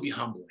itself would be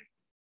humbling.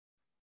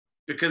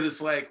 Because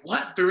it's like,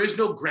 what? There is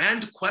no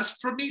grand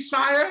quest for me,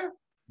 sire?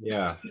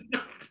 Yeah.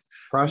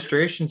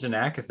 Prostrations and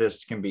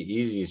akathists can be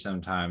easy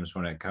sometimes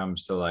when it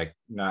comes to like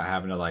not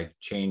having to like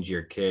change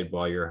your kid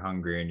while you're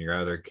hungry and your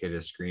other kid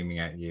is screaming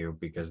at you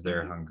because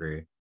they're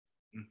hungry.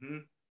 Mm-hmm.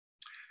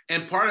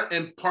 And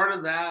part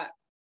of that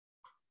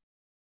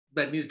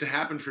needs to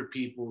happen for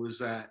people is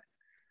that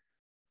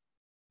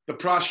the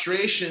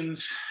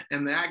prostrations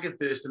and the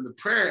akathist and the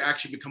prayer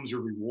actually becomes a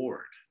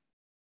reward.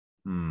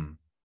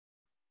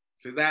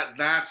 So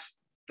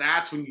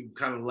that's when you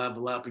kind of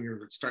level up and you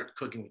start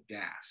cooking with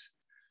gas.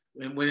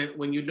 And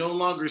when you no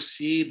longer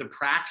see the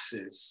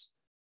praxis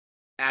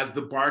as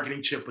the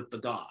bargaining chip with the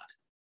God,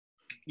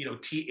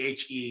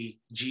 THEGOD,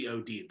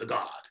 the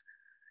God.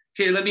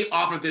 Here, let me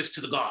offer this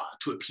to the God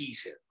to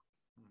appease him.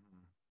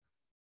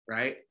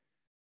 Right?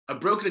 A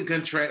broken and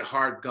contrite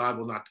heart, God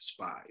will not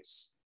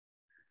despise.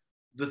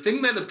 The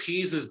thing that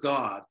appeases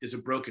God is a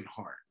broken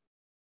heart.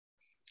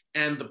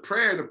 And the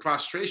prayer, the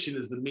prostration,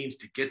 is the means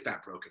to get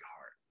that broken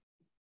heart.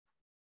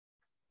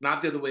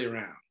 Not the other way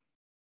around,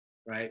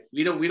 right?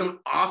 We don't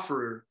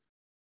offer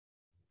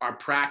our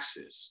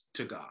praxis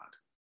to God.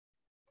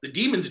 The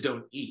demons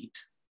don't eat,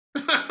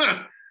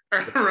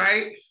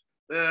 right?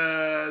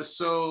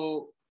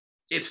 So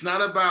it's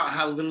not about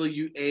how little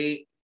you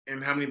ate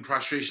and how many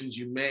prostrations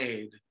you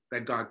made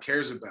that God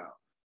cares about.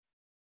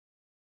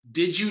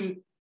 Did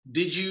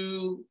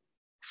you,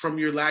 from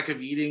your lack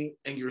of eating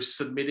and your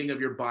submitting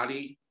of your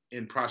body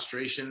in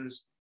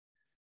prostrations,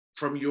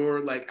 from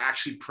your like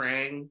actually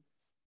praying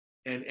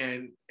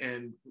and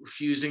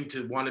refusing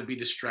to want to be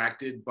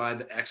distracted by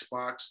the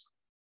Xbox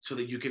so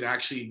that you could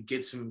actually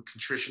get some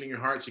contrition in your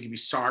heart so you can be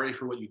sorry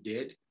for what you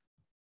did?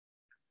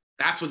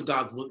 That's what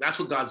God's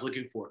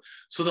looking for.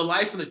 So the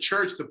life of the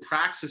church, the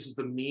praxis is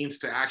the means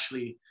to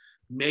actually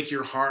make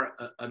your heart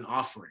an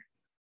offering.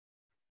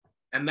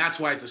 And that's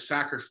why it's a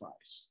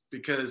sacrifice,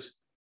 because,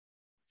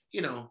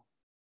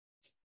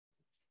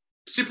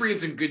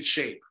 Cyprian's in good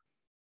shape.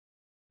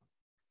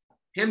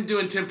 Him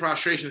doing 10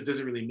 prostrations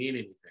doesn't really mean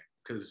anything,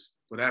 because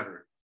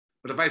whatever.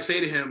 But if I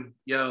say to him,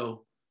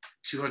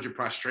 200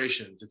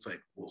 prostrations, it's like,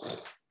 whoa,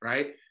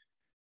 right?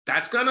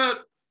 That's gonna,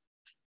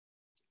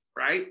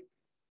 right?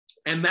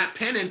 And that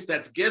penance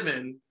that's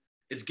given,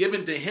 it's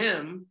given to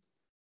him.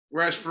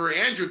 Whereas for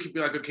Andrew, it could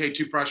be like, okay,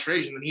 2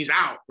 prostrations and he's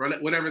out, right?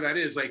 Whatever that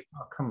is. Like,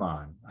 oh, come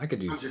on. I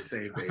could do I'm just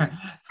saying, baby.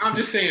 I'm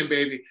just saying,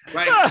 baby.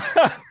 Like,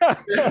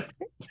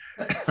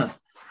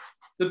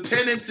 the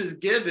penance is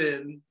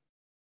given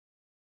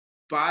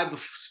by the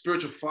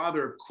spiritual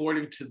father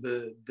according to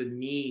the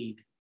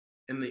need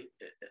and the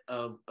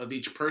of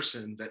each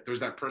person, that there's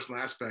that personal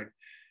aspect.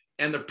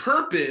 And the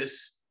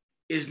purpose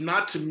is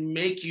not to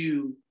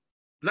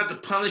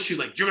punish you,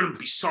 like you're gonna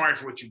be sorry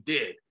for what you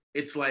did.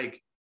 It's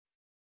like,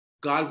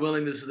 God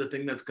willing, this is the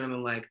thing that's gonna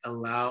like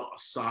allow a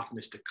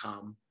softness to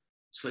come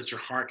so that your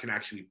heart can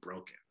actually be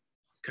broken.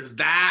 Because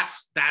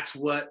that's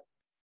what,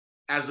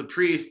 as a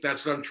priest,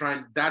 that's what I'm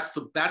trying, that's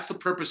the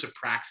purpose of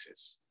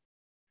praxis,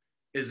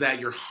 is that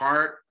your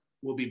heart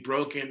will be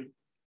broken.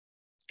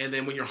 And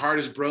then when your heart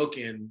is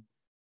broken,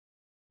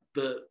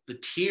 the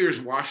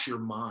tears wash your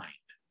mind.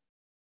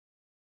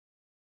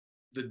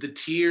 The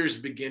tears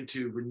begin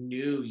to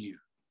renew you.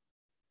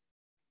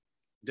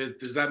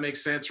 Does that make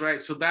sense,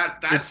 right? So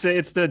that's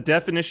it's the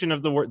definition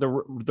of the word, the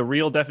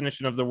real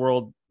definition of the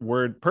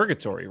word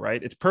purgatory,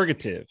 right? It's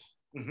purgative.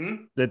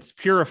 Mm-hmm. That's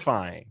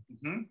purifying.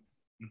 Mm-hmm.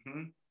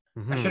 Mm-hmm.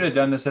 Mm-hmm. I should have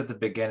done this at the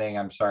beginning.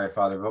 I'm sorry,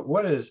 Father, but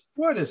what is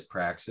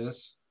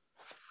praxis?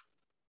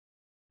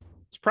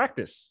 It's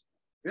practice.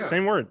 Yeah.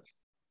 Same word.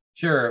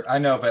 Sure, I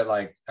know, but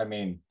like, I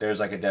mean, there's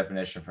like a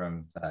definition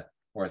from that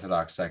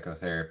Orthodox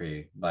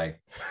psychotherapy,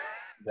 like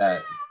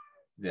that.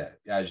 Yeah,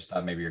 I just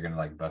thought maybe you're gonna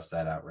like bust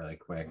that out really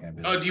quick. And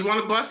be Oh, do you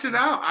want to bust it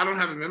out? I don't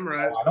have it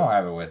memorized. I don't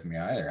have it with me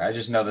either. I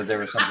just know that there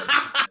was something,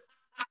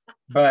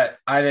 but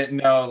I didn't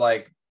know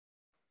like,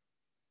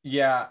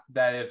 that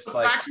if So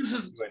like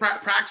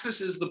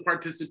praxis is the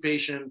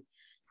participation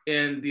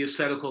in the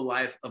ascetical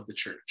life of the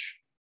church.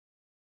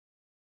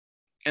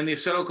 And the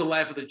ascetical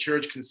life of the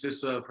church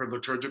consists of her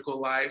liturgical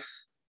life,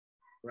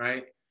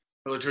 right?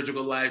 Her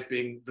liturgical life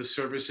being the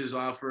services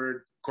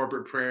offered,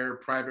 corporate prayer,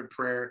 private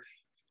prayer,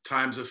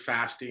 times of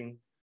fasting,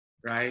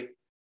 right?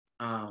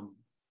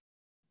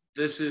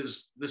 This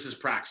is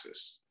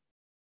praxis,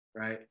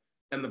 right?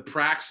 And the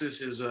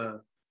praxis is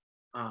a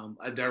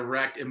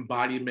direct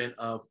embodiment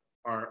of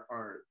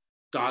our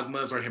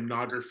dogmas, our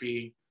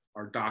hymnography,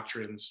 our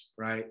doctrines,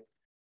 right?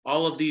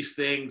 All of these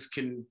things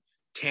can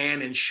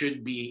and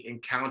should be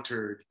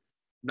encountered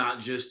not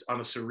just on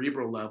a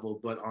cerebral level,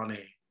 but on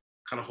a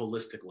kind of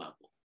holistic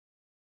level.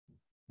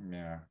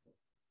 Yeah.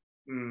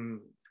 Yeah.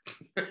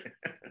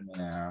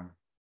 Yeah.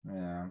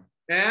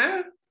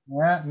 Yeah.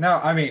 Yeah. No,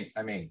 I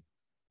mean,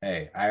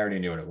 hey, I already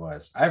knew what it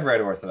was. I've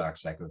read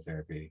Orthodox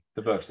Psychotherapy,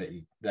 the books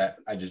that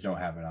I just don't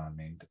have it on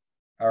me,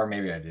 or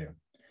maybe I do.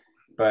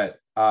 But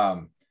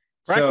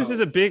praxis is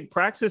a big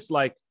praxis.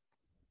 Like,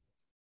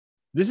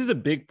 this is a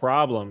big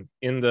problem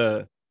in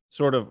the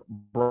sort of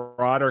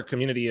broader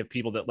community of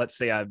people that, let's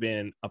say, I've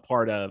been a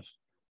part of,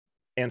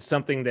 and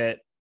something that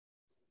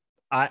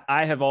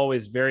I have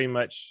always very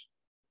much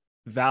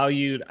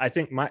valued. I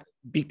think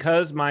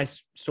because my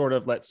sort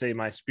of, let's say,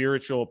 my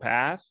spiritual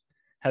path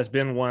has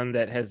been one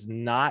that has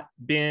not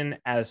been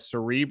as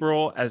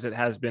cerebral as it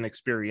has been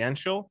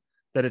experiential,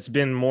 that it's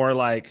been more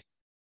like,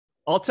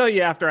 I'll tell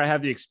you after I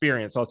have the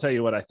experience, I'll tell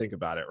you what I think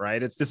about it,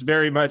 right? It's just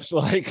very much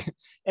like,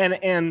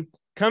 and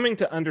coming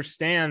to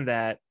understand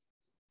that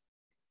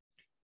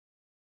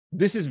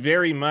this is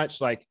very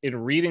much like in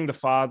reading the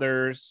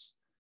fathers,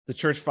 the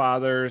church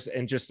fathers,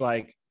 and just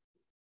like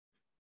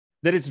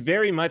that, it's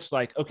very much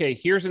like, okay,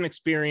 here's an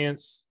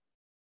experience.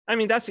 I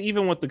mean, that's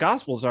even what the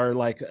Gospels are,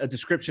 like a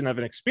description of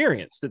an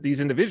experience that these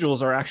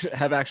individuals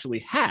have actually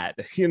had,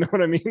 you know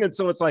what I mean? And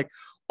so it's like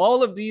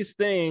all of these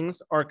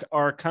things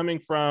are coming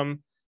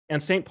from,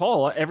 and St.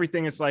 Paul,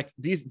 everything is like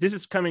this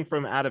is coming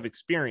from out of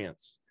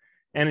experience.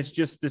 And it's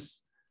just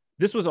this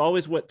was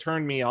always what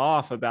turned me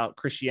off about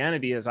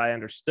Christianity as I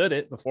understood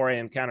it before I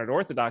encountered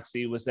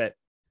Orthodoxy, was that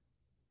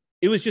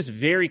it was just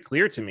very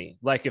clear to me.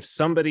 Like, if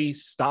somebody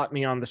stopped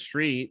me on the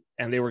street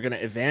and they were going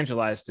to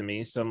evangelize to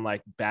me, some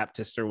like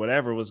Baptist or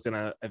whatever was going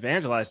to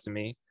evangelize to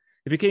me,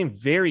 it became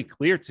very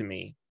clear to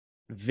me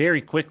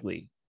very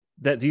quickly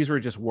that these were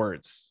just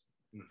words,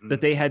 that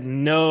they had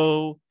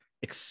no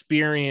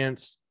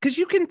experience. Because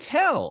you can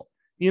tell,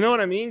 you know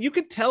what I mean? You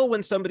could tell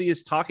when somebody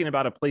is talking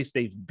about a place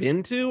they've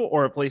been to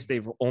or a place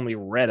they've only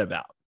read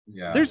about.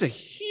 Yeah. There's a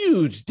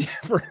huge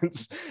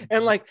difference.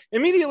 And like,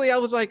 immediately I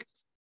was like,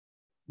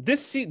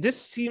 this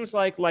seems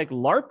like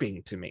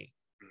LARPing to me,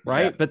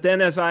 right? Yeah. But then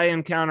as I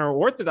encounter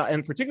Orthodox,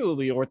 and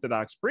particularly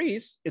Orthodox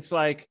priests, it's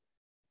like,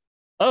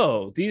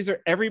 oh,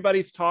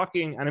 everybody's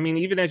talking. And I mean,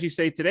 even as you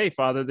say today,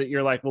 Father, that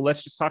you're like, well,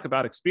 let's just talk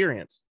about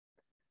experience.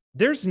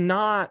 This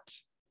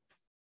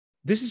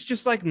is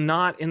just like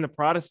not in the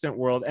Protestant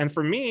world. And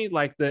for me,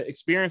 like the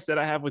experience that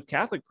I have with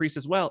Catholic priests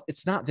as well,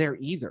 it's not there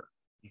either.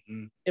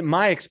 Mm-hmm. In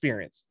my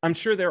experience, I'm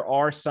sure there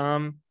are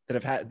some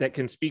that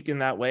can speak in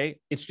that way.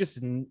 It's just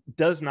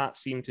does not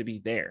seem to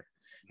be there.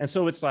 And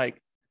so it's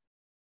like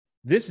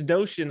this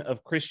notion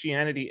of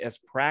Christianity as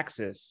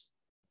praxis,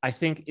 I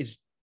think is,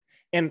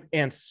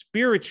 and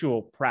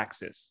spiritual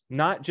praxis,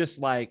 not just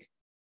like,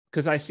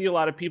 because I see a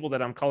lot of people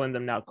that I'm calling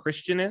them now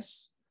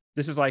Christianists.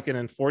 This is like an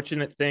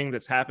unfortunate thing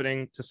that's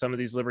happening to some of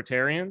these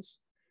libertarians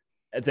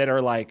that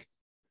are like,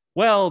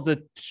 well,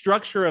 the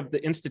structure of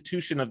the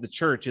institution of the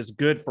church is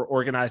good for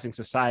organizing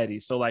society,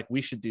 so like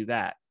we should do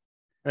that.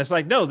 And it's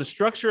like, no, the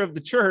structure of the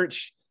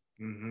church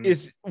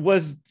is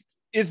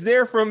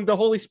there from the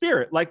Holy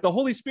Spirit. Like the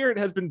Holy Spirit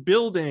has been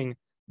building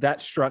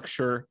that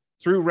structure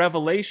through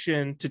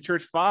revelation to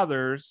church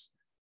fathers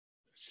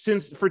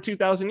for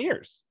 2,000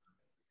 years.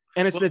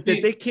 And it's that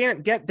they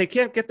can't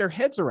get their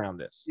heads around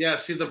this. Yeah,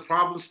 see, the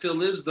problem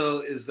still is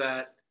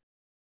that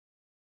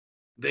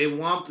they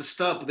want the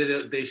stuff,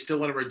 but they still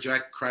want to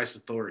reject Christ's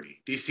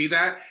authority. Do you see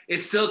that? It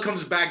still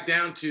comes back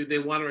down to they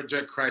want to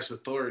reject Christ's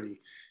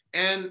authority.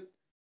 And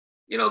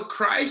you know,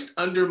 Christ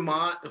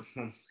undoes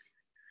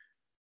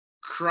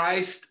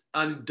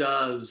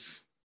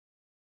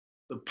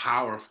the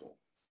powerful,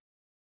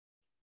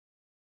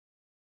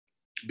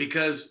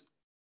 because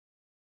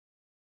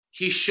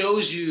he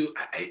shows you.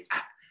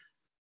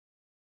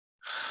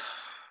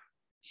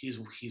 He's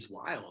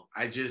wild.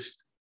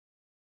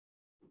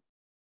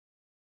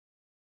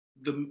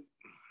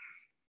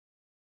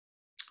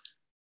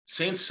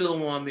 Saint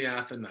Silouan the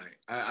Athonite.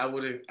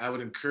 I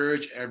would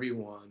encourage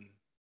everyone.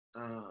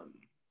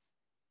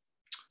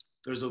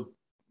 There's a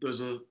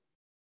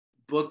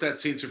book that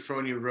Saint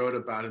Cyprian wrote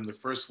about in the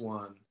first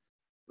one,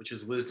 which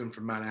is Wisdom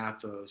from Mount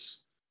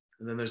Athos,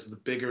 and then there's the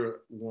bigger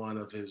one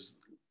of his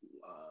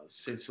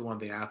Saint Silouan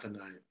the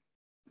Athonite.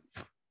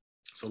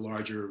 It's a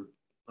larger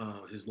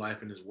his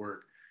life and his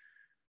work.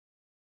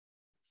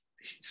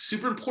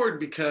 Super important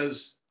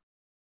because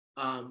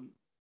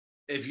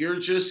if you're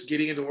just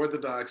getting into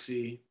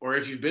Orthodoxy, or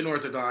if you've been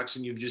Orthodox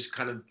and you've just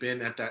kind of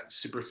been at that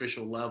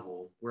superficial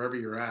level, wherever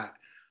you're at,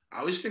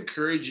 I would just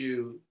encourage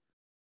you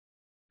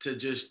to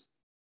just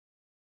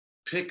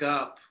pick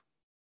up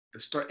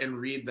and start and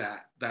read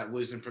that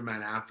wisdom from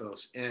Mount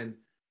Athos. And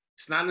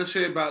it's not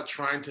necessarily about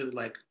trying to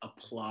like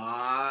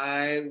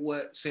apply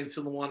what Saint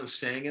Silouan is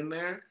saying in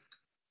there.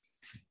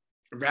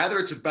 Rather,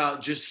 it's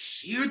about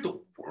just hear the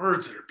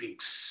words that are being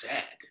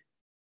said,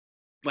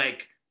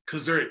 like,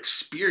 because they're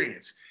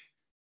experience.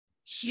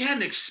 He had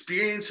an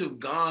experience of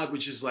God,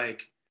 which is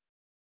like,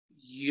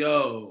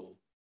 yo,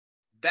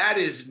 that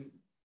is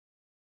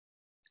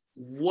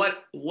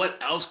what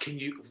else can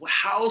you,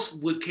 how else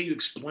can you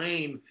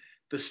explain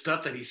the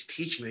stuff that he's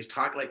teaching? He's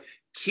talking like,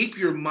 keep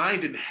your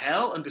mind in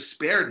hell and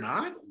despair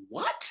not.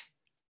 What?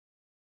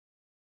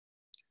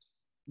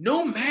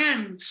 No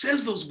man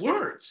says those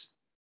words.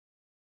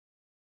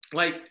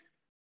 Like,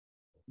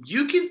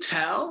 you can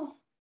tell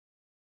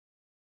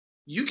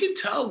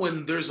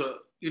when there's a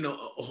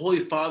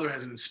Holy Father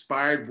has an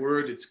inspired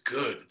word, it's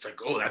good. It's like,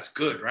 oh, that's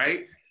good,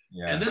 right?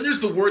 Yeah. And then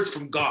there's the words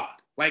from God.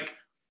 Like,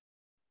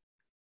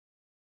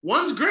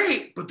 one's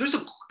great, but there's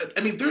a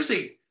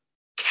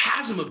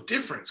chasm of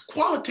difference,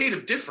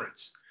 qualitative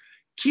difference.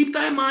 Keep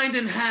thy mind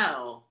in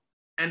hell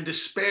and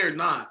despair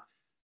not.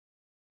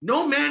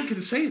 No man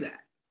can say that.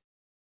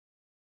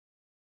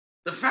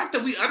 The fact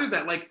that we uttered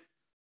that, like,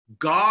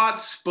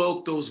 God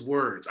spoke those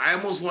words. I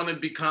almost want to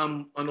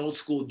become an old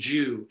school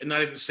Jew and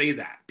not even say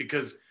that,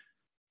 because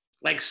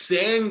like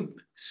saying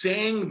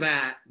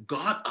that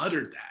God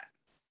uttered that.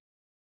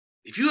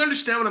 If you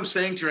understand what I'm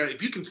saying to you,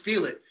 if you can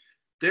feel it,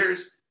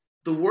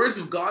 the words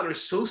of God are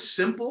so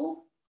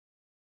simple,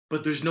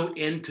 but there's no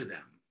end to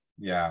them.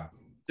 Yeah.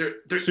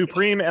 They're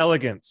supreme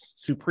elegance.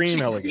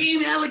 Supreme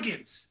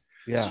elegance.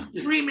 Yeah.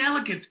 Supreme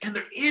elegance. And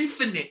they're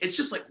infinite. It's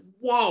just like,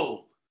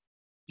 whoa.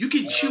 You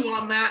can chew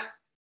on that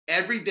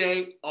every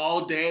day,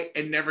 all day,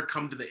 and never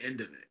come to the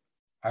end of it.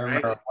 I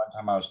remember one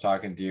time I was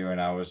talking to you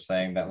and I was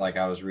saying that like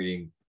I was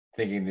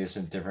thinking this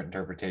in different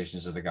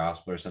interpretations of the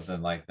gospel or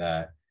something like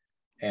that.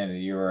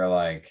 And you were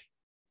like,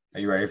 are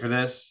you ready for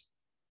this?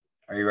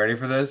 Are you ready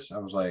for this? I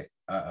was like,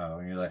 uh-oh.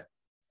 And you're like,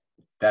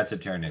 that's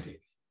eternity.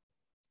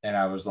 And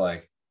I was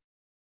like,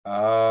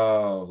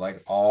 oh,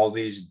 like all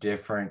these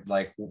different,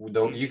 like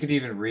you could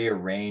even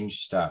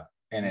rearrange stuff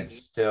and it's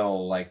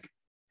still like,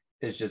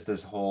 it's just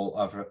this whole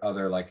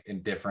other like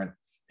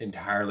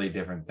entirely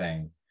different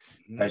thing.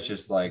 That's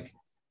just like,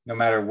 no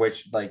matter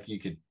which, like you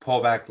could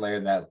pull back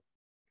layer that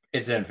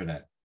it's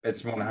infinite.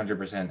 It's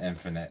 100%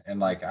 infinite.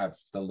 And like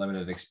the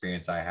limited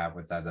experience I have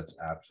with that, that's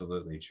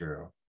absolutely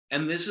true.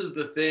 And this is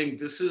the thing,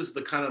 this is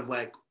the kind of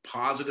like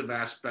positive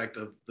aspect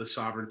of the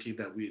sovereignty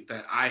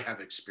that I have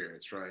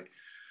experienced, right?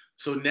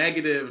 So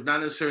negative,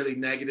 not necessarily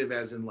negative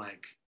as in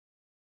like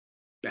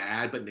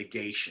bad, but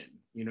negation.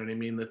 You know what I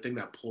mean? The thing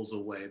that pulls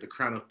away, the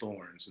crown of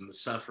thorns and the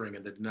suffering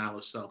and the denial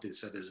of self, the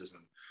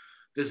asceticism.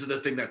 This is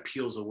the thing that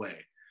peels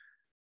away.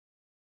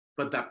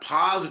 But that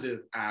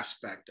positive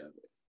aspect of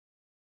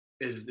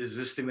it is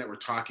this thing that we're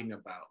talking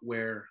about,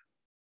 where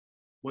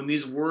when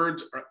these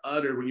words are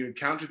uttered, when you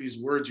encounter these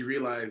words, you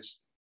realize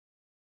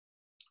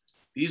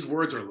these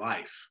words are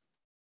life.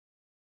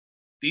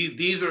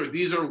 These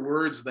are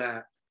words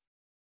that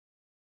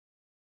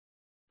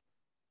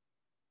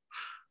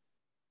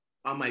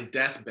on my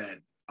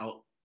deathbed,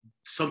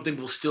 something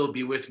will still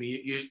be with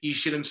me. You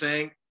see what I'm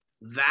saying?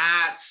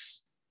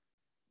 That's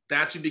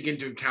you begin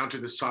to encounter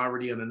the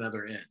sovereignty on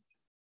another end,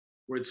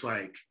 where it's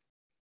like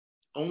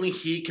only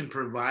he can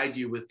provide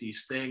you with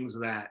these things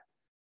that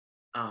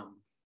a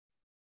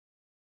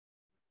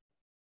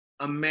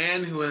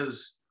man who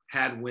has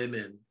had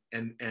women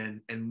and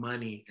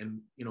money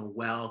and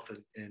wealth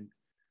and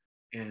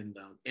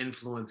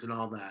influence and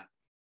all that,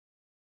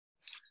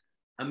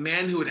 a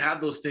man who would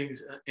have those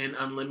things in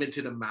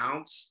unlimited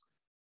amounts,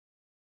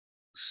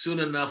 soon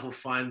enough will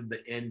find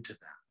the end to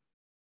them.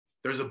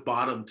 There's a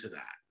bottom to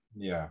that.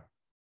 Yeah.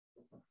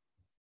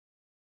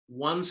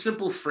 One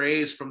simple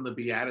phrase from the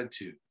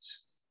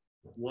Beatitudes,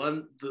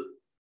 one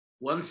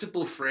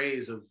simple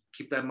phrase of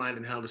keep that mind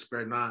in hell,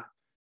 despair not.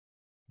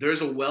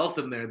 There's a wealth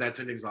in there that's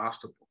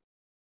inexhaustible.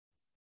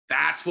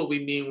 That's what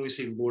we mean when we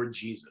say Lord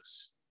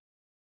Jesus,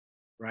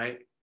 right?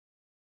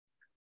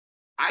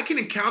 I can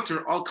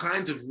encounter all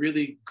kinds of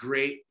really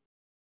great,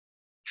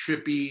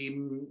 trippy,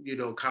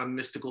 kind of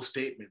mystical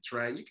statements,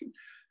 right?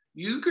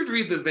 You could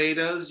read the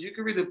Vedas, you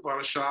could read the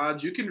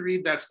Upanishads, you can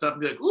read that stuff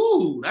and be like,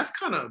 ooh, that's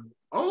kind of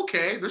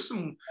okay. There's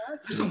some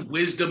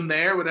wisdom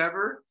there,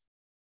 whatever.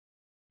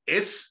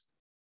 It's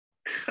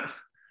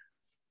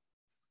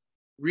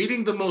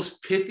reading the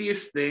most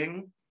pithiest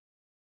thing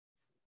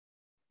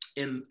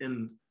in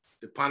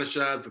the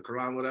Upanishads, the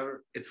Quran,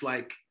 whatever. It's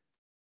like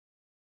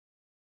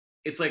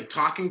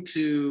talking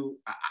to.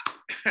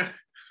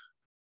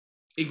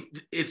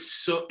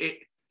 It's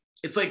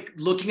like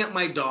looking at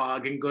my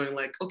dog and going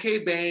like, okay,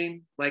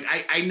 Bane, like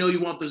I know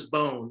you want this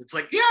bone. It's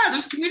like, yeah,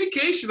 there's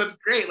communication. That's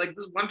great. Like,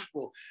 this is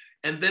wonderful.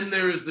 And then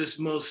there is this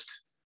most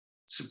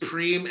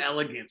supreme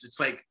elegance. It's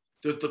like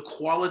the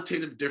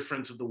qualitative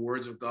difference of the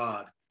words of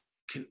God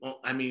they're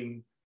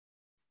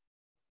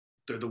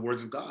the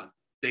words of God.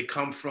 They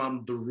come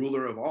from the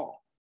ruler of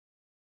all.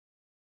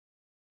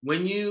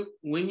 When you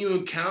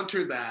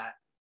encounter that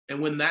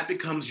And when that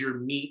becomes your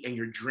meat and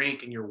your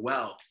drink and your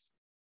wealth,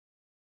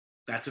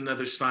 that's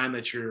another sign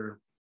that you're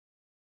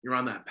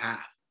on that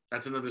path.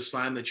 That's another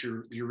sign that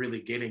you're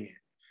really getting it.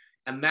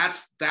 And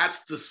that's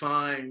the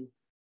sign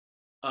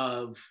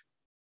of,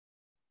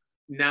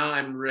 now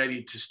I'm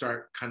ready to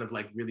start kind of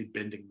like really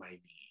bending my knee.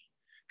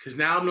 Because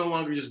now I'm no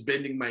longer just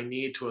bending my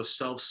knee to a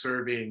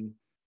self-serving,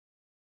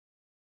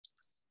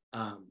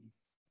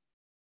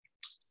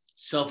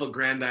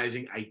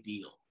 self-aggrandizing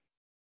ideal.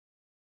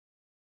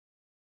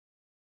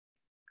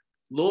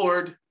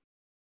 Lord,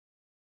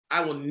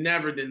 I will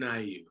never deny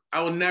you.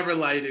 I will never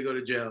allow you to go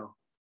to jail.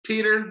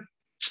 Peter,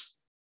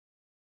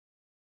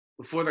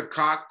 before the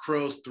cock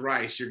crows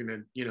thrice, you're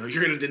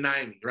gonna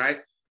deny me,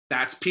 right?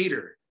 That's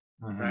Peter,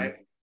 right?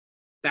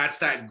 That's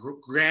that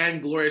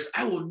grand, glorious,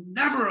 I will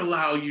never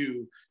allow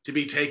you to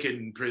be taken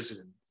in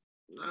prison.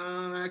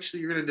 Actually,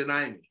 you're gonna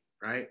deny me,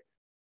 right?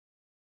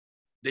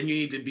 Then you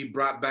need to be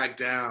brought back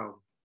down.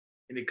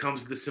 And it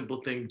comes to the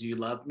simple thing, do you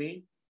love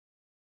me?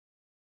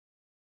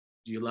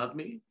 Do you love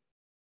me?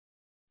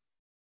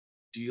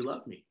 Do you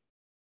love me?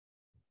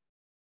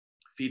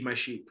 Feed my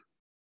sheep.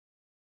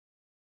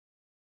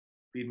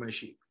 Feed my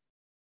sheep,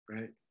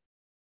 right?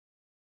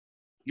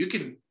 You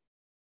can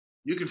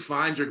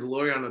find your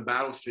glory on the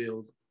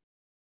battlefield,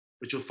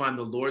 but you'll find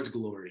the Lord's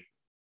glory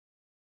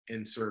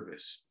in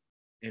service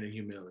and in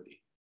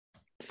humility,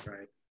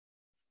 right?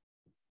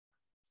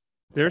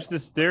 There's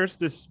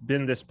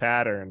been this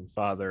pattern,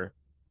 Father,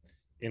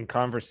 in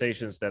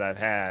conversations that I've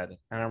had,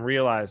 and I'm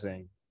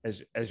realizing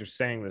as you're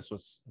saying this,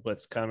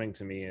 what's coming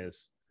to me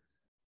is,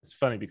 it's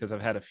funny because I've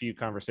had a few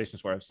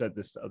conversations where I've said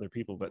this to other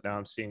people, but now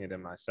I'm seeing it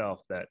in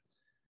myself, that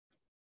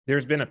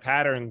there's been a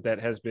pattern that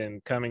has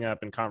been coming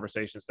up in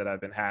conversations that I've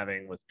been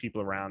having with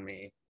people around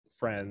me,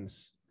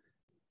 friends,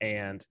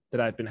 and that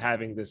I've been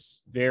having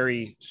this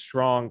very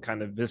strong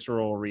kind of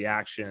visceral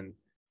reaction,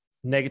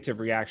 negative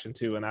reaction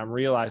to. And I'm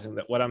realizing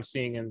that what I'm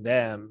seeing in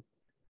them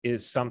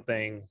is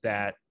something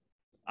that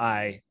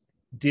I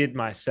did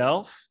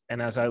myself.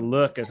 And as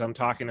I'm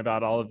talking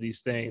about all of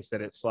these things,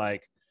 that it's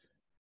like,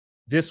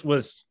 this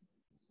was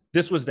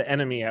the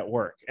enemy at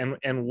work.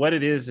 And what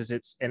it is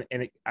it's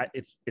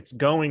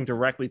going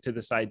directly to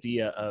this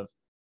idea of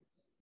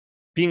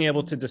being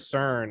able to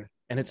discern.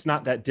 And it's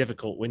not that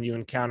difficult when you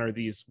encounter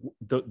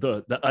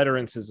the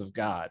utterances of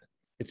God.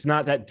 It's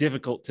not that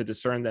difficult to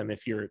discern them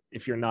if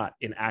you're not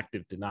in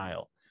active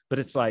denial. But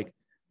it's like,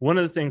 one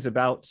of the things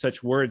about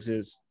such words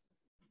is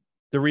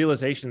the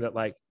realization that,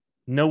 like,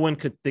 no one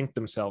could think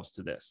themselves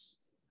to this.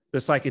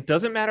 It's like, it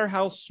doesn't matter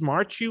how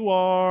smart you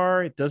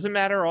are. It doesn't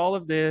matter all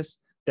of this,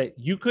 that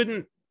you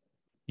couldn't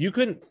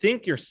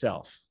think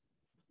yourself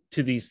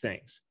to these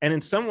things. And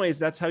in some ways,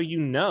 that's how you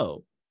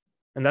know.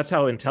 And that's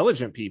how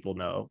intelligent people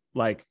know,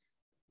 like,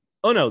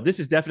 oh no, this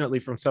is definitely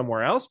from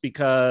somewhere else,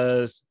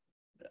 because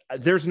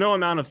there's no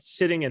amount of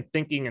sitting and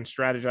thinking and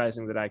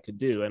strategizing that I could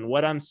do. And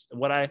what I'm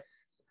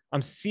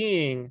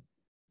seeing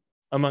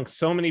among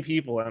so many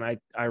people, and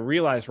I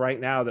realize right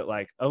now that,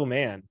 like, oh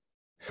man,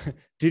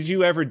 did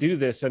you ever do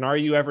this? And are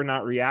you ever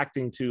not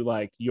reacting to,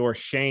 like, your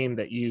shame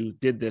that you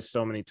did this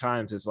so many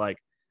times? Is like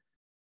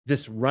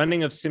this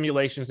running of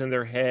simulations in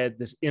their head,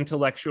 this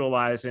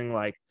intellectualizing,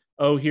 like,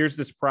 oh, here's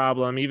this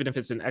problem, even if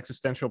it's an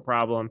existential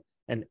problem,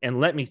 and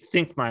let me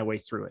think my way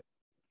through it,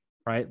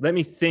 right? Let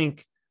me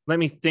think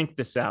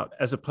this out,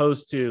 as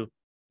opposed to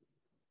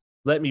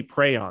let me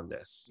pray on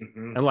this.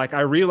 Mm-hmm. And like, I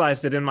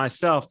realized that in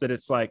myself, that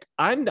it's like,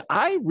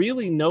 I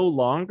really no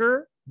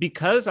longer,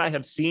 because I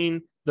have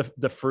seen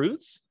the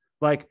fruits,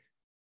 like,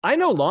 I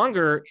no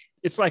longer,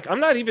 it's like,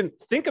 I'm not even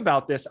think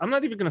about this. I'm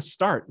not even going to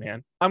start,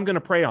 man. I'm going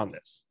to pray on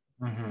this.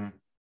 Mm-hmm.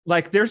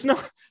 Like, there's no,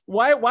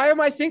 why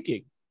am I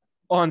thinking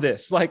on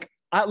this? Like,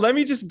 let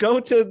me just go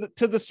to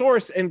the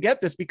source and get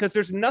this, because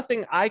there's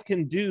nothing I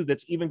can do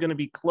that's even going to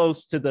be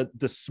close to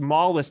the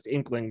smallest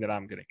inkling that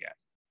I'm going to get.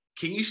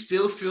 Can you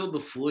still feel the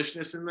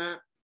foolishness in that?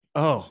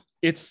 Oh,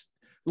 it's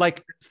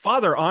like,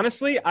 Father,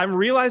 honestly, I'm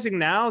realizing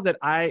now that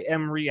I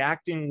am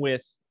reacting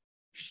with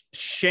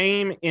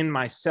shame in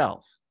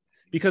myself,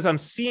 because I'm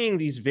seeing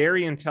these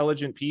very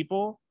intelligent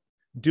people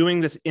doing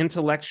this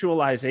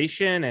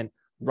intellectualization and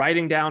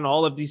writing down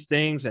all of these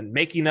things and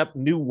making up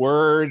new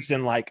words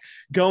and, like,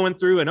 going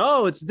through and,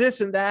 oh, it's this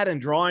and that, and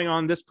drawing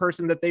on this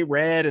person that they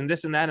read and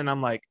this and that. And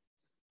I'm like,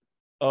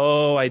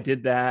 oh, I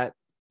did that.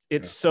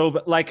 It's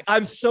so, like,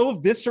 I'm so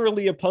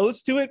viscerally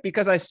opposed to it,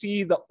 because I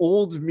see the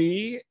old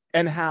me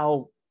and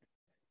how,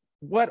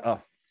 what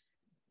a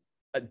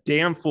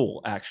damn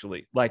fool,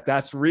 actually. Like,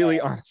 that's really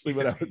honestly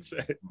what I would say.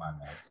 Come on,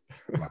 man.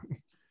 Come on.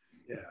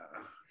 Yeah.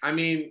 I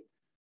mean,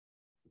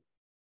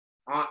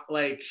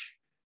 like,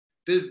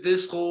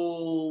 this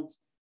whole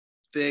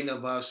thing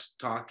of us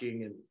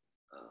talking and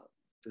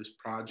this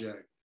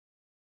project,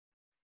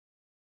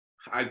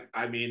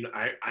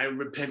 I'm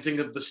repenting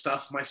of the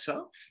stuff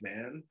myself,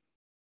 man.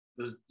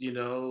 This,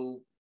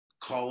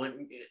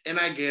 calling, and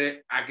I get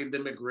it,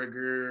 academic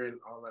rigor and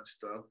all that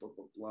stuff, blah,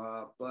 blah,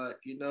 blah. But,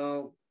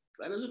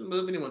 that doesn't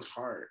move anyone's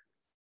heart.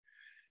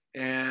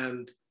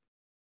 And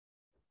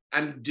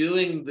I'm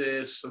doing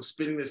this, I'm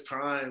spending this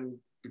time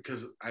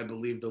because I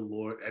believe the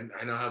Lord, and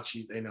I know how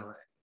they know it.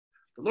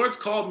 The Lord's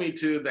called me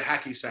to the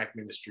hacky sack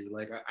ministry.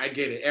 Like I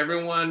get it.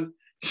 Everyone,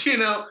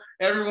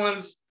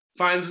 everyone's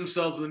finds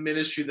themselves in the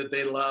ministry that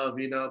they love,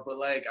 but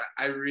like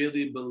I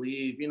really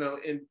believe,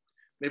 and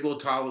maybe we'll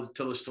tell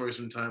the story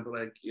sometime, but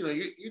like,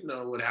 you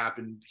know what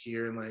happened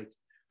here, and like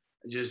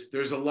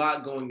there's a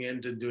lot going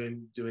into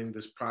doing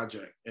this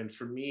project. And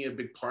for me, a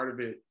big part of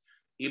it,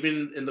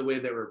 even in the way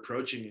that we're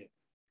approaching it,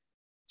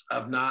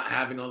 of not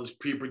having all this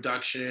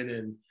pre-production,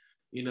 and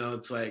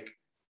it's like,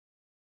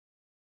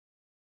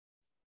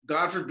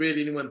 God forbid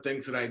anyone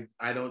thinks that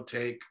I don't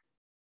take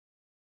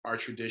our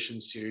tradition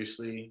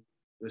seriously.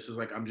 This is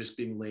like, I'm just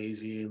being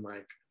lazy, and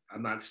like,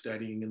 I'm not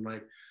studying, and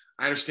like,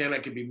 I understand I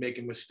could be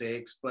making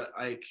mistakes, but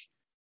like,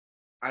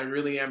 I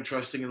really am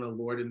trusting in the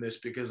Lord in this,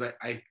 because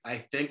I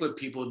think what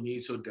people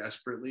need so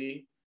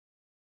desperately,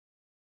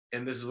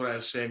 and this is what I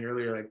was saying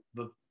earlier, like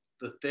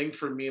the thing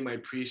for me and my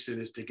priesthood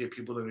is to get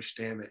people to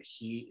understand that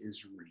He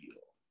is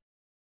real.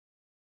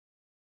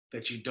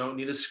 That you don't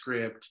need a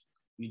script,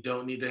 you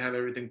don't need to have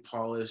everything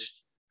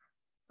polished,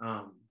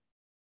 that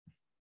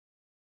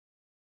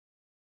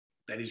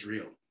He's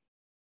real.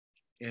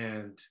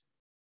 And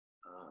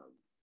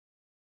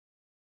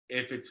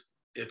if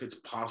it's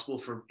possible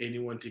for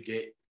anyone to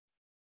get,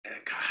 and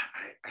God,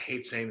 I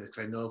hate saying this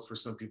because I know for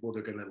some people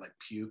they're gonna like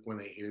puke when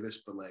they hear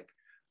this, but like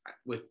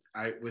with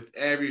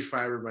every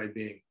fiber of my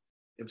being,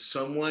 if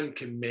someone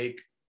can make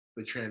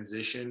the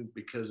transition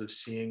because of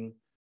seeing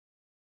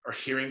or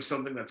hearing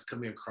something that's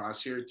coming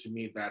across here, to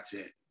me, that's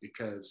it.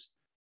 Because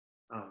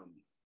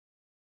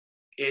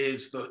it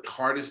is the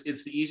hardest,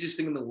 it's the easiest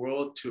thing in the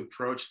world to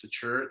approach the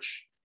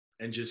church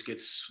and just get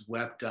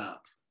swept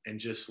up and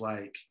just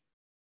like,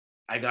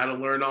 I got to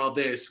learn all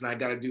this and I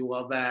got to do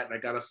all that and I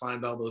got to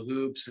find all the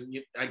hoops and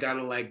I got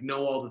to like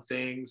know all the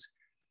things.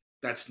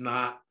 That's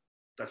not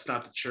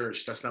the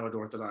church. That's not what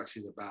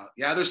Orthodoxy is about.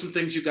 Yeah, there's some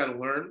things you got to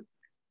learn,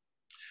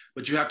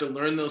 but you have to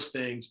learn those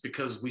things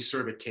because we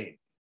serve a king.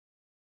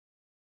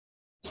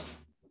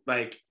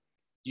 Like,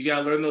 you got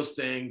to learn those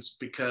things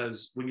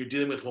because when you're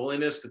dealing with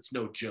holiness, it's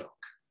no joke.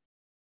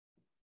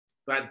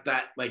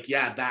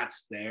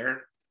 That's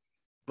there,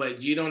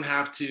 but you don't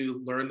have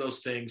to learn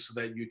those things so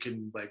that you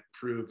can like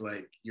prove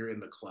like you're in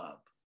the club.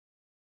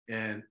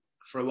 And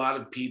for a lot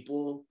of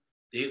people,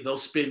 they'll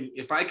spend,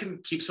 if I can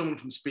keep someone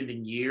from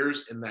spending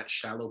years in that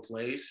shallow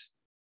place,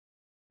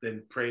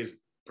 then praise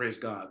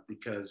God,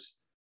 because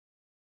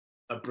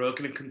a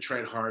broken and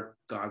contrite heart,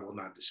 God will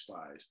not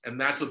despise. And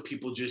that's what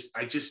people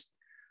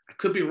I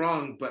could be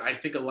wrong, but I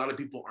think a lot of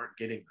people aren't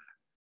getting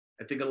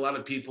that. I think a lot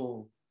of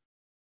people,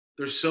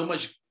 there's so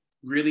much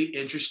really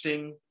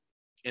interesting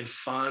and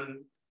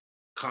fun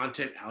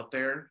content out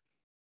there,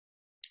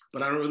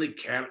 but I don't really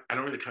kind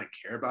of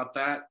care about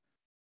that.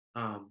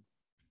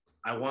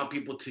 I want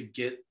people to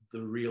get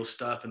the real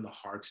stuff and the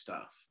hard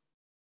stuff.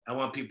 I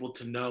want people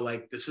to know,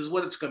 like, this is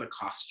what it's going to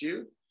cost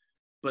you,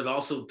 but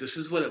also this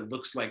is what it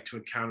looks like to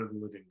encounter the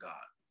living God.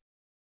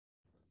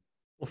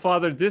 Well,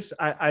 Father,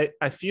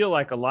 I feel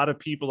like a lot of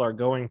people are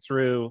going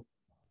through,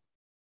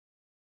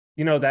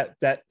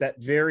 that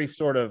very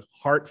sort of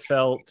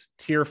heartfelt,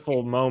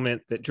 tearful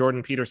moment that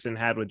Jordan Peterson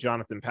had with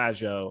Jonathan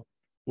Pageau,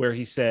 where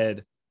he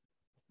said,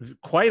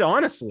 quite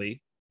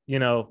honestly,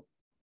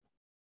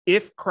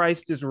 if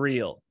Christ is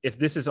real, if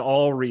this is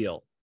all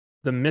real,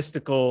 the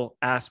mystical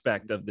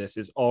aspect of this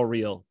is all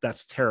real,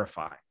 that's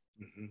terrifying.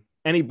 Mm-hmm.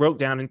 And he broke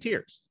down in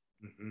tears.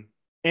 Mm-hmm.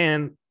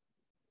 And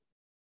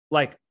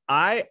like,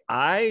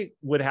 I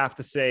would have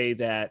to say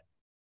that,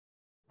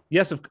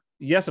 yes,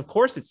 of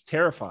course it's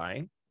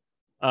terrifying.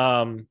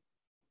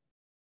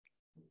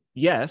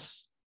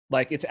 Yes,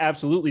 like it's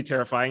absolutely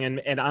terrifying.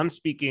 And I'm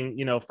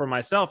speaking, for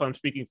myself, I'm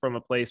speaking from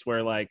a place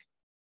where like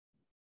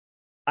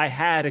I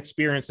had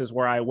experiences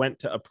where I went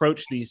to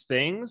approach these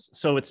things.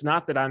 So it's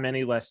not that I'm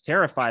any less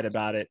terrified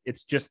about it.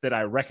 It's just that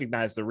I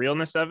recognize the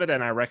realness of it.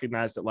 And I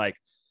recognize that like,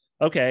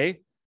 okay,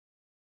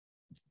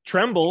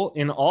 tremble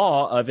in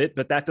awe of it,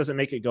 but that doesn't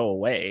make it go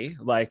away.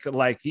 Like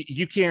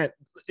you can't,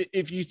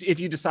 if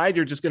you decide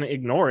you're just going to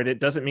ignore it, it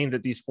doesn't mean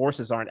that these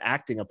forces aren't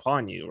acting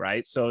upon you.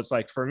 Right. So it's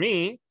like, for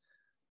me,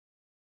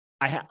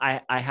 I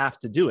have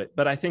to do it.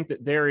 But I think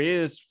that there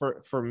is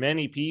for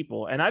many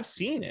people, and I've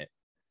seen it,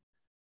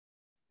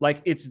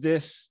 like it's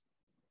this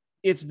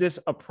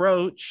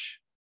approach.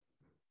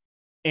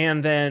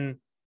 And then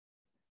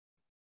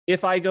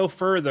if I go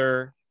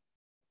further,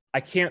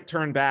 I can't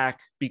turn back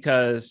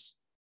because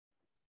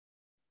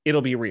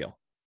it'll be real.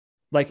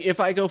 Like if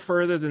I go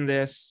further than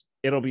this,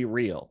 it'll be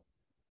real.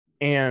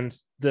 And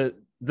the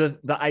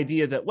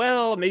idea that,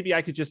 well, maybe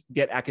I could just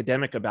get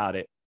academic about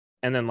it.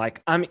 And then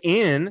like, I'm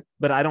in,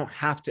 but I don't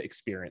have to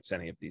experience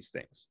any of these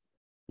things.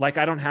 Like,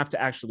 I don't have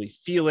to actually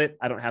feel it.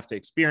 I don't have to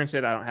experience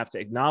it. I don't have to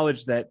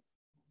acknowledge that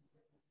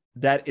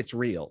it's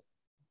real.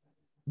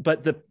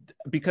 But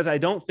because I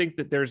don't think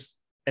that there's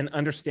an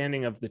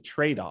understanding of the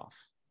trade-off.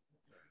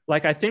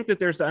 Like, I think that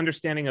there's the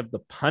understanding of the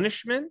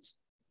punishment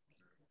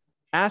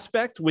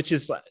aspect, which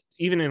is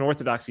even in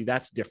Orthodoxy,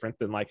 that's different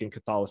than like in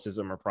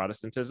Catholicism or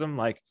Protestantism.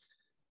 Like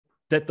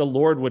that the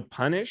Lord would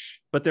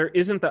punish, but there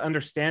isn't the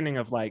understanding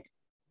of like,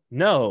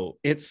 no,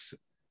 it's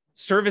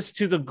service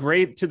to the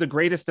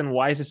greatest and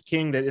wisest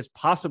king that is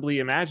possibly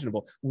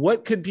imaginable.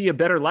 What could be a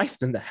better life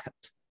than that?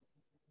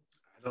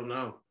 I don't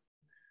know.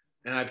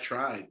 And I've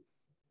tried,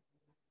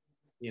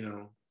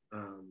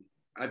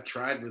 I've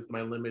tried with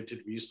my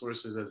limited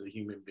resources as a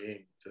human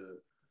being to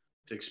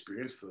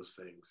experience those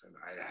things, and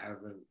I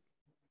haven't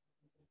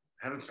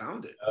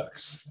found it. I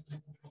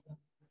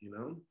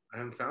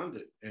haven't found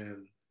it.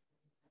 And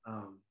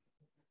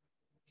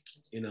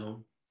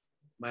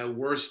my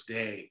worst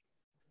day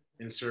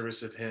in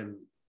service of him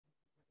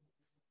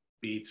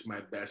beats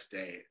my best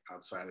day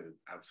outside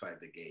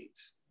the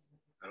gates.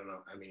 I don't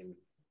know. I mean,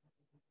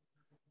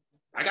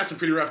 I got some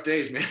pretty rough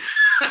days, man.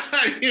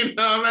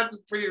 I've had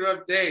some pretty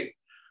rough days.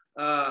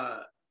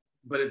 But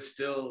it's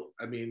still,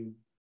 I mean,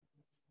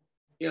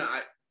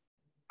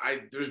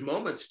 there's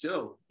moments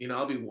still,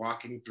 I'll be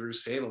walking through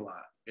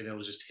Save-A-Lot and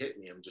it'll just hit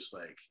me. I'm just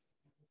like,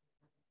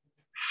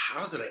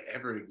 how did I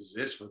ever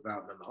exist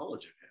without the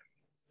knowledge of him?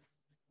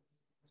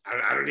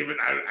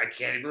 I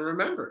can't even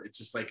remember. It's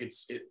just like,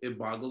 it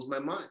boggles my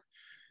mind.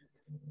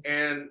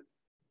 And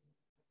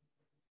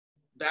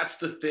that's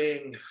the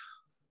thing,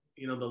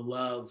 the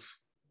love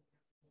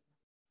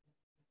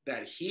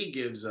that he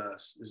gives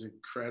us is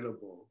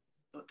incredible.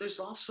 But there's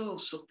also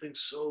something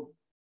so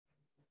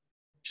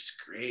just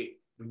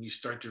great when you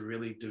start to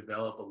really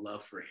develop a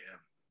love for him.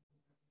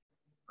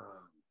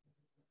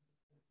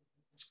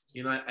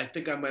 I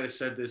think I might have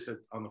said this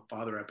on the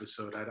father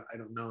episode. I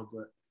don't know,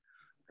 but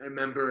I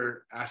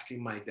remember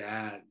asking my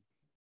dad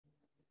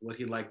what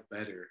he liked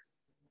better,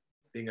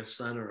 being a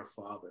son or a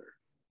father.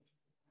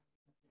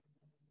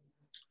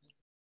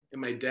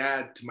 And my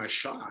dad, to my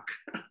shock,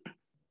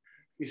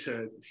 he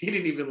said, he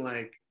didn't even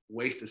like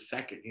waste a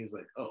second. He's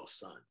like, oh,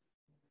 son.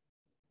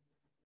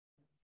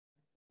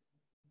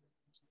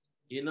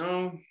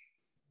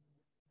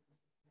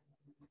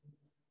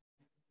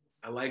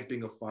 I like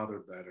being a father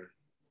better.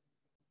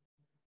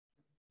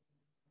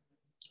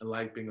 I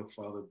like being a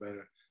father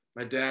better.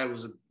 My dad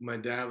was a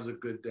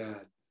good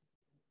dad.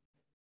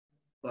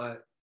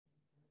 But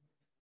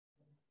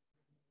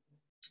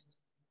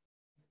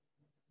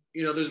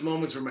there's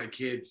moments where my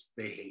kids,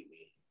 they hate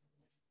me.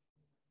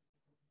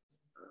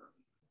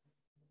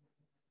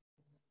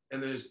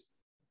 And there's,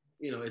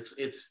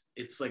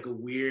 it's like a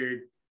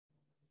weird,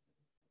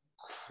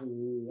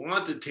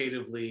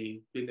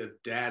 quantitatively, being a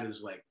dad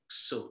is like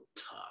so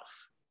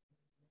tough.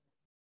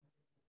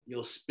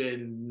 You'll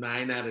spend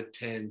 9 out of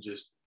 10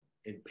 just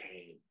in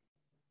pain,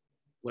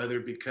 whether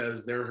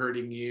because they're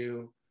hurting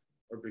you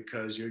or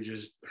because you're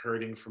just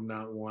hurting from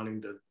not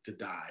wanting to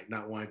die,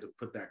 not wanting to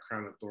put that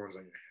crown of thorns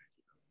on your head.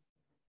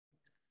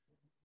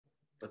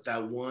 But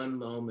that one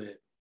moment,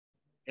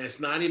 and it's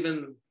not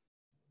even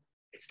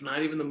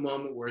the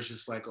moment where it's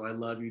just like, oh, I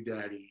love you,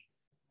 Daddy.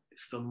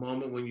 It's the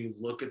moment when you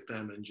look at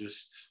them and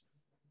just,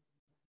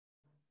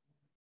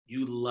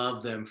 you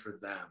love them for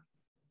them.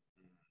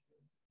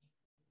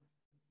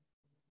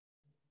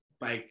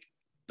 Like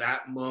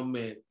that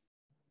moment,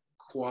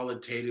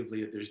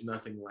 qualitatively, there's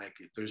nothing like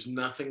it. There's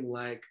nothing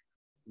like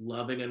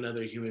loving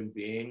another human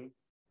being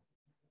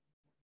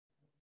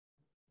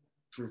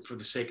for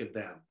the sake of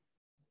them.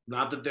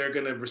 Not that they're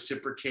going to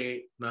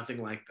reciprocate,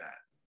 nothing like that.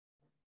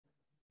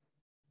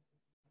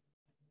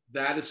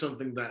 That is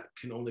something that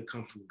can only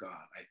come from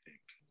God, I think.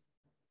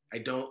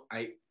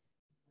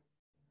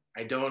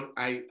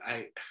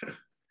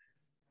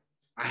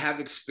 I have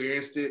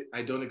experienced it.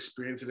 I don't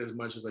experience it as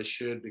much as I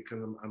should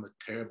because I'm a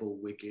terrible,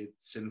 wicked,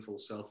 sinful,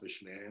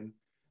 selfish man.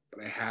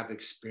 But I have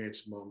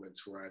experienced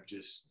moments where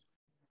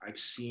I've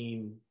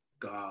seen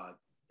God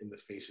in the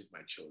face of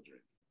my children.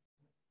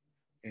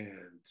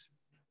 And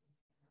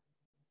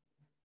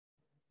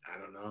I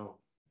don't know,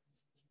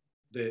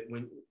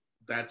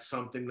 that's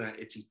something that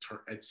it's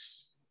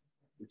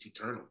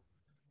eternal.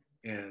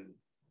 And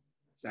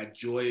that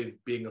joy of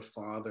being a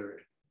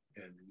father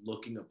and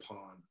looking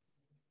upon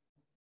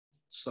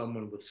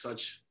someone with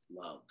such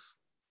love,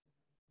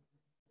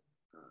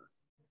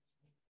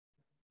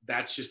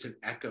 that's just an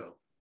echo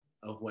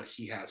of what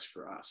he has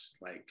for us.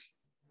 Like,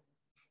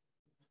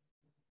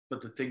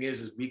 but the thing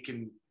is we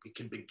can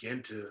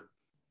begin to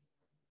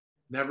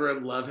never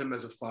love him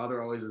as a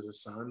father, always as a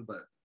son,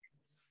 but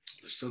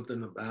there's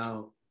something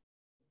about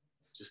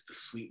just the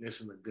sweetness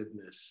and the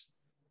goodness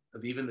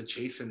of even the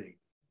chastening,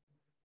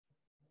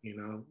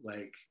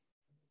 like,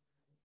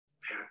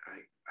 man,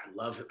 I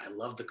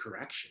love the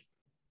correction.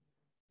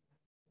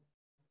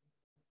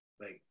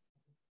 Like,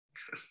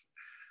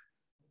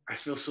 I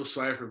feel so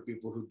sorry for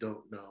people who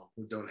don't know,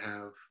 who don't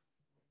have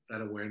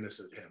that awareness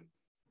of him,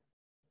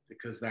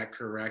 because that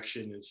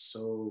correction is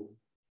so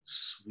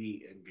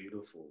sweet and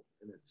beautiful,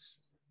 and it's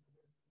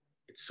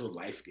so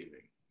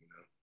life-giving.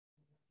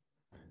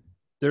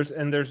 There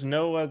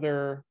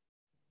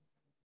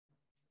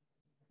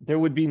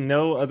would be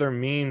no other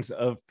means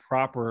of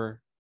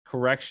proper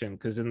correction,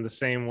 because in the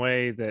same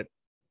way that,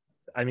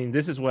 I mean,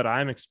 this is what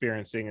I'm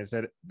experiencing, is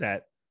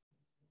that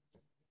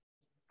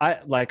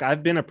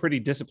I've been a pretty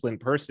disciplined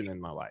person in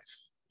my life,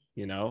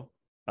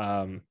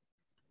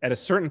 At a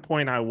certain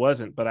point, I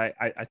wasn't, but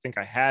I think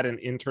I had an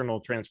internal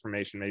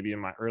transformation maybe in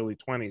my early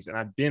 20s, and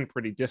I've been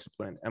pretty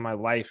disciplined, and my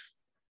life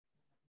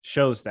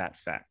shows that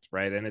fact,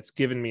 right? And it's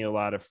given me a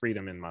lot of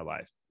freedom in my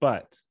life.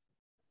 But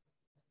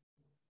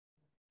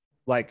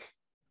like,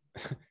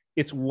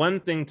 it's one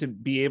thing to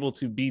be able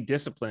to be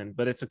disciplined,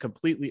 but it's a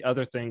completely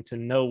other thing to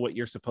know what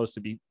you're supposed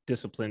to be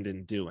disciplined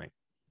in doing.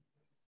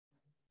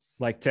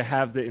 Like to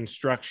have the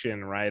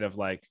instruction, right, of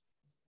like,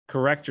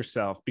 correct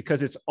yourself,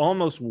 because it's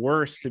almost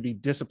worse to be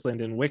disciplined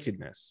in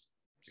wickedness,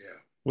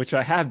 which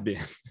I have been,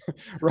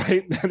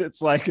 right? That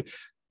it's like,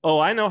 oh,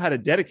 I know how to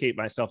dedicate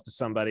myself to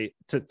somebody,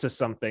 to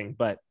something,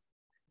 but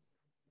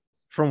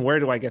from where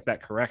do I get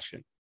that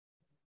correction?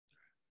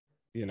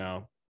 You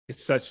know,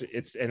 it's such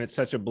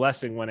a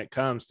blessing when it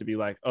comes to be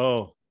like,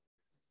 oh,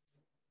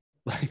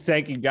 like,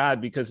 thank you, God,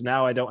 because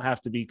now I don't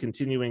have to be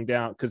continuing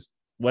down, because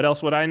what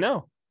else would I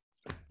know?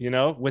 You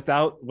know,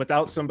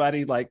 without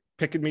somebody like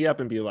picking me up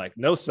and be like,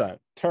 no, son,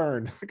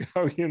 turn,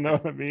 go, you know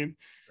what I mean?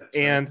 That's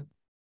and right.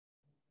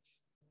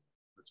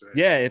 That's right.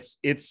 Yeah,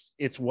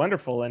 it's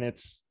wonderful. And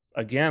it's,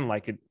 again,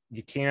 like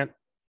you can't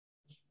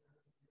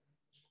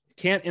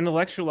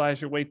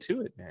intellectualize your way to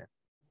it, man.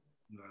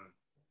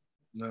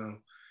 No.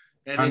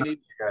 And I know you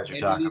guys are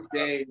talking about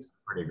days,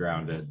 pretty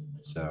grounded,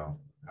 so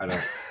I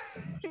don't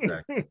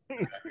I'm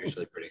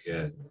usually pretty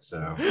good,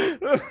 so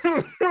because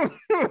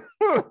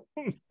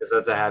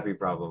that's a happy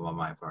problem on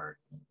my part.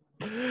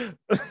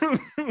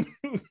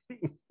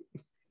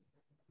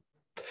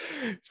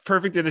 It's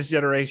perfect in its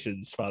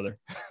generations, Father.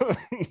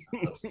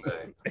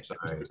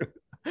 Sorry.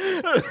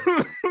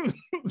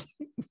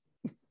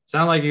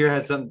 Sound like you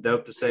had something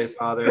dope to say,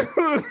 Father.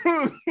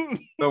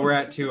 But we're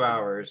at 2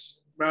 hours.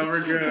 Well,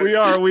 we're good. We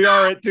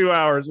are at 2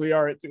 hours. So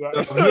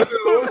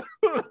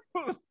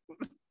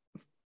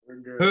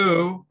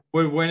who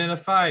would win in a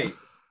fight?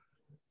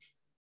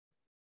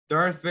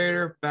 Darth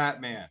Vader,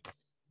 Batman.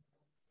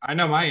 I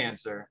know my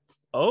answer.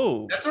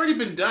 Oh, that's already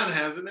been done,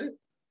 hasn't it?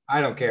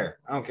 I don't care.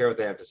 I don't care what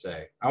they have to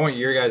say. I want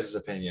your guys'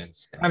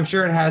 opinions. I'm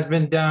sure it has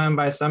been done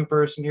by some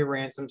person who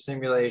ran some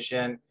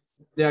simulation.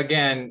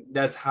 Again,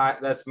 that's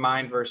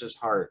mind versus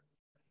heart.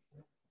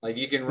 Like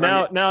you can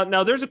run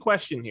now. There's a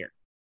question here.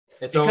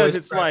 It's because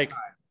it's like time.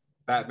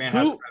 Batman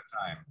has prep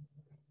time.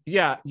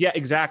 Yeah,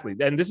 exactly.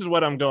 And this is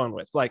what I'm going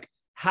with. Like,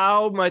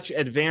 how much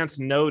advance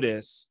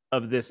notice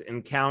of this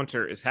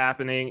encounter is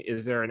happening?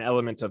 Is there an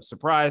element of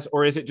surprise,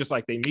 or is it just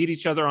like they meet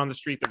each other on the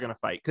street, they're going to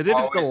fight? Because if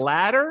it's the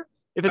latter,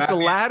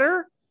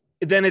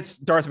 then it's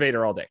Darth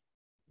Vader all day.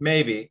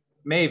 Maybe.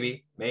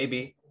 There's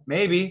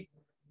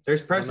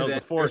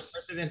precedent. There's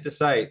precedent to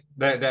cite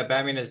that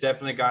Batman has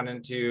definitely gone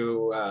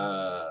into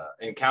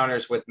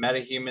encounters with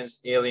metahumans,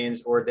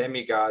 aliens, or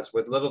demigods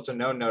with little to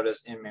no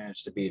notice and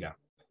managed to beat them.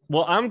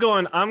 Well, I'm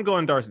going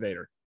Darth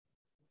Vader.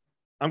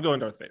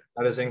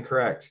 That is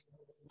incorrect.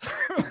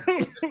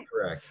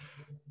 Correct.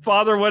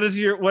 Father, what is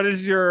your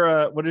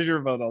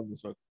vote on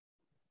this one?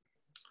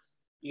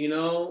 You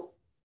know,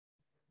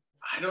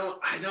 I don't.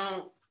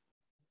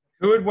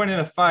 Who would win in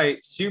a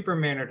fight,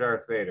 Superman or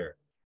Darth Vader?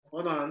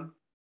 Hold on.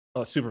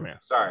 Oh, Superman.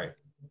 Sorry.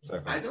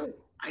 I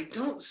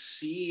don't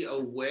see a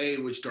way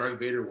which Darth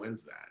Vader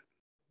wins that.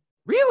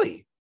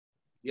 Really?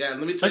 Yeah,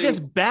 let me tell you.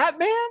 Against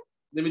Batman?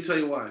 Let me tell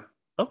you why.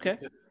 Okay.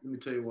 Let me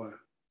tell you why.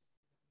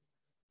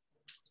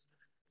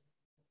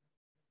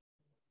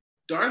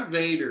 Darth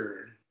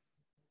Vader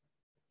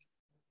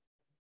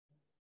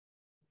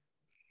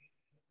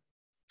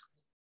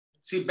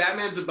see,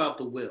 Batman's about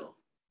the will.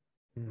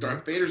 Mm-hmm.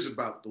 Darth Vader's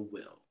about the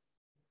will,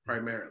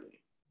 primarily,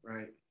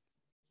 right?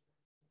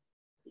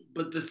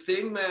 But the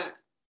thing that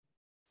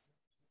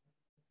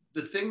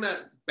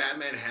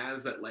Batman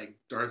has that like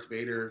Darth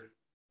Vader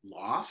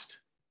lost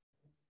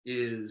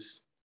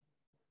is,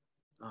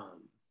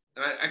 and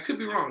I could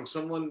be wrong,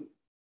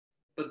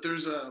 but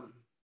there's a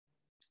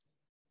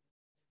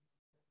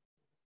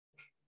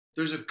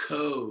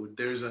code,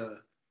 there's a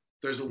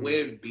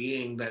way of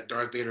being that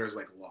Darth Vader has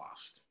like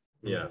lost.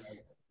 Yes.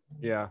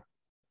 Yeah.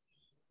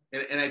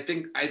 And I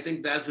think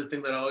that's the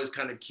thing that always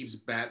kind of keeps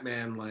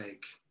Batman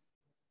like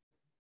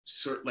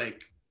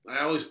I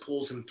always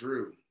pulls him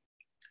through,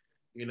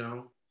 you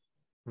know?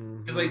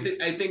 Because I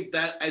think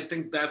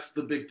that's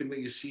the big thing that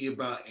you see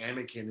about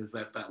Anakin is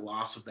that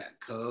loss of that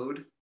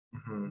code.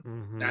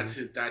 Mm-hmm.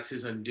 That's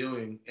his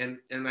undoing. And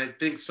I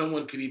think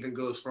someone could even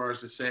go as far as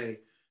to say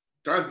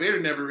Darth Vader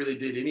never really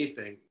did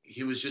anything.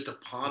 He was just a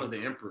pawn of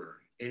the Emperor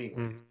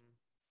anyway. Mm-hmm.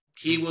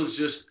 He was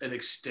just an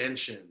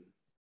extension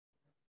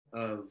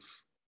of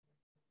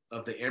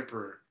the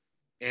Emperor.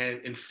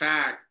 And in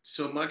fact,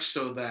 so much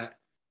so that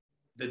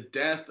the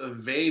death of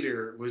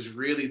Vader was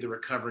really the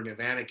recovering of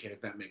Anakin, if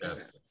that makes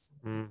sense.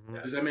 Mm-hmm.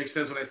 Does that make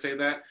sense when I say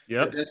that?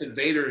 Yep. The death of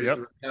Vader is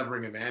the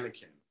recovering of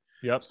Anakin.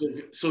 Yep.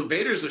 So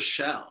Vader's a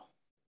shell.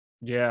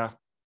 Yeah.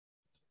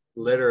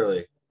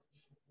 Literally.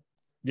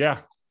 Yeah.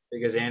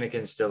 Because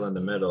Anakin's still in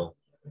the middle.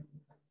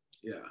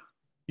 Yeah.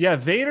 Yeah,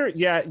 Vader.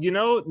 Yeah, you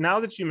know,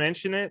 now that you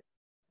mention it,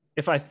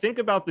 if I think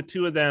about the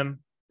two of them,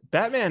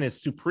 Batman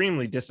is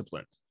supremely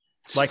disciplined.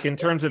 Like in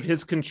terms of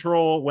his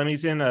control when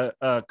he's in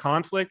a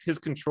conflict, his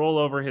control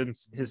over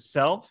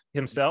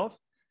himself.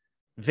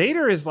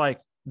 Vader is like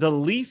the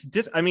least.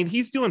 I mean,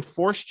 he's doing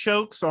force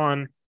chokes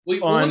on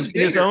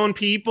his own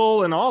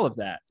people and all of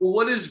that. Well,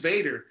 what is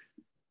Vader?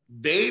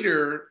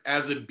 Vader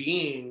as a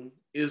being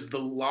is the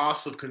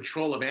loss of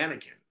control of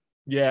Anakin.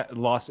 Yeah,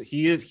 loss.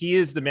 He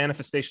is the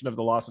manifestation of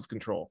the loss of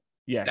control.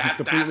 Yeah, he's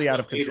completely out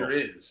of control.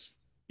 Vader is.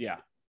 Yeah.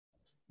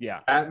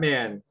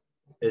 Batman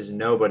is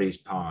nobody's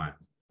pawn.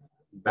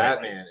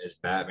 Batman is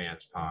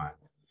Batman's pawn.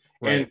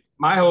 Right. And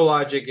my whole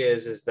logic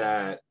is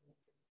that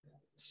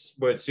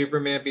would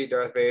Superman beat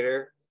Darth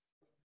Vader?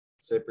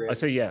 Cyprian? I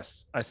say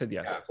yes. I said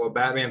yes. Yeah, well,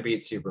 Batman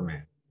beat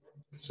Superman.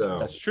 So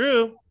that's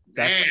true.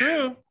 That's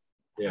true.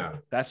 Yeah.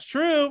 That's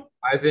true.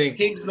 I think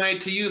King's Night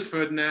to you,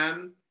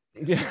 Ferdinand.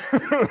 Yeah.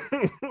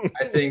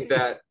 I think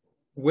that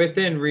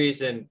within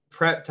reason,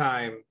 prep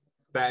time,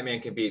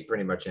 Batman can beat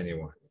pretty much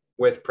anyone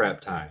with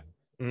prep time.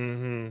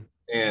 Mm-hmm.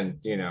 And,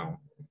 you know,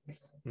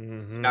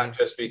 not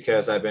just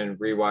because I've been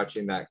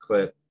rewatching that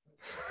clip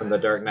from the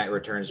Dark Knight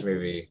Returns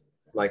movie,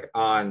 like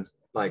on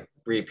like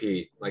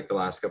repeat, like the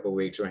last couple of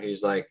weeks, when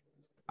he's like,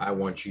 I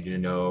want you to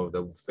know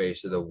the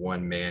face of the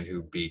one man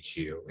who beat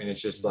you. And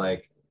it's just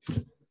like,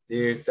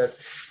 dude,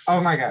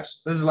 oh my gosh,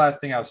 this is the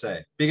last thing I'll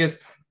say. Because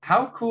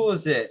how cool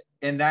is it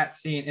in that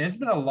scene? And it's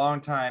been a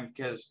long time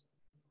because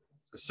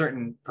a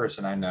certain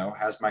person I know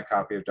has my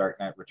copy of Dark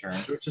Knight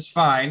Returns, which is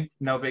fine,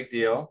 no big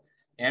deal.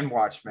 And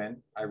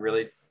Watchmen. I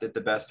really did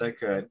the best I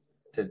could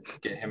to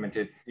get him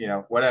into, you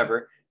know,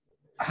 whatever.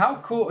 How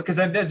cool, because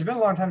it's been a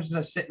long time since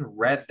I've sit and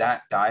read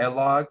that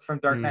dialogue from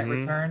Dark Knight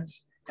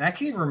Returns. And I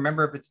can't even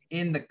remember if it's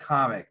in the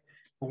comic.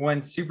 But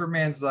when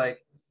Superman's like,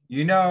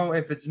 you know,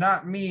 if it's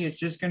not me, it's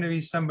just going to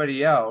be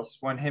somebody else,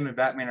 when him and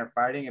Batman are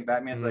fighting, and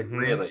Batman's like,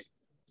 really?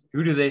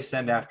 Who do they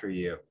send after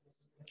you?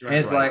 Right, and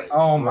it's like,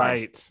 oh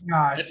my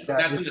gosh.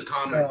 That's in the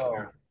comic.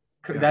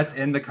 That's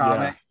in the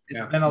comic.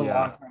 Yeah. It's been a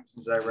long time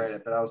since I read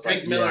it, but I was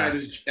Frank Miller at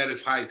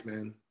his height,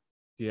 man.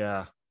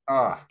 Yeah.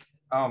 Oh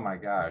my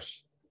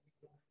gosh.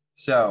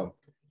 So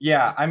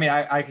yeah, I mean,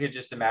 I could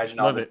just imagine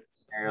all the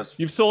scenarios.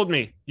 You've sold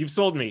me. You've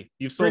sold me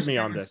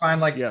on this.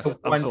 Find like the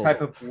one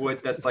type of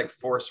wood that's like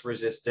force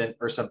resistant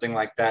or something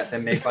like that,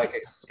 then make like a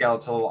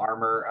skeletal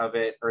armor of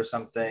it or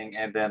something,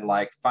 and then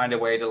like find a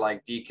way to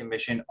like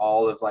decommission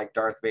all of like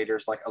Darth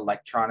Vader's like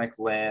electronic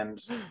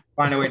limbs.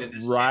 Find a way to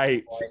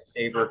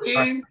lightsaber.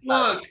 I mean,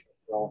 look.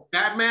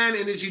 Batman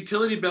in his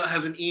utility belt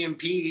has an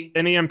EMP.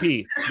 An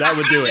EMP. That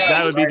would do it.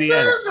 That would be the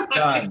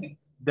end.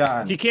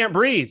 Done. He can't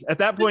breathe. At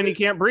that point, he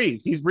can't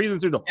breathe. He's breathing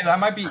through the... Yeah, that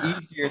might be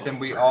easier than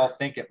we all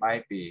think it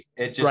might be.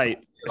 It just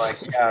like,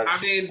 yeah. I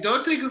mean,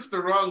 don't take us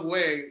the wrong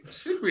way.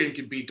 Cyprian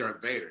can beat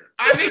Darth Vader.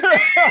 I mean,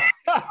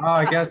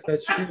 I guess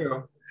that's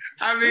true.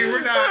 I mean,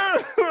 we're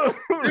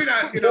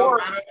not, you know,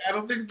 I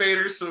don't think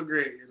Vader's so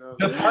great, you know.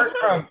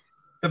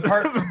 The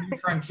part from New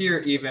Frontier,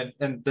 even,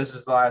 and this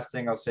is the last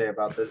thing I'll say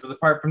about this, but the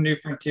part from New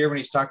Frontier when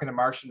he's talking to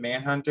Martian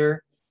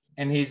Manhunter,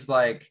 and he's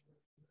like,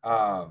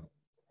 I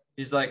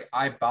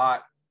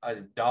bought a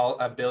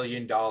 $1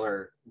 billion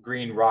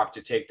green rock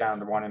to take down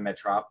the one in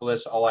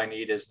Metropolis. All I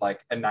need is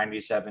like a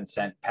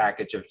 97-cent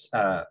package of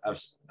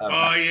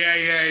oh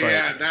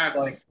yeah. That's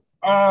like,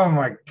 oh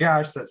my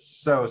gosh, that's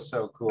so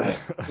cool.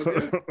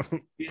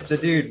 He's the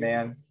dude,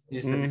 man.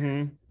 He's the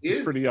dude.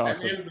 He's pretty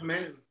awesome. That man's the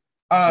man.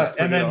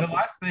 And then the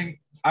last thing,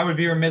 I would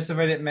be remiss if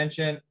I didn't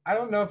mention, I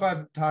don't know if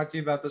I've talked to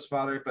you about this,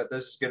 Father, but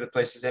this is good a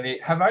place as any.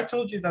 Have I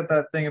told you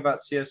that thing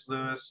about C.S.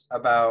 Lewis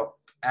about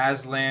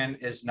Aslan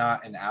is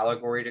not an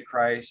allegory to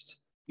Christ?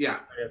 Yeah.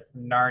 If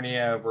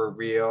Narnia were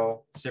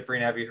real.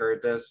 Cyprian, have you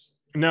heard this?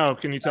 No,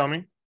 can you tell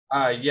me?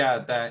 Yeah,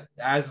 that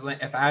if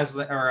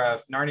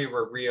Narnia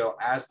were real,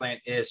 Aslan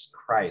is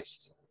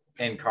Christ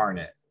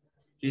incarnate.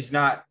 He's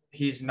not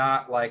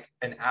like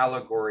an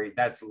allegory.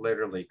 That's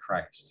literally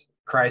Christ.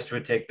 Christ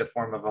would take the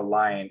form of a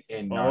lion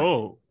in Narnia.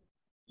 Oh.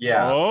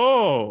 Yeah.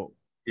 Oh.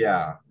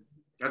 Yeah.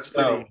 That's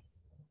pretty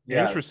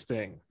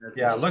interesting.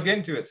 Look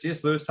into it.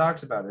 C.S. Lewis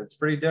talks about it. It's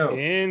pretty dope.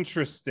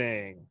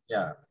 Interesting.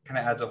 Yeah. Kind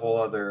of adds a whole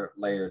other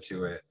layer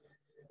to it.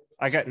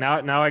 I got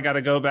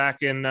to go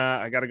back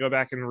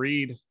and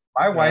read.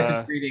 My wife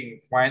is reading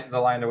The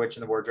Lion, the Witch,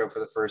 and the Wardrobe for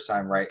the first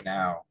time right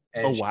now.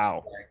 And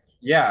wow. Like,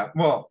 yeah.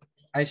 Well,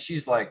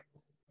 she's like,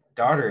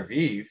 daughter of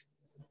Eve.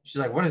 She's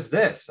like, what is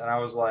this? And I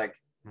was like,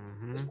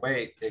 just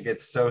wait, it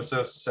gets so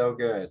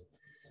good.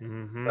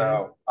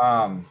 So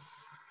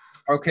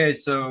okay,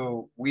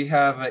 so we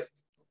have an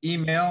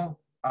email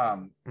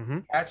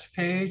catch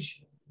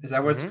page. Is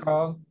that what it's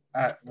called?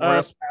 At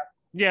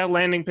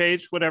landing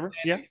page, whatever.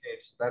 Landing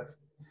page. That's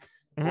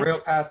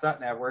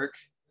royalpath.network.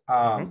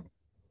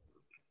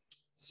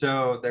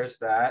 So there's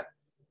that.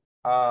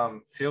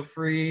 Feel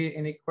free,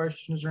 any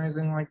questions or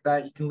anything like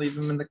that, you can leave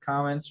them in the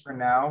comments for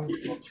now.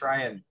 We'll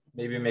try and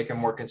maybe make a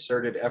more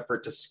concerted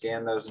effort to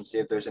scan those and see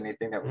if there's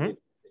anything that we need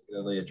to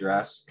particularly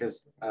address,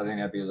 because I think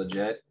that'd be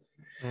legit.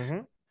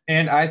 And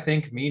And I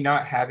think me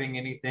not having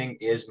anything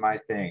is my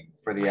thing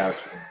for the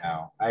outro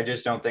now. I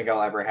just don't think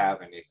I'll ever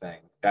have anything.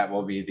 That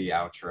will be the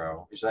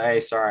outro. You say, hey,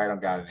 sorry, I don't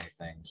got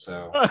anything.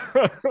 So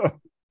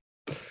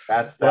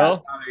that's that.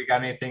 Well, You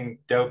got anything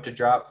dope to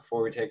drop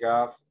before we take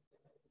off?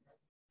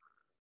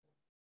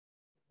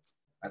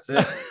 That's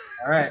it.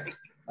 All right.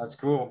 That's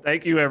cool.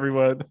 thank you,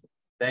 everyone.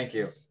 Thank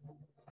you.